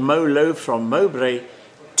beat Mo Low from Mowbray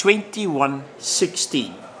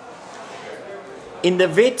 21-16. In the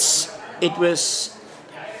vets, it was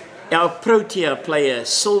our Protea player,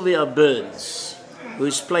 Sylvia Burns,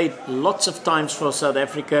 who's played lots of times for South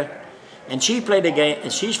Africa, and she played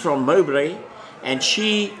against, she's from Mowbray, and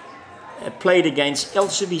she played against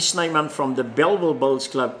Elsevier Snyman from the Belleville Bowls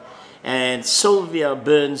Club, and Sylvia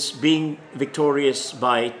Burns being victorious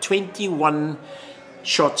by 21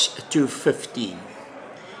 shots to 15.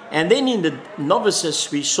 And then in the novices,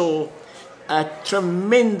 we saw a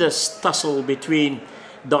tremendous tussle between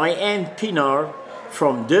Diane Pinar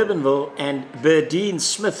from Durbanville and Berdine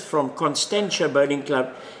Smith from Constantia Bowling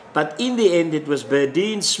Club. But in the end, it was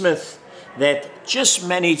Berdine Smith that just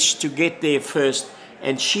managed to get there first,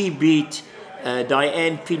 and she beat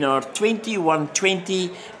Diane Pinar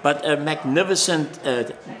 21-20, but a magnificent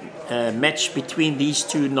match between these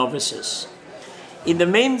two novices. In the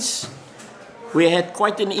men's, we had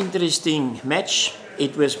quite an interesting match.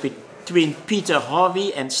 It was between Peter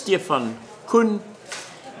Harvey and Stefan Kuhn.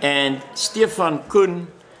 And Stefan Kuhn,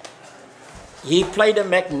 he played a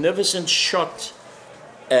magnificent shot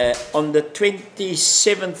on the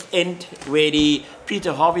 27th end where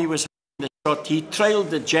Peter Harvey was the shot. He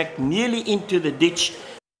trailed the jack nearly into the ditch.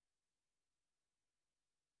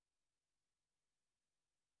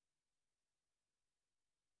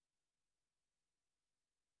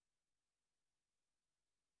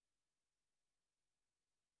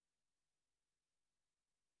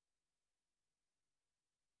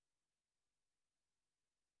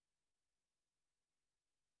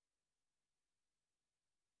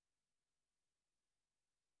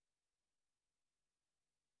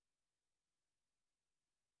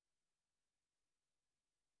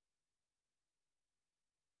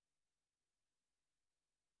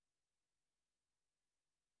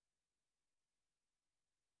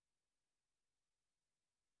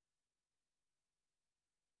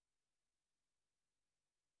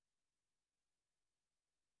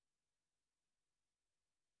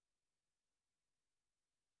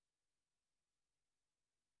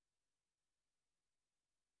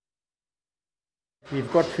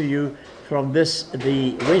 we've got for you from this,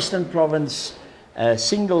 the Western Province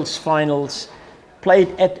singles finals played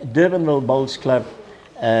at Durbanville Bowls Club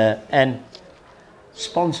and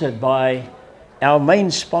sponsored by our main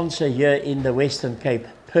sponsor here in the Western Cape,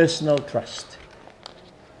 Personal Trust.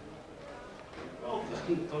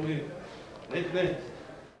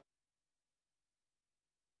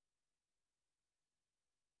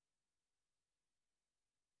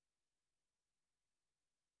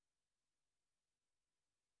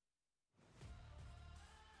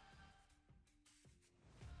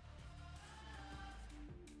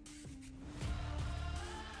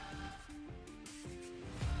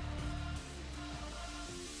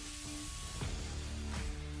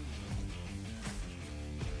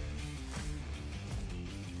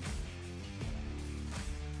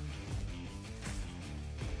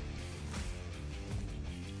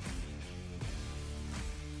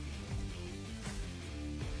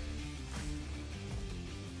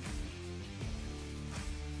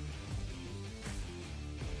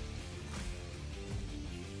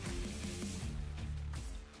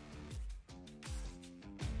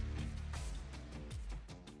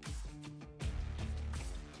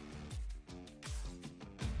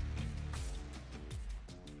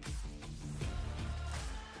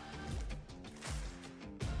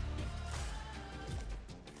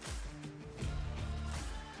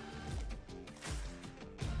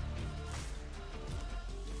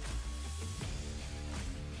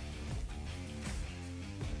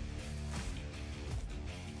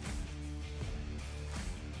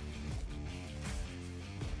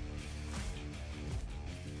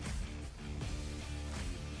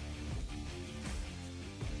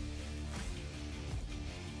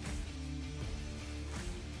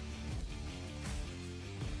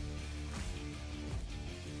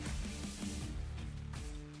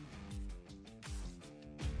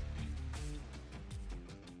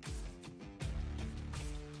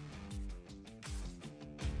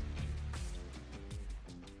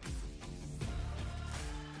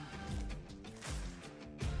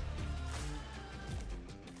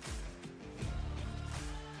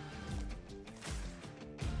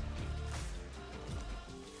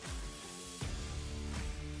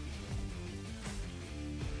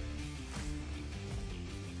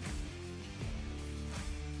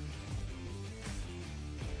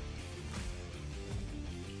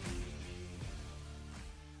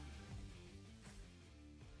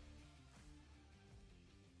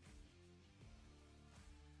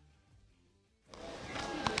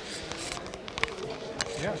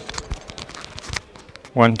 Yeah.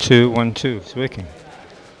 1 2 1 2. It's working.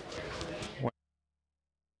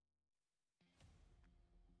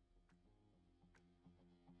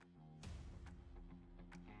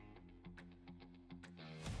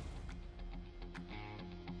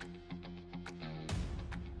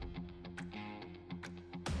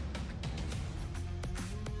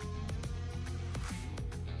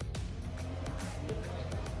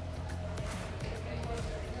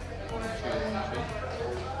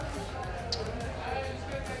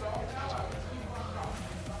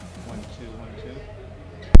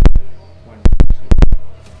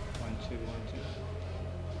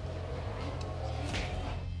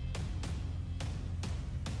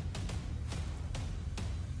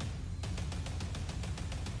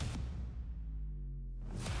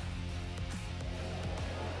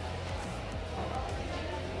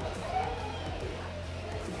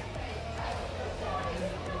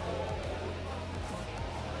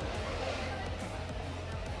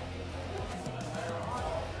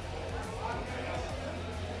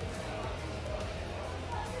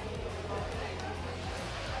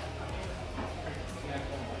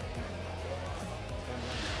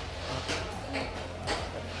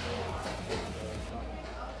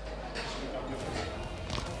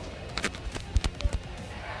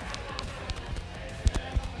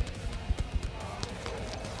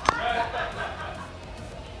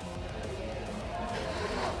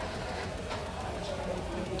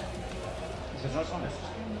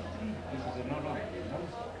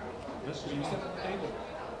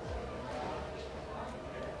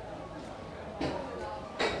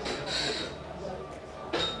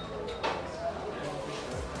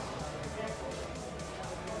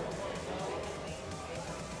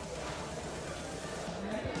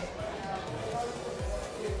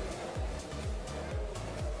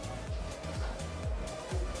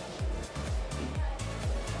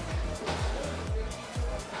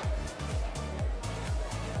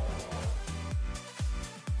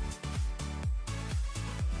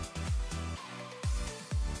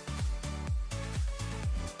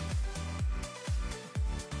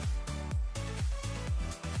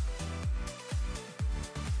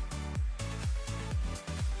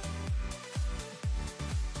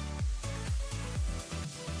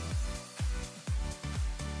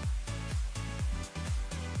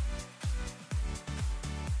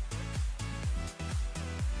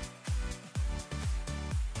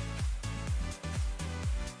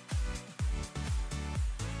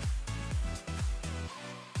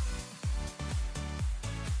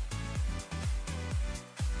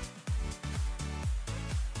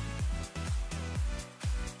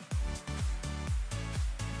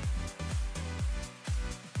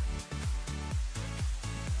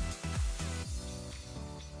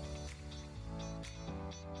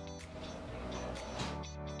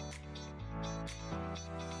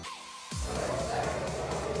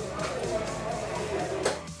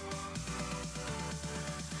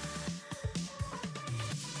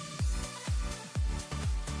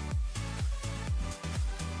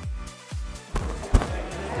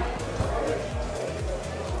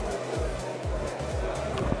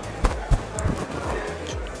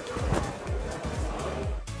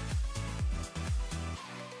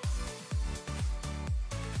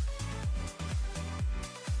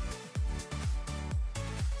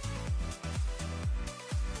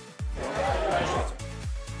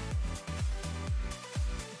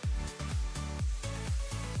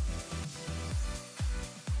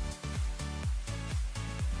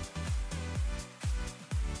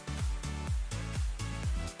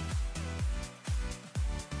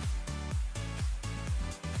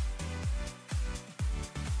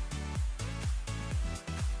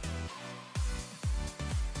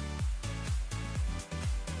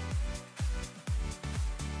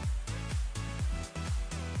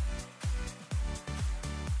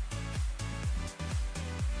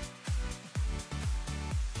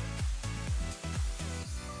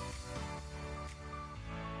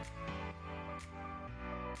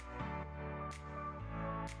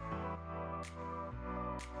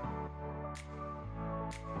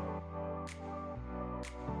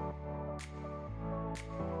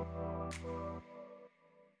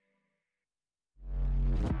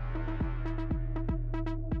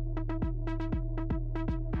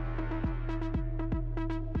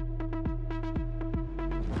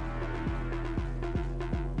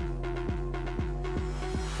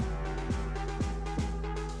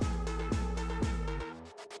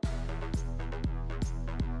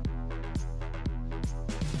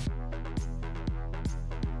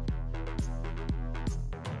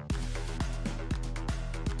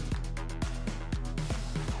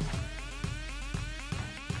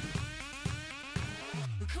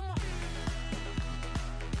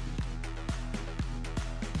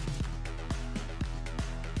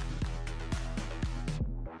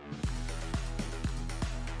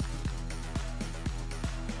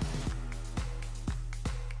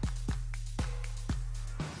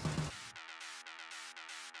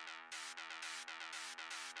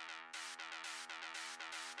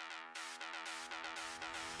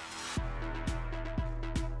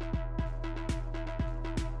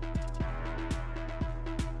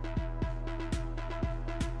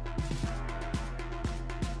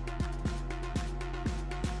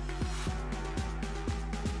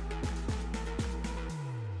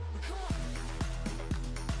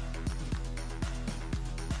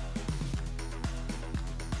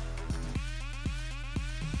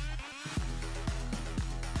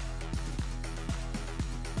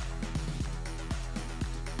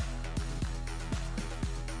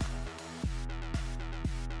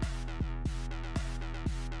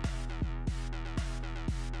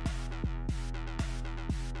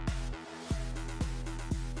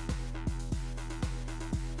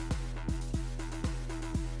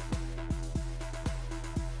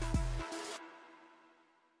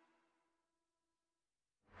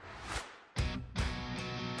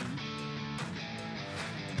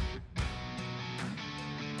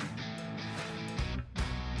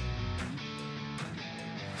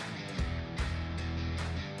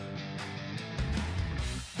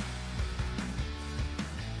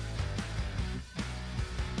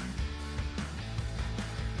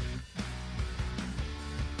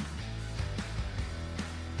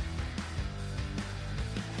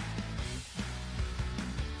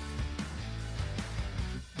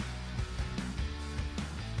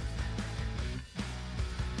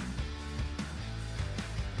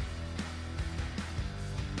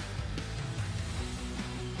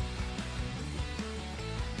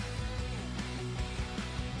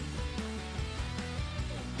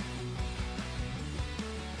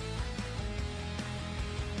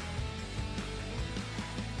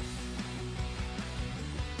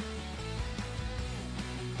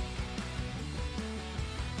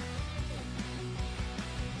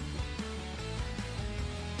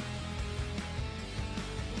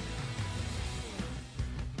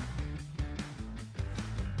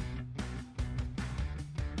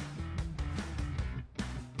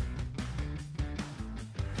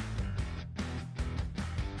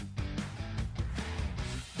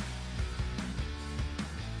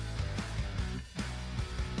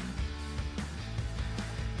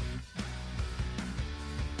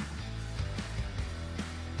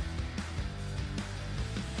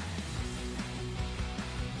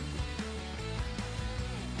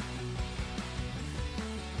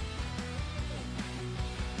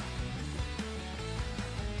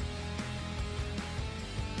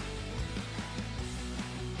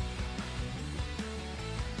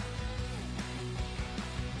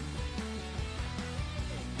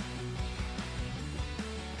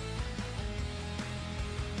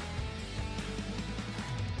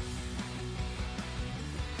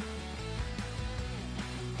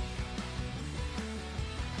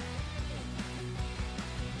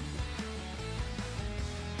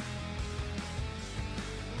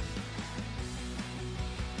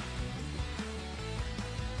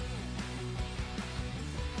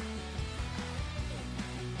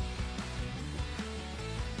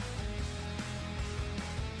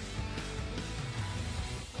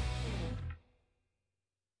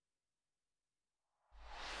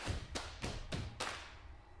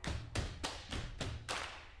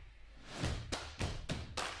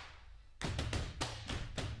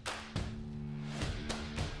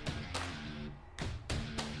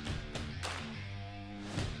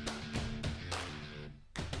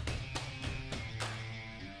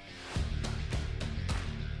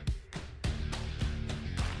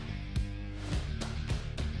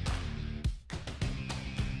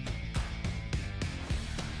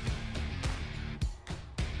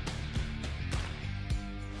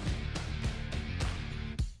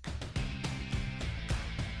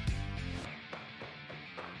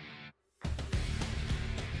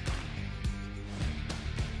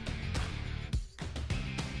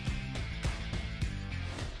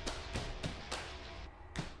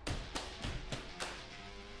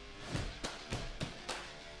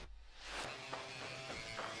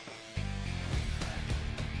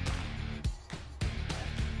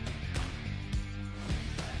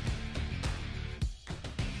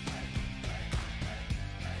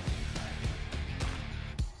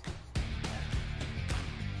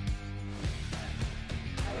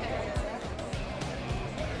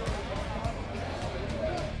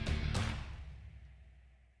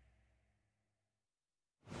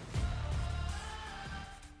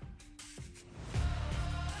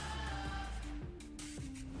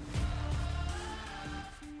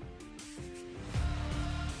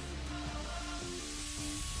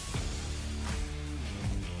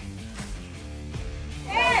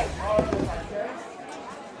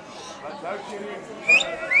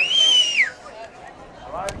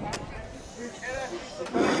 Alright?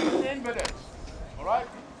 10 minutes. Alright?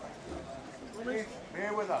 Please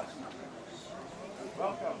bear with us.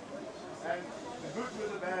 Welcome. And the good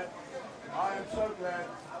with the bad, I am so glad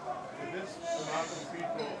that this amount of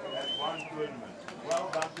people at one tournament. Well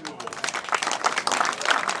done to you all.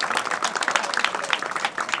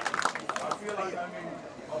 I feel like I'm in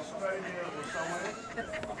Australia or somewhere,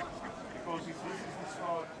 because if this is the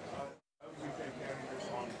start, I hope we can carry this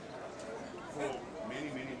on for many,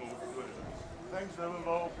 many more tournaments. Thanks,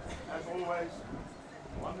 Durbanville, as always.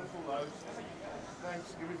 Wonderful host.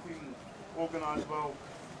 Thanks, everything organized well,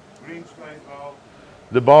 greens played well.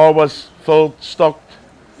 The bar was filled, stocked.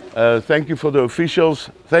 Thank you for the officials.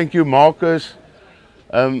 Thank you, Marcus.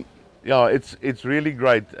 Yeah, it's really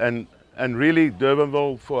great, and really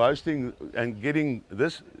Durbanville for hosting and getting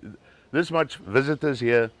this much visitors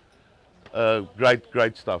here.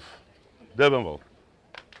 Great stuff. Durbanville.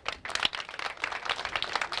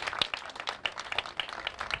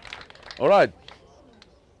 All right.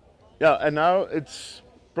 Yeah, and now it's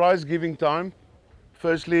prize giving time.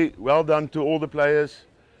 Firstly, well done to all the players.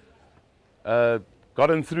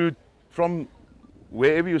 Gotten through from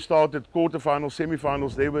wherever you started, quarterfinals,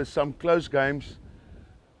 semi-finals. There were some close games,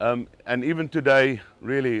 and even today,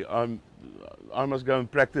 really, I must go and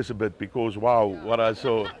practice a bit, because wow, what I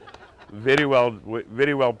saw, very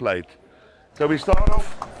well played. So we start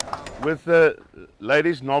off with the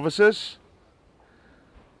ladies novices,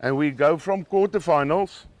 and we go from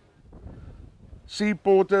quarterfinals. C.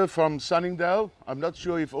 Porter from Sunningdale. I'm not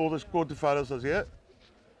sure if all the quarterfinals are here.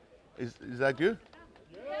 Is that you?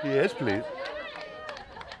 Yes, please.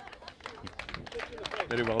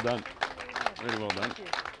 Very well done. Very well done.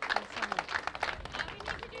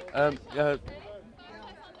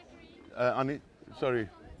 Annie, sorry.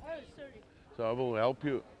 So I will help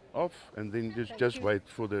you off, and then just wait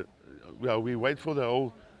for the. Yeah, we wait for the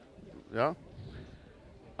whole. Yeah.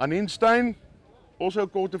 Anine Stein, also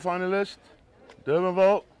quarterfinalist.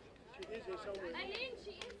 Durbanville.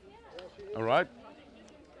 All right.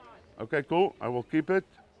 Okay, cool. I will keep it.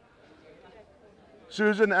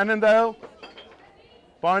 Susan Annandale,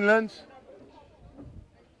 Pinelands.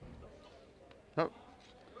 Oh.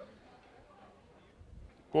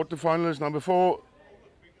 Quarterfinalist number 4,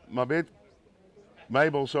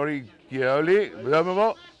 Mabel, sorry, Gioli,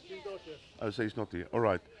 Durbanville. Oh, so he's not here. All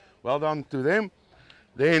right. Well done to them.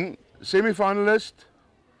 Then semi-finalist.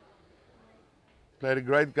 Played a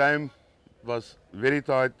great game. Was very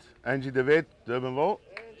tight. Angie de Wet, Durbanville.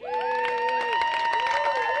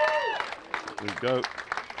 There we go.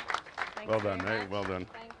 Well done, eh? Well done.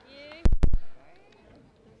 Thank you.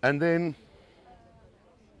 And then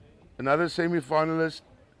another semi-finalist,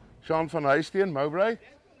 Sean van Heysteen, Mowbray.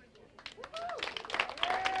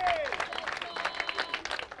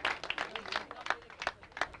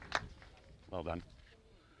 Well done.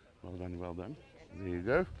 Well done, well done. There you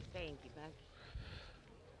go. Thank you, Bug.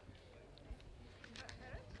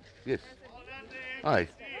 Yes. Hi.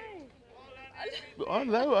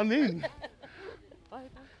 Hallo, Anine.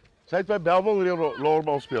 Sy het by Bellville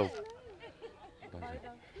LawnBowls speel.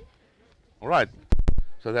 All right.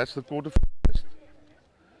 So that's the quarterfinalist.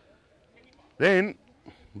 Then,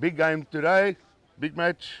 big game today, big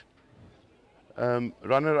match.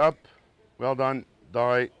 Runner up, well done,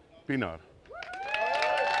 Dai Pinar.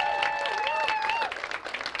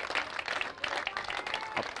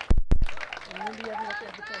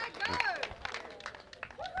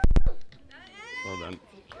 Well done,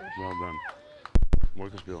 well done. Mooi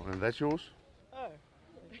gespeeld. And that's yours? Oh,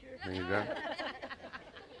 there you go.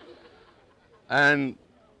 And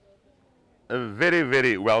a very,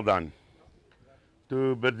 very well done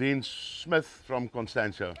to Berdine Smith from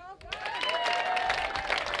Constantia.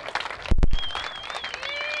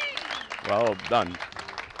 Well done.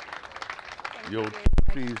 Your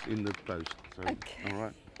trophy is in the post. So, okay. All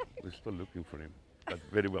right. We're still looking for him. But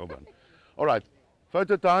very well done. All right.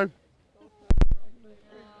 Photo time.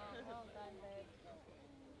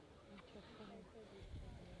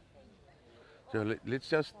 So let's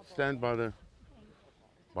just stand by the banner.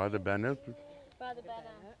 By the banner, right by the banner.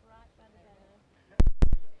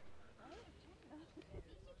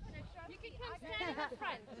 You can come stand in the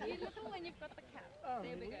front. You look when you've got the cap. Oh,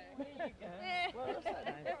 there we go. There you go. Well, that's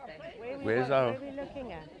nice. Where's our... Where are we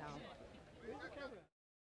looking at now?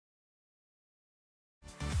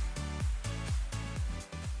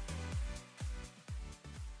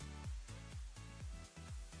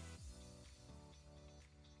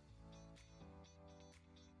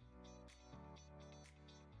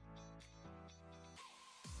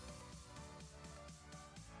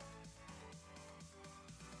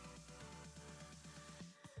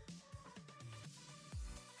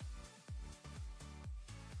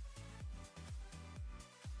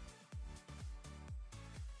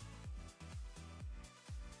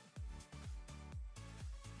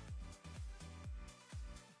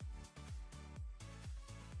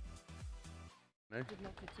 Nee?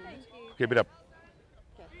 Keep it up.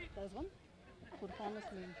 Those one for the farmers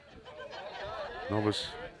men. Novice.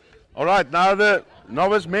 All right, now the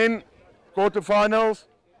novice men quarterfinals.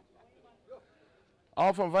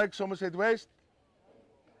 Al van Wyk, Somerset West.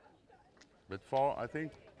 Bit far, I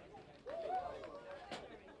think.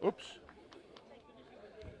 Oops.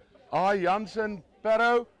 I Jansen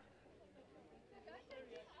Perro.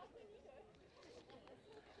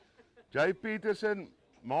 J Peterson,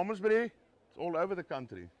 Malmesbury. It's all over the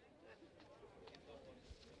country.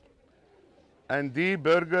 And D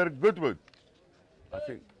Burger Goodwood. I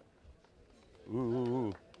think.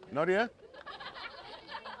 Ooh. Not here?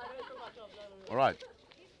 All right.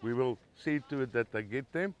 We will see to it that they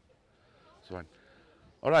get them. That's fine.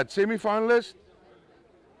 All right, semi-finalist.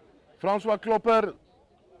 François Klopper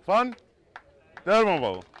van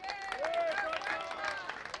Durbanville.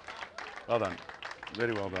 Well done.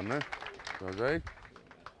 Very well done, eh? Jose.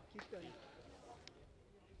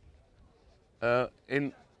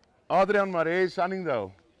 In Adrian Marais,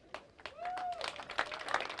 Sunningdale.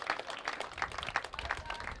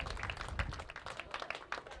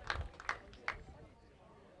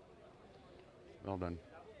 Wel dan,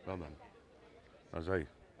 wel dan. Dat is hij.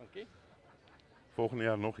 Okay. Volgende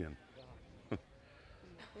jaar nog een.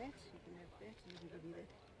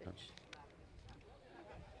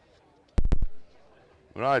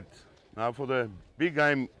 Right, now for the big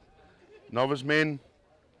game, novice men.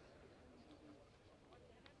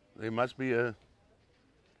 There must be a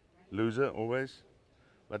loser always.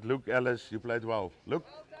 But Luke Ellis, you played well. Luke.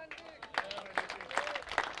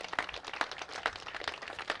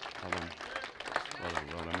 Well done.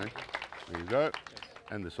 Well done, eh? There you go.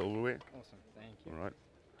 And the silverware. Awesome, thank you. All right.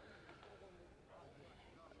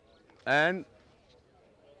 And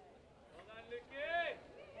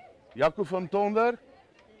Jaco van Tonder.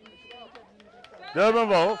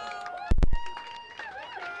 Durbanville.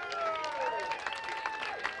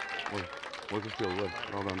 Mooi gespeeld, hoor.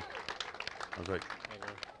 Well done. Dat is leuk.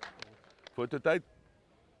 Fototijd.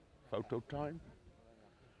 Photo time.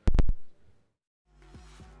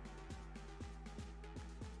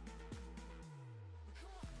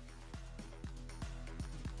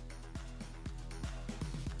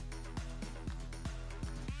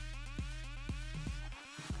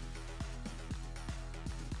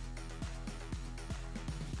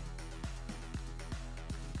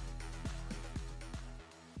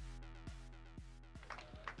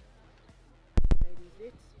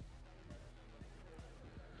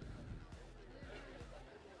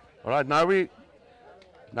 All right, now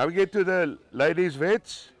we get to the ladies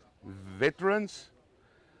veterans,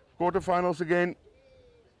 quarterfinals again.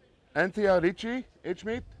 Anthea Ritchie,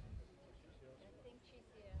 Edgemead.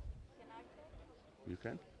 You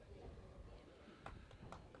can.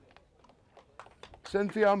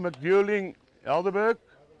 Cynthia McDueling, Elderberg.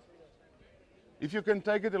 If you can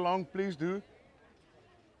take it along, please do.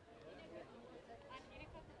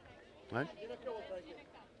 Right?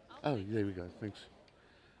 Oh, there we go, thanks.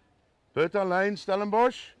 Bertha Lane,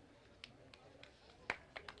 Stellenbosch.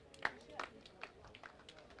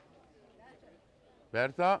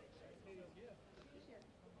 Bertha.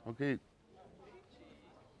 Okay.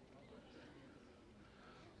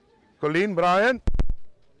 Colleen Bryant.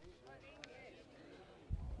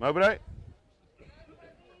 Mowbray.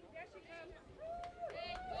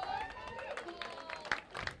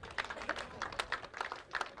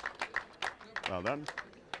 Well done.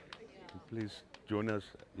 Please join us.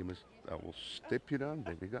 You must. I will step you down.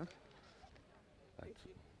 There we go. Right.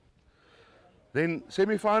 Then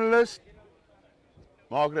semi-finalist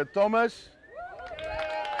Margaret Thomas.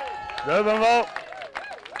 Durbanville.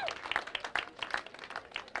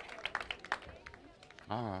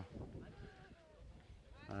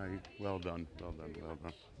 Well done. Well done. Well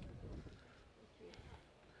done.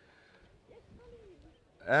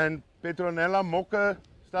 And Petronella Mokke,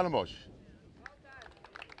 Stellenbosch.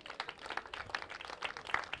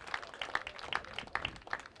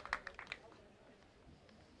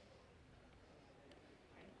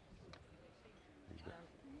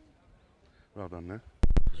 Well done, hè?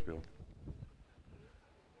 Gespeeld.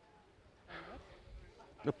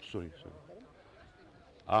 Oops, sorry.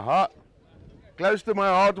 Aha. Close to my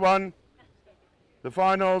heart one. The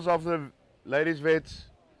finals of the ladies vets.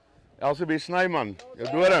 LCB Snyman, jou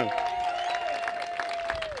doring.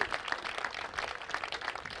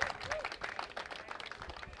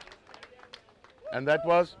 And that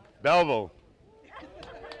was Belleville.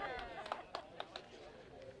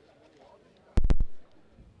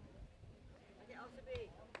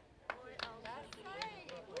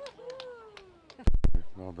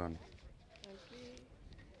 Well done.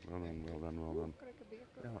 Well done, well done, well done.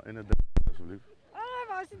 Ja, inderdaad, alsjeblieft.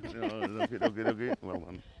 Okay. Well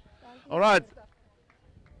done. All right.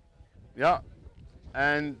 Yeah.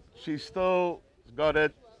 And she still got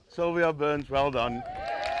it. Sylvia Burns, well done.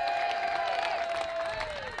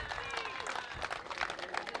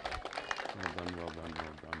 Well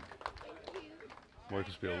done. Mooi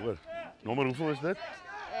gespeeld hoor. Nommer hoeveel is dit?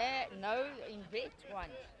 No, in wet one.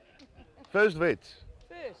 First wet.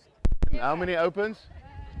 First. And how many opens?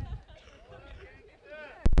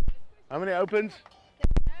 How many opens?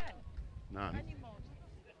 None.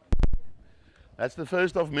 That's the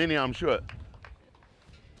first of many, I'm sure.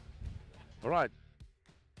 All right.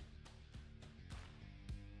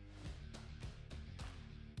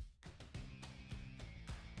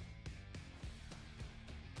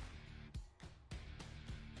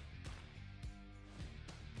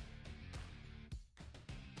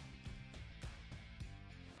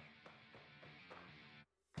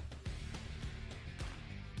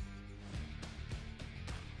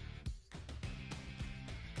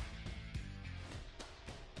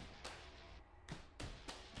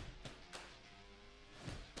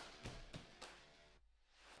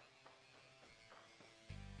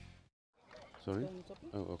 Sorry?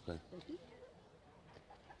 Oh, okay.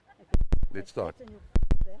 Let's start.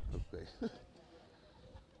 Okay.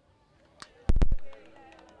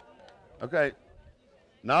 Okay.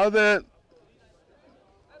 Now the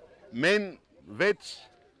men vets.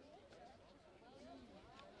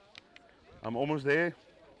 I'm almost there.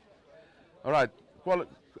 All right.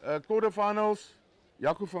 Quarterfinals.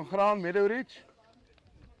 Jaco van Graan, Meadow Ridge.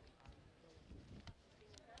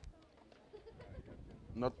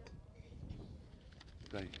 Not.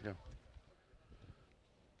 Okay, yeah.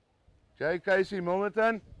 J. Casey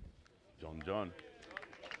Milnerton. John.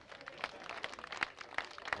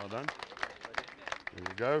 Well done. There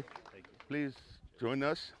we go. Please join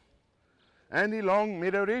us. Andy Long,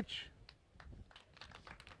 Meadow Ridge.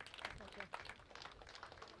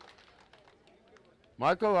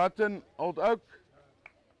 Michael Hutton, Old Oak.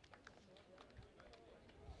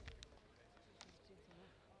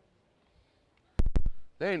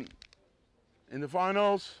 Then, in the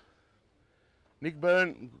finals, Nick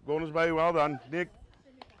Byrne, Gordons Bay, well done. Nick.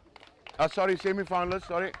 Sorry, semi-finalist,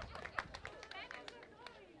 sorry.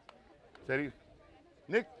 Sorry.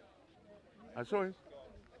 Nick. I saw him.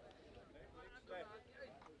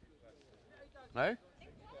 Hey?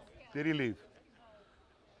 Did he leave?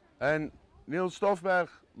 And Neil Stoffberg,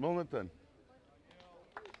 Milnerton.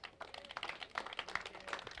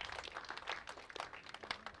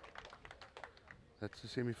 That's the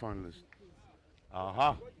semi-finalist.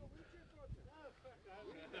 Aha.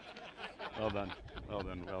 Well done.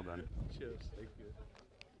 Cheers, thank you.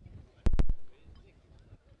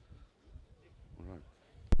 All right.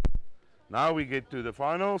 Now we get to the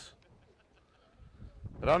finals.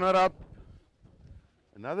 Runner-up,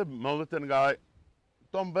 another Milnerton guy,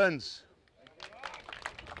 Tom Burns.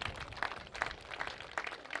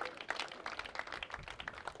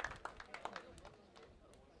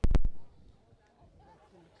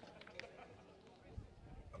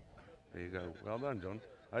 There you go. Well done, John.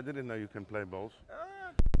 I didn't know you can play bowls.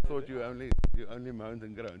 I thought you only moaned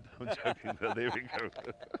and groaned. I'm joking, but there we go.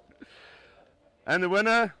 And the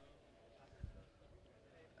winner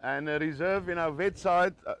and a reserve in our vet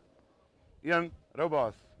side, Ian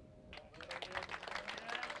Robath.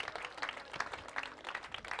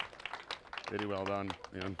 Very well done,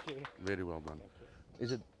 Ian. Very well done.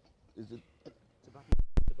 Is it? It's about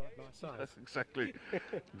my size. That's exactly.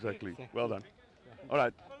 Well done. All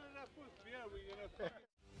right.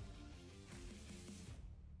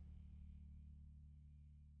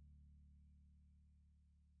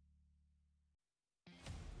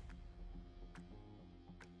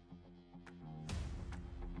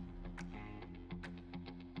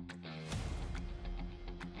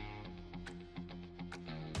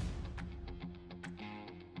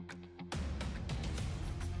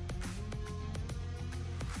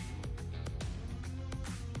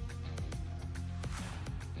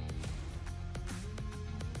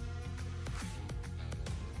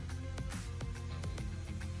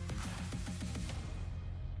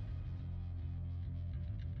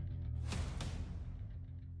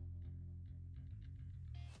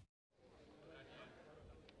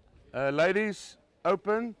 Ladies,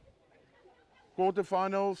 open,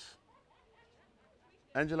 quarterfinals,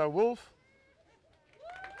 Angela Wolf.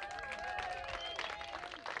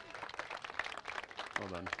 Well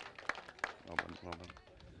done.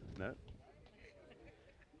 No.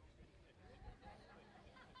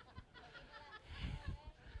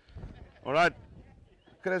 All right,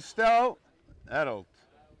 Christelle Harold,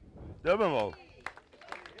 Durbanville.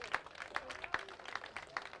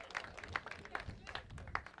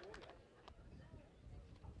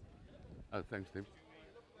 Oh, thanks, Tim.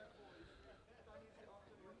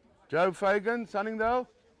 Joe Fagan, Sunningdale.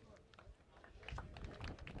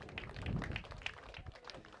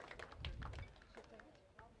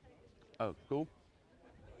 Oh, cool.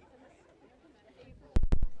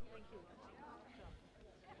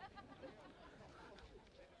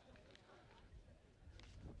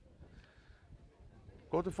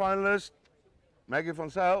 Quarterfinalist, Maggie van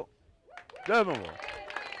Zijl, Durbanville.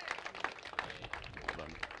 Well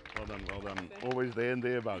done, well done, well done. Always there and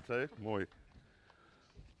thereabouts, eh? Mooi.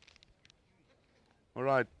 All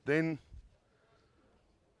right, then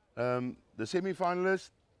the semi-finalists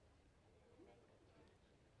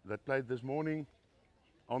that played this morning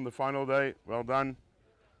on the final day, well done.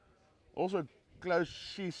 Also close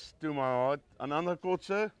sheath to my heart, Ananda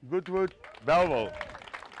Kotse, Goodwood, Belleville.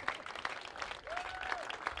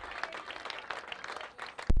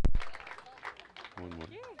 One more.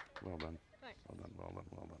 Well done. Well done, well done,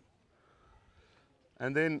 well done.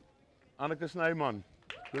 And then Anneke Snijman,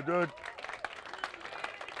 Goodwood.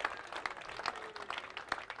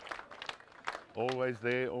 Always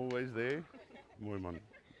there, always there. Mooi man.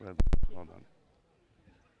 Well done.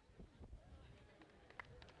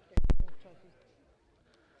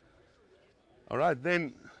 All right,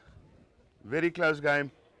 then, very close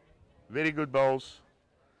game, very good bowls,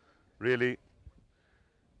 really.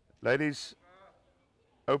 Ladies,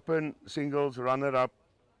 open singles, runner-up,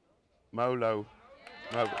 Mo Low.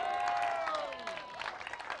 Mo.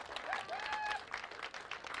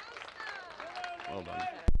 Well done.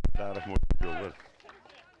 Daarom moet je over.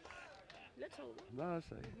 Daar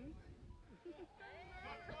say.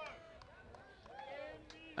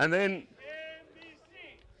 And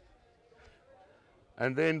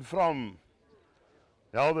then from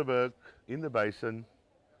Helderberg in the basin,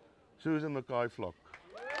 Susan Mackay Flock.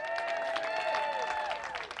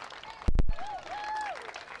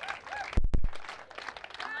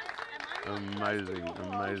 Amazing,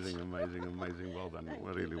 amazing, amazing, amazing. Well done.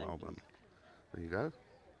 Really well done. There you go.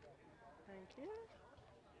 Thank you.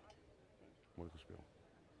 Mooi gespeeld.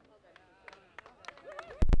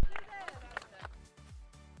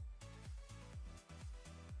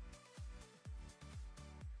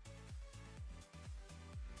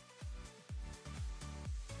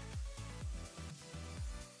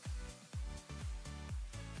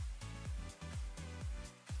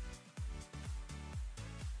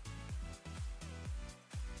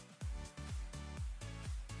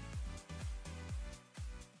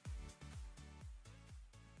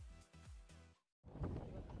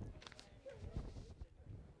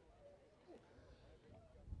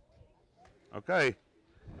 Okay.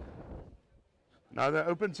 Now the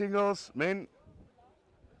open singles, men,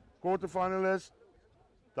 quarterfinalist,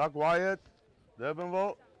 Doug Wyatt,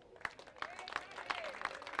 Durbanville.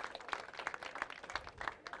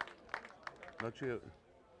 Not sure,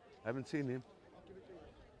 haven't seen him.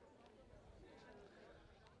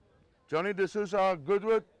 Johnny D'Souza,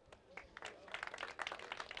 Goodwood.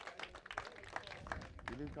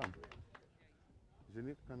 He didn't come. Is he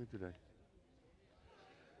not coming today?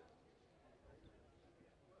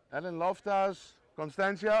 Alan Loftus,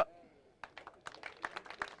 Constantia.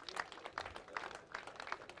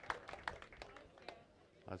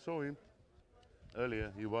 I saw him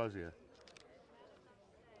earlier, he was here.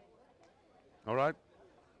 All right.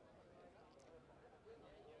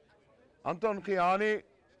 Anton Gianni,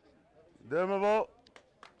 Durbanville.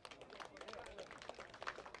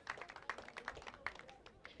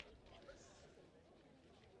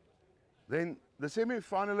 Then the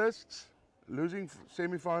semi-finalists. Losing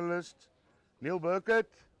semi-finalist, Neil Burkett,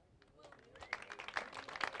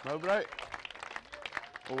 Mowbray,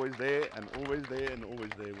 always there and always there and always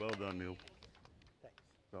there. Well done, Neil. Thanks.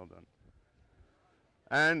 Well done.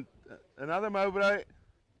 And another Mowbray,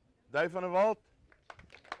 Dave van der Walt.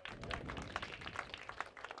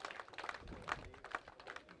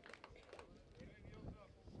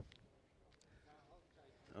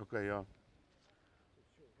 Okay, yeah.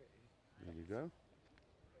 There you go.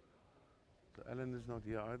 So Alan is not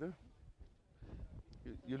here either.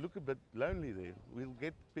 You look a bit lonely there. We'll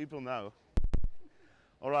get people now.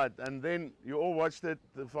 All right, and then you all watched it,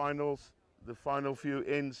 the finals, the final few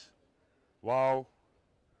ends. Wow.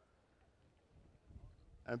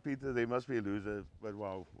 And Peter, there must be a loser, but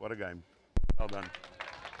wow, what a game. Well done.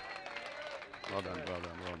 Well done, well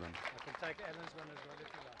done, well done. I can take Alan's one as well if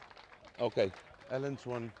you like. Okay, Alan's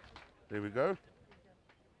one. There we go.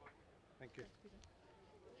 Thank you.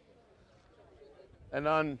 En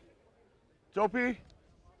dan Choppy.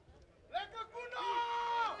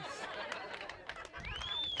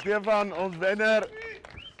 Stefan, ons wenner.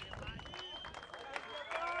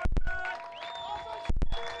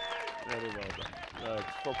 Very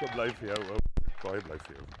fokke bly vir jou, ou. Baie bly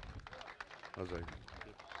vir jou. As hy.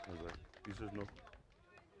 Dis is nog.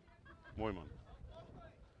 Mooi man.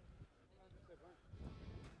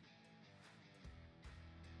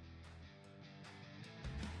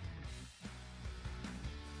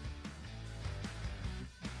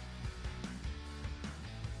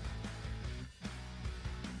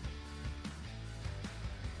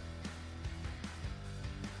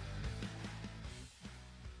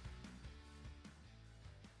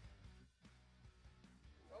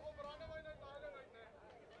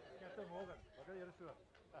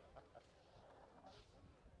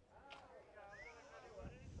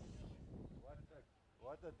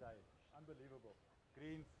 What a day. Unbelievable.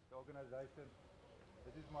 Greens, the organization.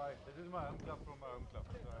 This is my home club from my home club.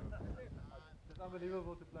 So it's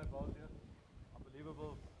unbelievable to play bowls here.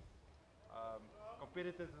 Unbelievable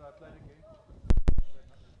competitors that I played against.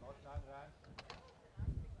 Not 9 rounds.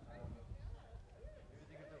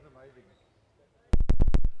 Everything is just amazing.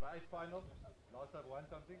 My 8th final. Last I've won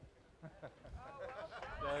something.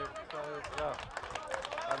 so yeah.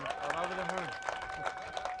 I'm over the moon.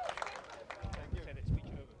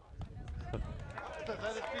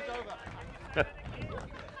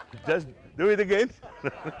 Just do it again.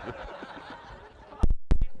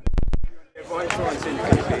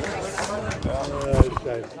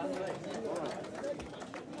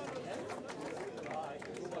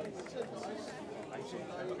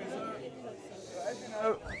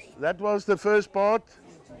 That was the first part,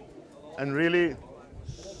 and really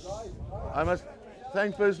I must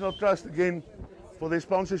thank Personal Trust again for their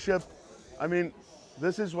sponsorship. I mean,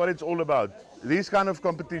 this is what it's all about, these kind of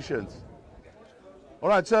competitions. All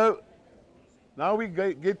right, so now we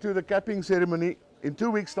get to the capping ceremony in 2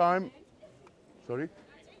 weeks' time. Sorry?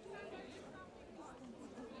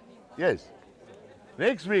 Yes.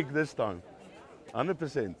 Next week this time.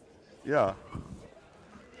 100%. Yeah.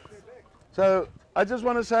 So I just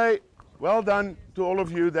want to say well done to all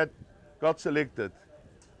of you that got selected.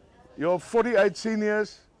 You're 48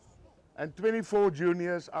 seniors and 24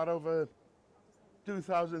 juniors out of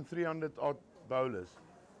 2,300 odd bowlers.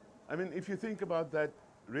 I mean, if you think about that,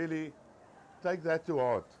 really take that to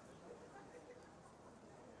heart.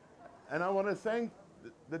 And I want to thank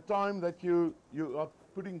the time that you are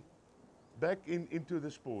putting back into the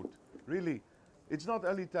sport. Really, it's not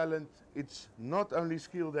only talent, it's not only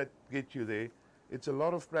skill that gets you there. It's a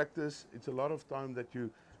lot of practice, it's a lot of time that you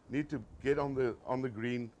need to get on the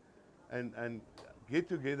green and get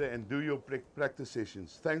together and do your practice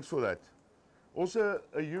sessions. Thanks for that. Also,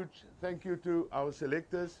 a huge thank you to our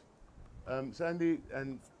selectors, Sandy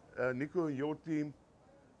and Nico and your team,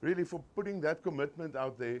 really for putting that commitment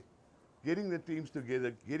out there, getting the teams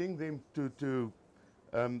together, getting them to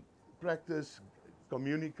practice,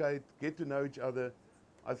 communicate, get to know each other.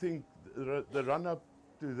 I think the run-up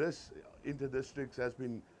to this inter-districts has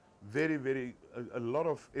been very, a lot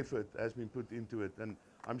of effort has been put into it, and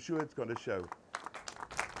I'm sure it's going to show.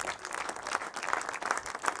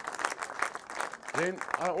 Then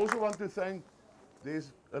I also want to thank,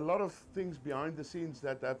 there's a lot of things behind the scenes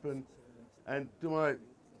that happen, and to my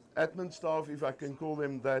admin staff, if I can call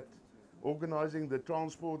them that, organizing the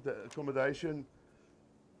transport, the accommodation,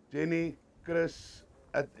 Jenny, Chris,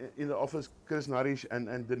 in the office, Chris Narish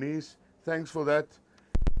and Denise, thanks for that.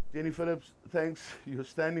 Jenny Phillips, thanks, you're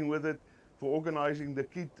standing with it, for organizing the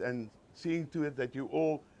kit and seeing to it that you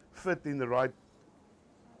all fit in the right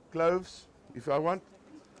clothes, if I want.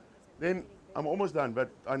 Then I'm almost done,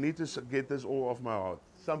 but I need to get this all off my heart.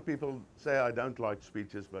 Some people say I don't like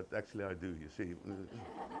speeches, but actually I do, you see.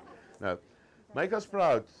 No. Make us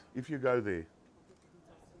proud if you go there.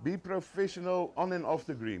 Be professional on and off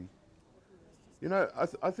the green. You know,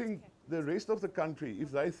 I think the rest of the country,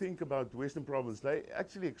 if they think about Western Province, they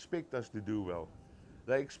actually expect us to do well.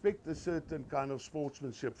 They expect a certain kind of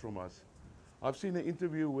sportsmanship from us. I've seen an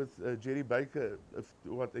interview with Jerry Baker,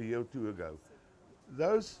 a year or two ago.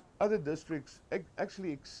 Those other districts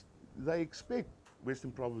actually they expect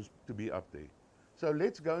Western Province to be up there. So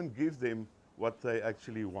let's go and give them what they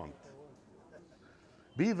actually want.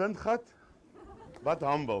 Be windgat, but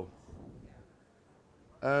humble.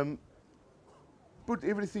 Put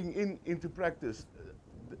everything into practice.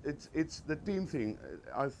 It's the team thing.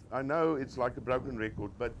 I know it's like a broken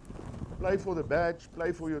record, but play for the badge,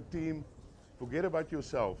 play for your team, forget about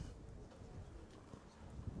yourself.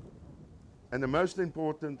 And the most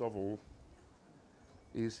important of all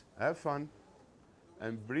is have fun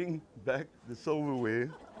and bring back the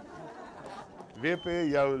silverware.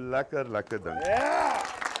 WP jou lekker ding. Yeah!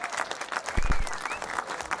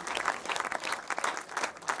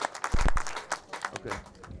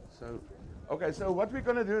 Okay, so what we're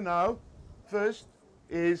going to do now, first,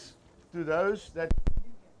 is to those that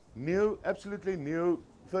new, absolutely new,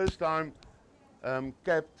 first time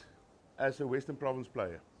capped as a Western Province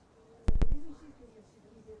player.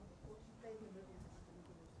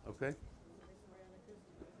 Okay.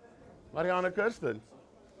 Marianne Kirsten.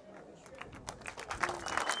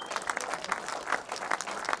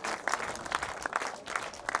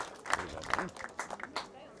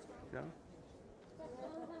 Ja.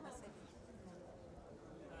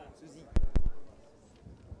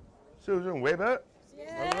 Susan Weber.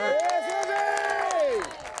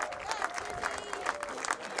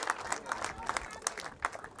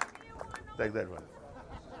 Take that one.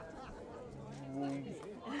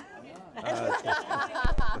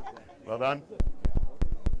 Well done.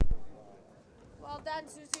 Well done,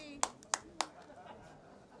 Susie.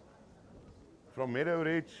 From Meadow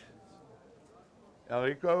Ridge,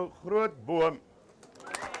 Enrico Grootboom.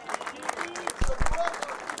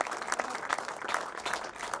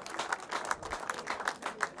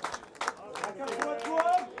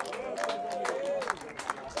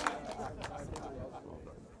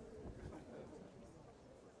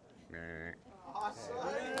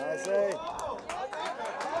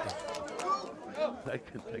 They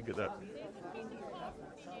can take it up.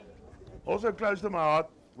 Also close to my heart,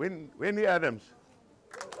 Wendy Adams.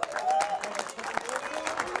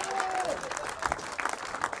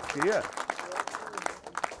 Here.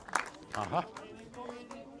 Aha.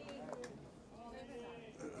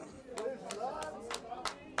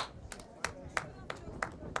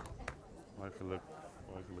 Mooi geluk.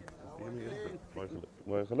 Mooi geluk. Mooi geluk.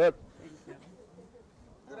 Mooi geluk.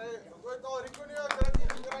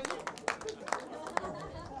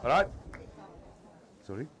 All right.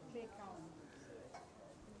 Sorry.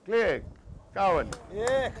 Claire Cowan.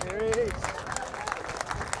 Yeah, there he is.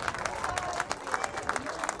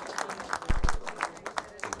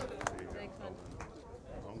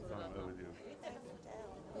 Long time overdue.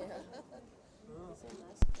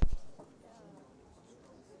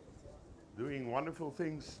 Doing wonderful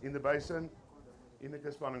things in the basin.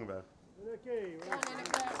 Ineke Spanningberg. Okay.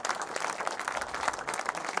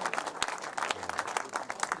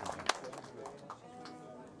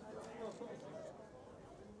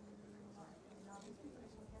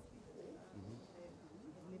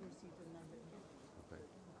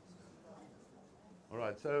 All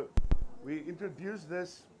right, so we introduced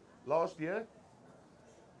this last year,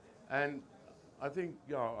 and I think,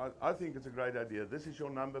 yeah, I think it's a great idea. This is your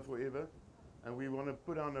number forever, and we want to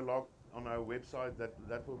put on a log on our website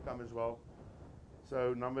that will come as well.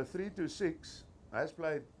 So number 326 has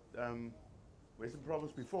played Western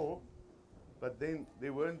Province before, but then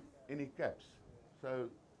there weren't any caps. So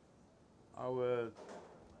our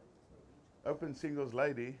open singles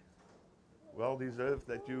lady, well deserved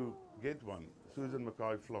that you get one. Susan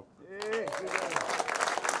Mackay Flock.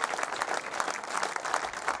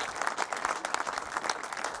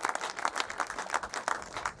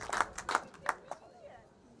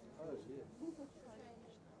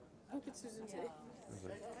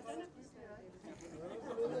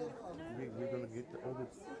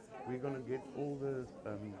 We're gonna get all the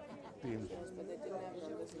teams.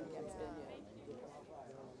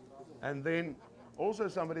 And then also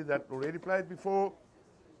somebody that already played before,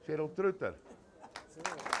 Cheryl Trutter.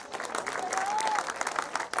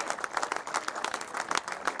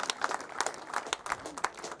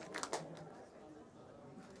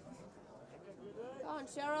 Go on,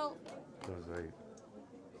 Cheryl. Dat is hij.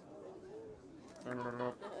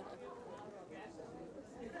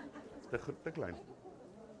 Te klein.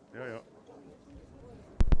 Ja, ja.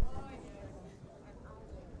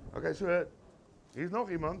 Okay, so here's nog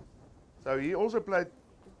iemand. So he also played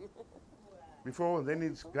before, and then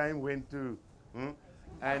his game went to,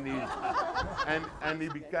 and he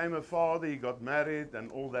became a father. He got married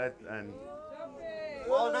and all that, and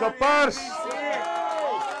so pars.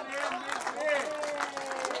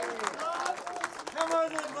 Come on,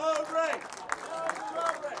 then, low break.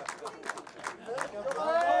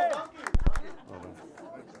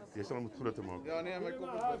 Je zal hem het groter maken. Ja, nee, maar kom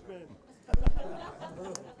op.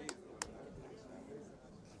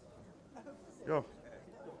 Yeah.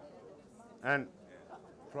 And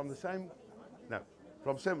from the same, no,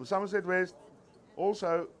 from Somerset West,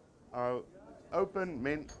 also our open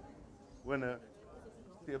men winner,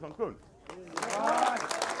 Stefan Koen.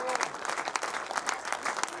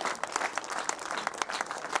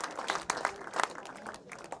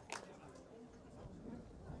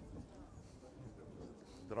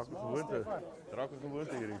 Drakke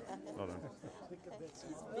gewoonte hierin. Nou dan.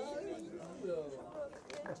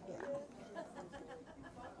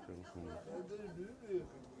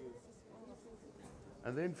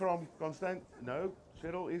 And then from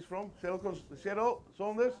Cheryl is from? Cheryl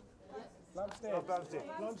Saunders?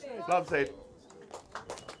 Plumstead.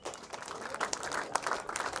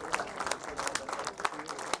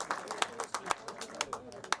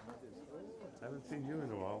 Haven't seen you in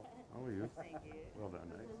a while. How are you? Thank you. Well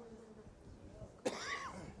done, eh?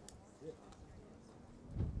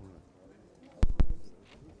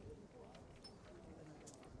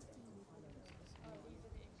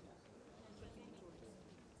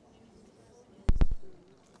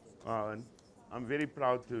 And I'm very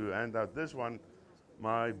proud to hand out this one,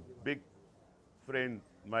 my big friend,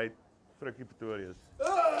 mate, Frikkie Pretorius. There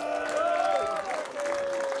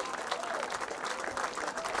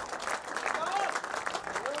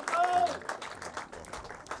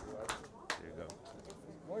you go.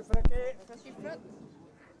 Mooi Frikkie. Frikkie Frik.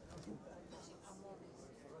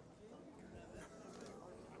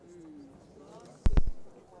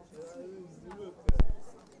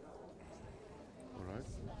 All right.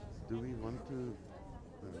 Do we want to?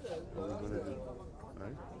 What are we going to do?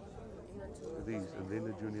 Right? These and then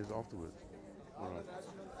the juniors afterwards. All right.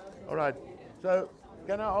 All right. So,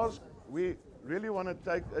 can I ask? We really want to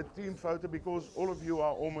take a team photo because all of you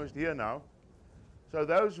are almost here now. So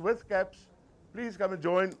those with caps, please come and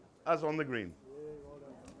join us on the green.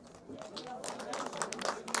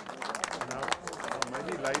 Now,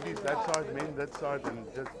 maybe ladies that side, men that side, and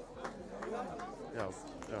just yeah.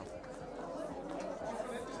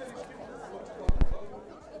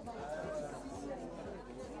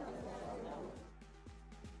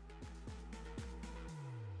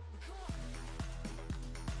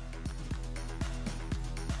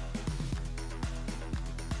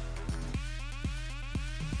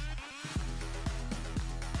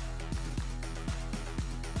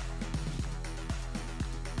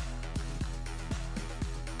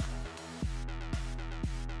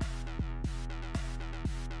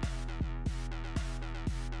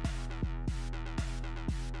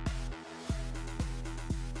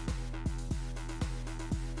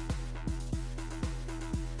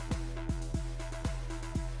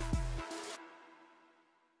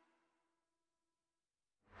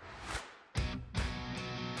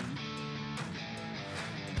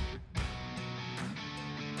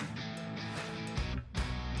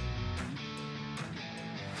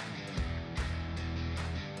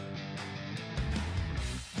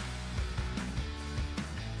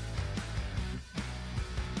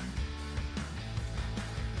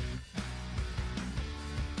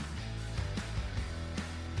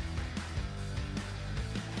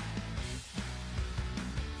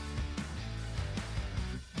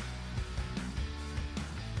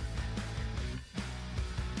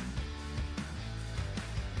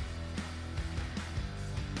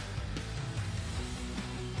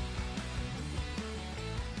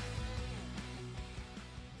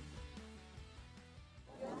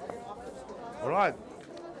 All right.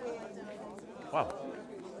 Wow.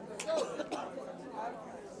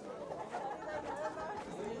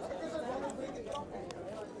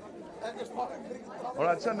 All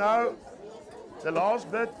right, so now the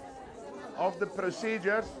last bit of the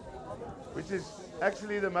procedure, which is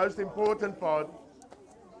actually the most important part,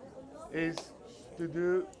 is to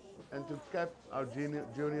do and to cap our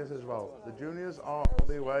juniors as well. The juniors are on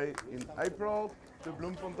their way in April to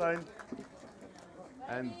Bloemfontein,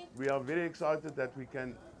 and we are very excited that we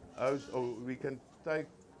can host, or we can take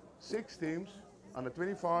 6 teams, under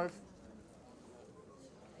 25,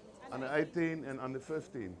 under 18 and under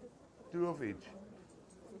 15, 2 of each.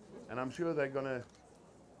 And I'm sure they're gonna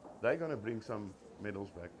bring some medals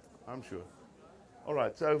back, I'm sure. All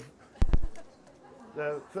right, so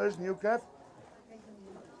the first new cap,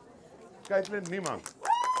 Caitlin Niemand.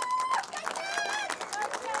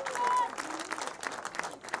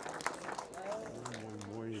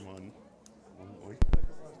 Mooi man. Mooi.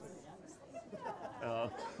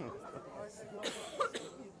 Kraus.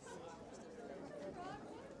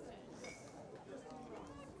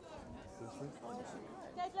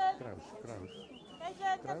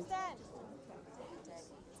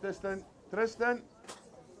 Tristan.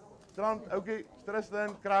 Strand, okay.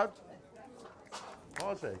 Tristan, Kraut.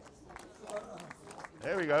 Awesome.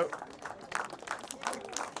 There we go.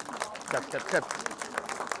 Cap.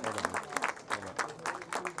 Hold on.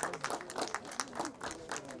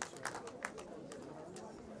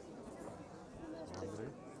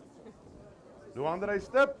 Andre,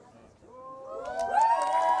 step.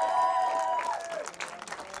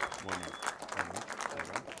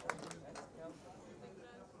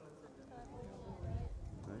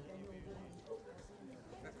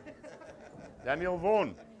 Daniel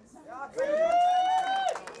Vaughan.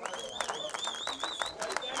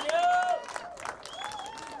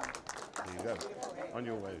 On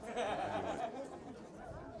your way.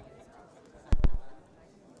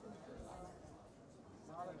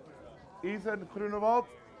 Ethan Groenewald.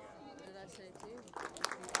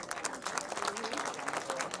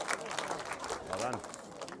 Well done.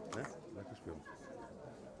 Ne? Lekker speel.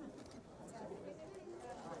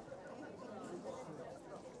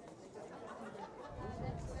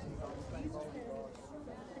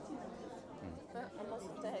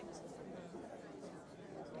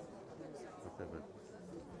 Okay, but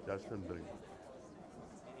Justin Bring.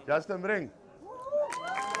 Justin Bring.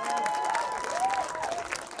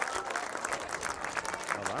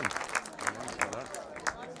 Well done. Well done.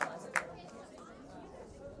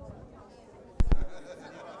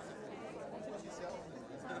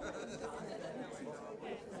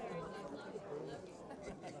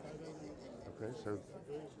 Okay, so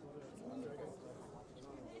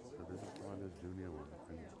this is Tyler's junior one.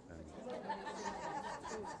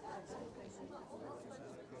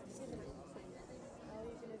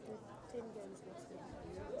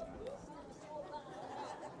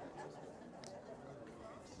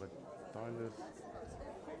 But Tyler's,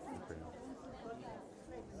 okay.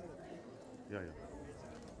 Yeah.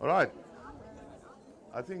 All right.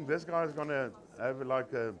 I think this guy is gonna have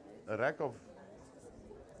like a rack of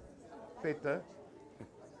petter.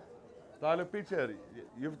 Tyler Pitcher,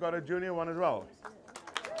 you've got a junior one as well.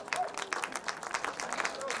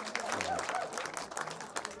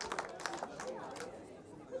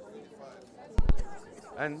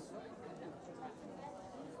 And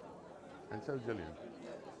so Jillian.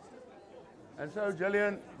 And so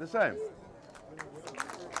Jillian, the same.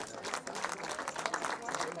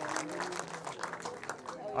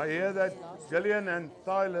 I hear that Jillian and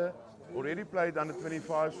Tyler already played under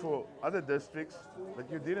 25s for other districts,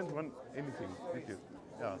 but you didn't win anything, did you?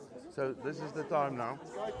 Yeah. So this is the time now.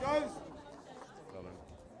 Right, guys. Well done.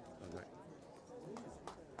 Okay.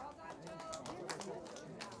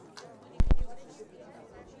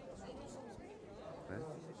 Okay.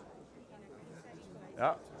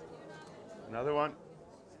 Yeah. Another one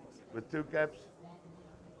with 2 caps.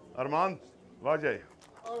 Armand, Vajay.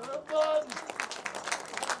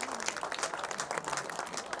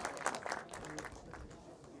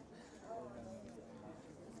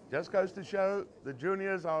 Just goes to show the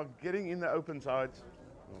juniors are getting in the open sides.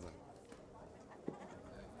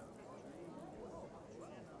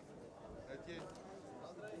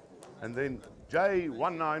 And then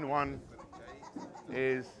J191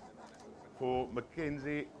 is for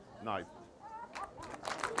Mackenzie Knight.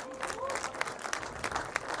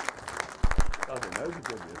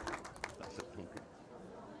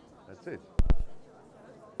 That's it.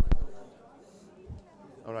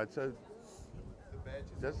 All right, so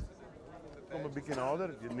just kom 'n bietjie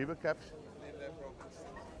nader, die nuwe caps.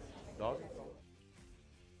 Daar.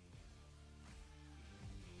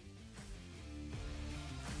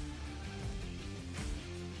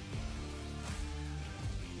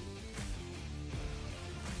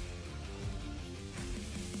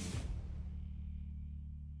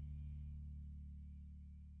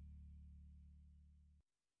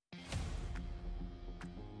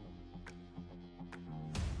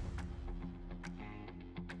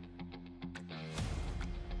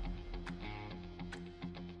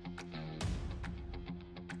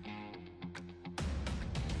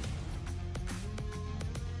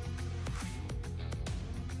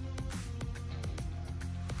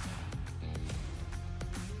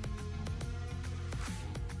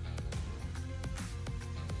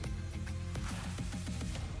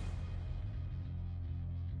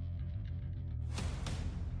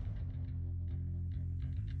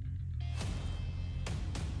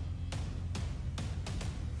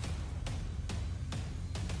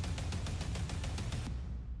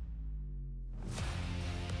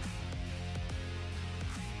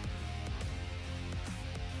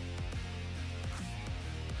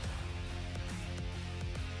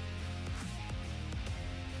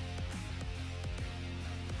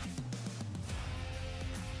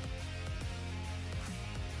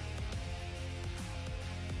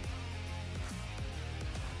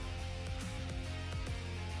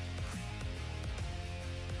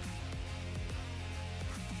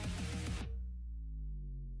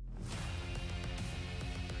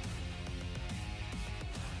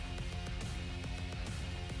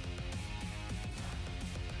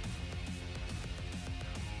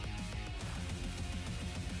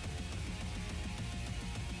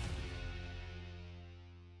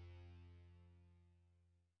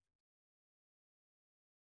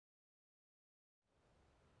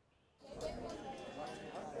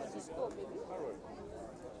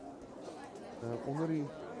 Onder die...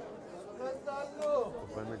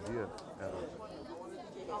 Of bij mijn dier. Ja.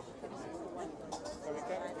 So we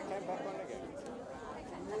came back on again.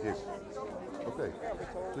 Yes. Okay.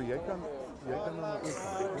 So jy kan dan ook ek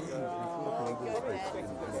voel ek wil uit en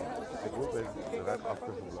ek hoop hy reg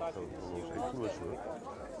agter so bly sou los. Ek glo so.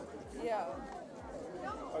 Yeah.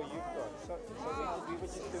 Oh, you've got. So we were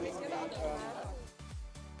just doing the